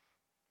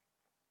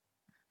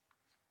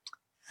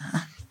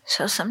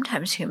 So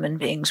sometimes human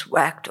beings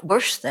act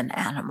worse than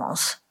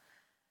animals.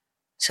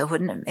 So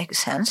wouldn't it make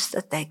sense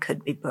that they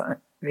could be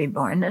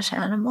reborn as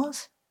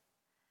animals?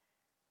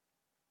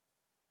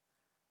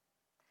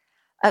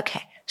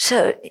 Okay.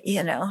 So,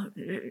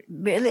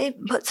 really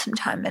put some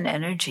time and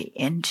energy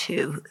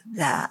into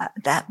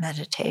that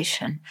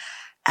meditation.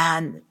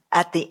 And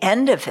at the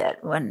end of it,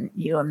 when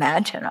you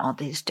imagine all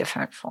these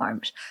different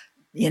forms,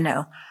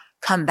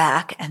 come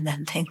back and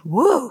then think,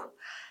 woo,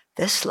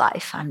 this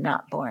life, I'm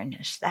not born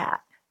as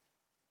that.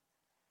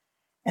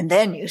 And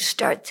then you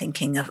start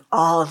thinking of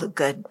all the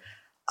good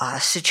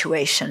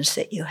situations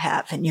that you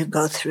have, and you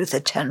go through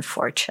the 10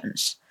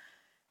 fortunes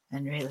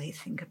and really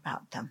think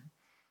about them.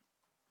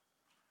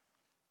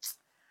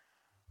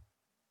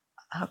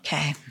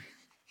 Okay.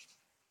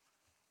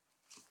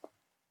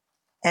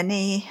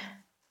 Any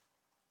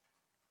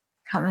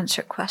comments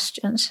or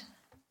questions?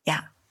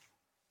 Yeah.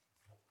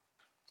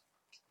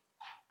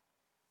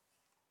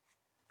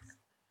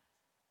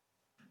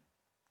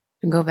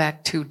 Go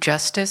back to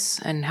justice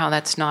and how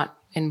that's not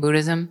in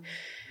Buddhism.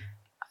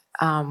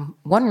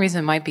 One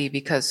reason might be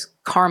because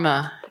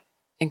karma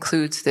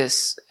includes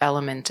this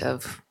element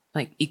of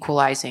like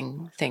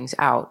equalizing things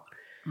out.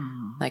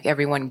 Like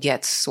everyone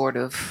gets sort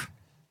of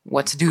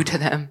what's due to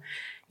them,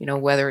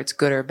 whether it's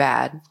good or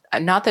bad.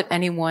 Not that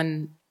any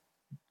one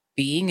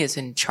being is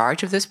in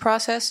charge of this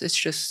process. It's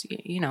just,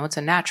 it's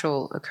a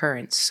natural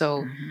occurrence.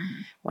 So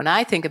when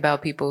I think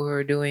about people who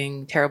are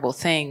doing terrible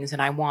things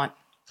and I want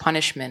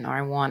punishment, or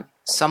I want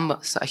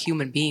a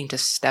human being to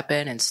step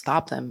in and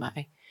stop them,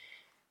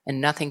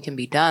 and nothing can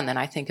be done, then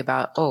I think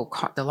about,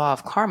 the law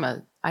of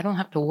karma. I don't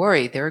have to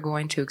worry. They're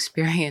going to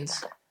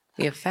experience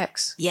the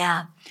effects.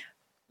 Yeah.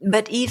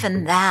 But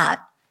even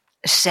that,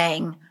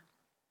 saying,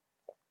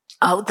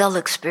 they'll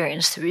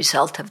experience the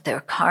result of their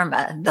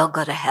karma. They'll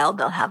go to hell.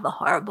 They'll have a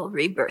horrible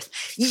rebirth.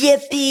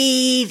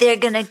 Yippee! They're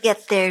going to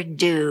get their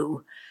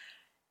due.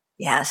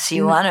 Yes,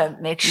 you want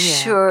to make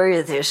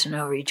sure there's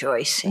no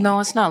rejoicing. No,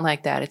 it's not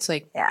like that. It's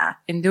like,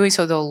 in doing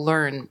so, they'll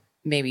learn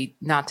maybe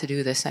not to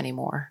do this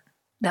anymore.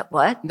 That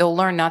what? They'll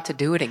learn not to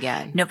do it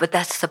again. No, but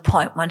that's the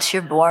point. Once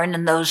you're born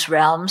in those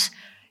realms,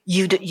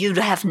 you'd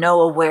have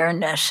no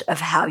awareness of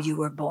how you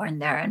were born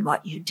there and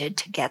what you did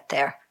to get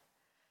there.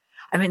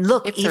 I mean,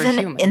 look,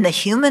 even in the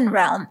human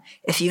realm,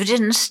 if you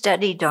didn't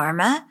study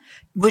Dharma,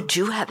 would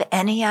you have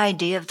any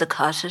idea of the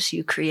causes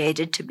you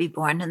created to be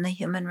born in the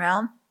human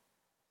realm?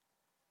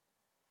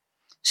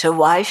 So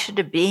why should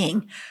a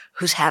being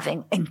who's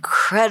having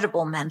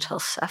incredible mental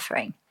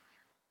suffering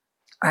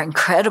or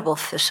incredible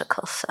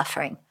physical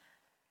suffering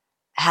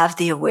have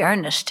the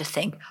awareness to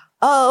think,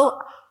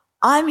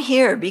 I'm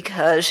here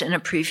because in a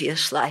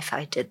previous life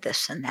I did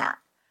this and that?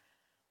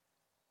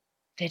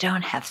 They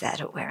don't have that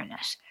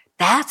awareness.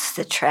 That's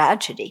the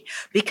tragedy,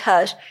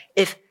 because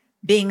if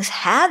beings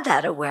had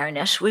that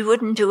awareness, we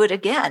wouldn't do it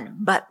again,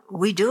 but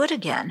we do it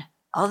again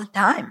all the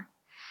time.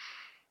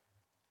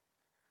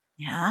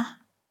 Yeah.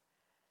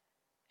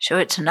 So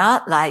it's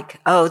not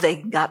like, they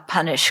got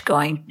punished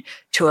going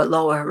to a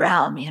lower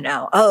realm,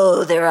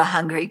 they're a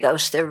hungry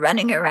ghost. They're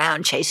running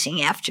around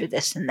chasing after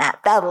this and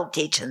that. That'll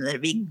teach them to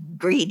be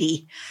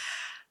greedy.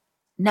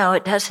 No,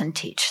 it doesn't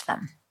teach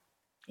them.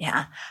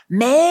 Yeah.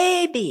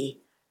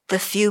 Maybe the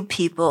few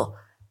people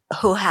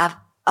who have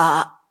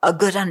a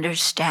good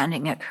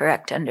understanding, a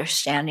correct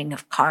understanding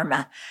of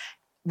karma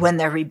when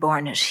they're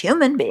reborn as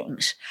human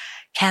beings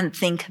can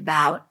think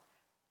about,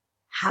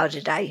 how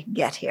did I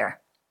get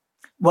here?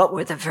 What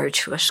were the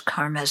virtuous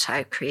karmas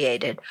I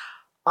created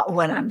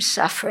when I'm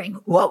suffering?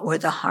 What were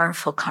the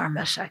harmful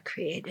karmas I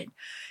created?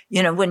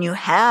 When you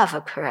have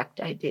a correct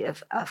idea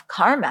of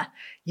karma,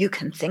 you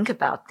can think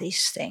about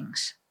these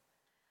things.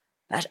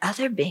 But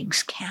other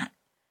beings can't.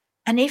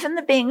 And even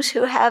the beings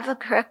who have a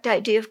correct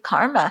idea of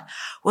karma,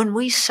 when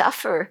we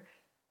suffer,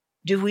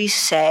 do we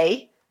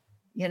say,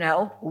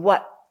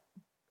 what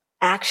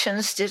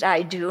actions did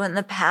I do in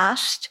the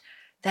past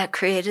that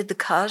created the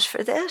cause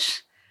for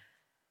this?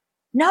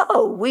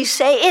 No, we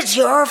say, it's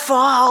your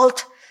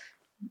fault.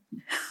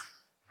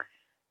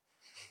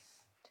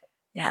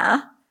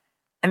 Yeah.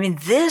 I mean,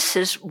 this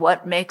is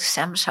what makes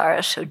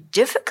samsara so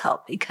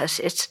difficult,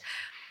 because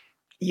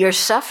you're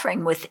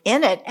suffering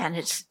within it, and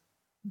it's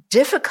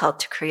difficult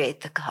to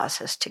create the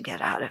causes to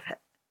get out of it.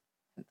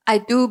 I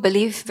do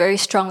believe very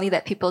strongly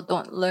that people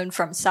don't learn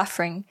from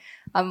suffering.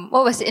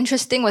 What was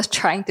interesting was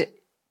trying to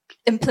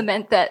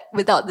implement that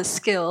without the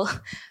skill.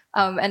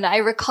 And I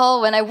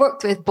recall when I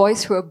worked with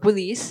boys who were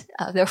bullies,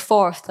 there are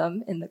 4 of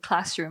them in the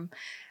classroom,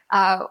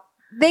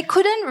 they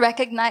couldn't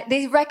recognize,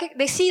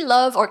 they see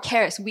love or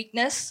care as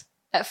weakness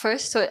at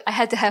first. So I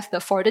had to have the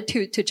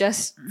fortitude to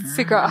just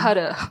figure out how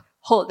to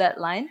hold that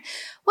line.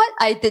 What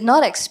I did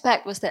not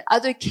expect was that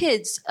other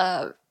kids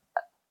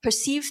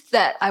perceived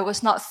that I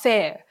was not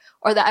fair,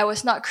 or that I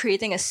was not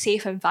creating a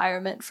safe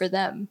environment for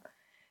them.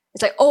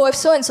 It's like, if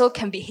so-and-so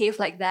can behave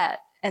like that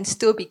and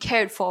still be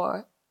cared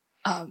for,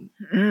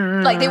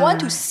 like they want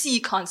to see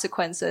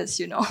consequences,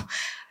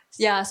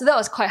 Yeah, so that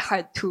was quite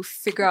hard to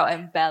figure out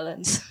and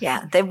balance.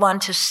 Yeah, they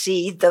want to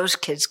see those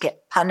kids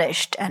get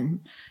punished and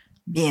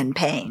be in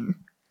pain.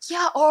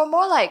 Yeah, or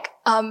more like,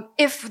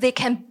 if they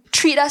can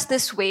treat us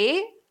this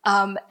way,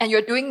 and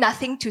you're doing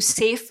nothing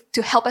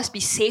to help us be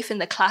safe in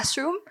the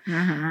classroom.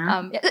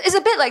 It's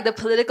a bit like the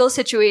political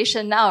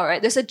situation now,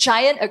 right? There's a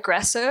giant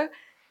aggressor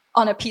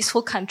on a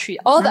peaceful country.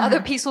 All the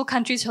other peaceful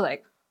countries are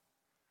like,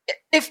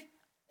 if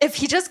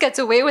he just gets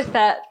away with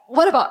that,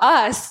 what about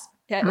us?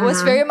 Yeah, it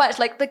was very much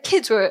like the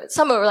kids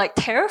some were like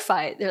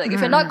terrified. They're like, if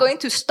you're not going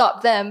to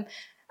stop them,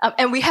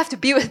 and we have to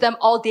be with them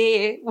all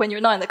day when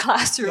you're not in the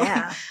classroom,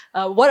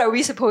 what are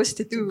we supposed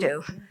to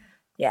do?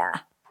 Yeah.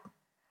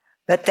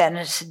 But then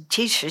as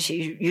teachers,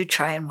 you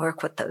try and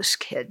work with those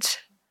kids.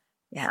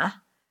 Yeah.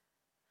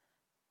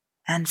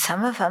 And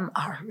some of them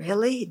are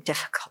really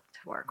difficult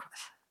to work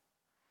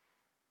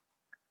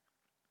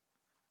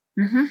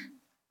with.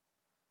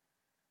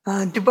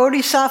 Do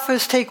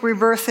bodhisattvas take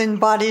rebirth in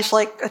bodies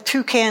like a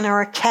toucan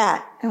or a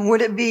cat? And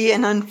would it be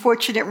an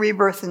unfortunate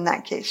rebirth in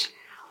that case?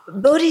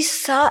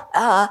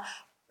 Bodhisattvas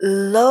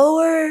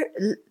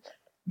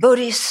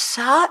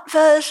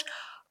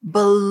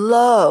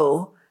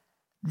below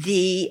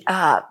the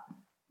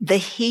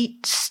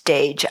heat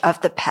stage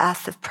of the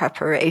path of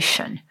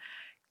preparation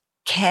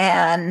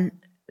can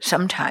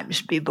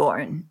sometimes be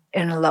born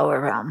in a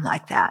lower realm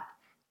like that.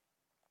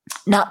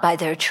 Not by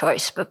their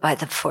choice, but by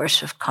the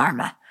force of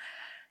karma.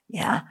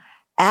 Yeah.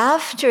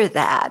 After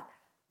that,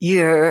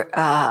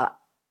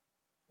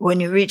 when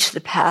you reach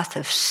the path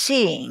of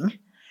seeing,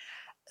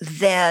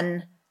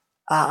 then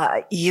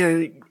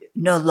you're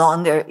no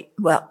longer,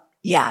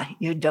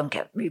 you don't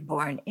get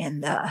reborn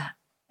in the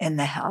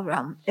hell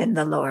realm, in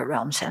the lower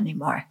realms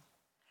anymore.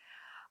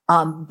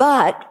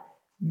 But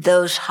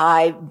those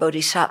high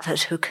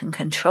bodhisattvas who can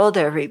control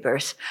their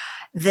rebirth,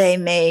 they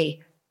may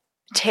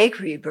take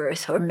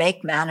rebirth or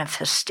make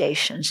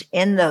manifestations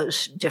in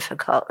those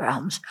difficult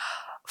realms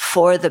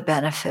for the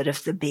benefit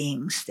of the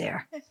beings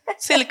there.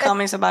 Silly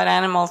comments about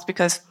animals,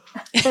 because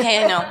you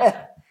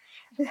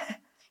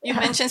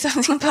mentioned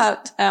something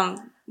about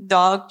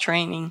dog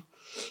training,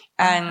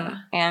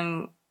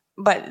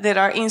 but there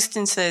are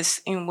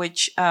instances in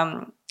which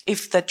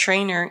if the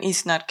trainer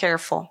is not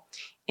careful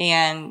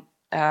and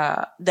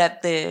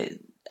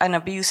and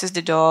abuses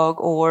the dog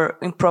or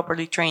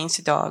improperly trains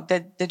the dog,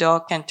 that the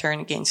dog can turn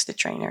against the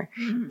trainer,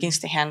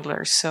 against the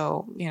handler.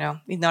 So,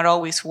 it not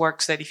always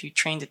works that if you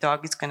train the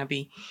dog, it's going to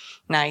be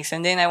nice.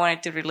 And then I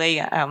wanted to relay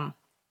a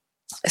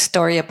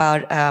story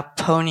about a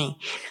pony,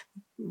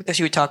 because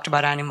you talked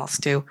about animals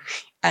too.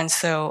 And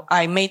so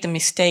I made the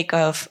mistake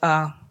of,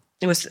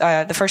 it was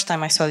the first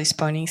time I saw this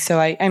pony. So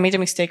I made a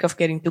mistake of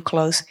getting too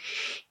close.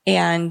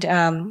 And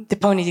the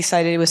pony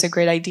decided it was a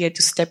great idea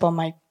to step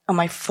on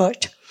my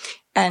foot.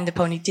 And the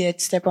pony did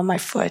step on my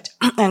foot.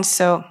 And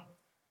so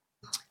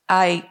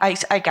I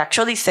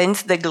actually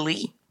sensed the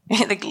glee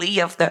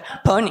of the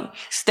pony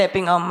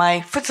stepping on my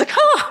foot. It's like,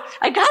 oh,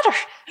 I got her.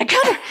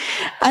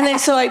 And then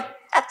so I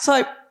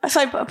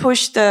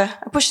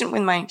pushed him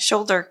with my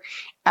shoulder,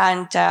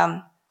 and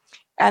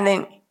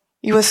then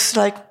he was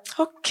like,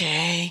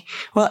 okay.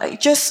 Well, he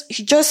just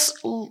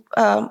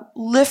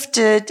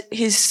lifted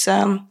his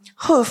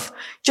hoof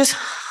just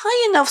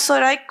high enough so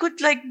that I could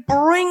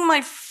bring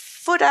my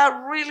foot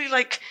out, really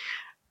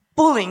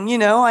pulling,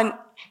 and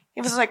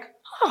he was like,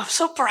 oh, I'm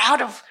so proud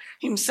of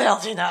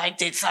himself, I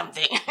did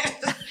something.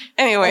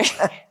 Anyway,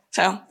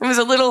 so it was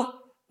a little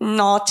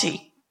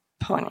naughty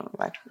pony,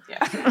 but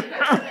yeah.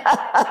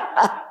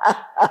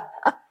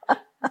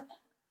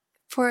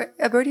 For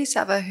a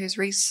bodhisattva who's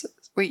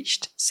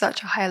reached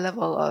such a high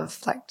level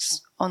of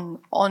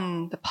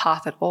on the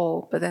path at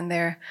all, but then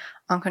they're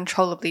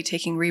uncontrollably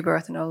taking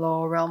rebirth in a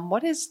lower realm,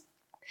 what is...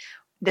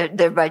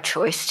 They're by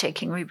choice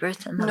taking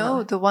rebirth in the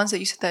lower? The ones that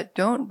you said that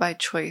don't by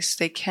choice,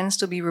 they can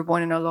still be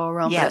reborn in a lower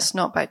realm, but it's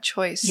not by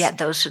choice. Yeah,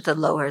 those are the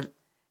lower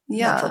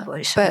level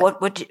boys. But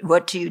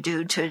what do you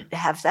do to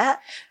have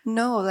that?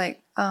 No,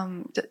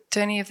 do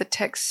any of the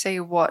texts say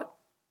what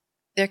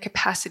their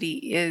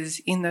capacity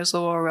is in those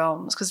lower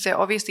realms? Because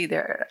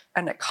they're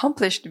an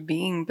accomplished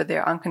being, but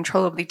they're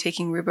uncontrollably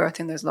taking rebirth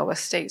in those lower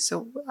states.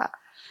 So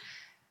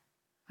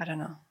I don't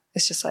know.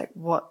 It's just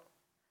what?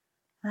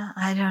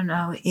 I don't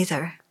know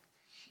either.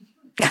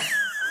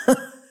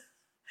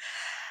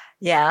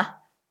 Yeah.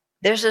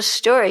 There's a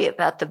story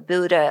about the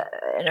Buddha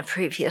in a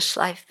previous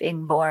life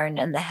being born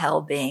and the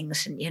hell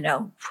beings and,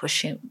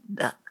 pushing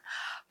the...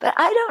 But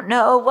I don't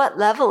know what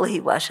level he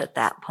was at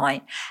that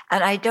point.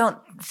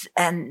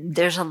 And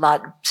there's a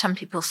lot, some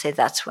people say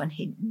that's when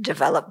he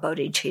developed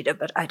bodhicitta,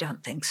 but I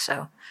don't think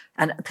so.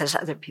 And because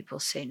other people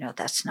say, no,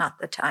 that's not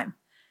the time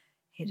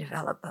he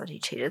developed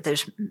bodhicitta.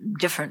 There's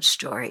different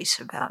stories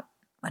about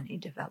when he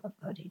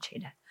developed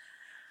bodhicitta.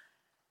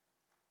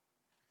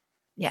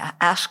 Yeah,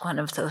 ask one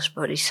of those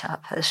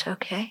bodhisattvas,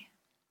 okay?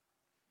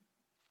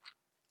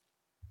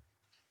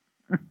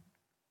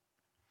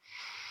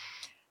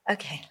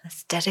 Okay,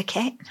 let's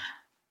dedicate.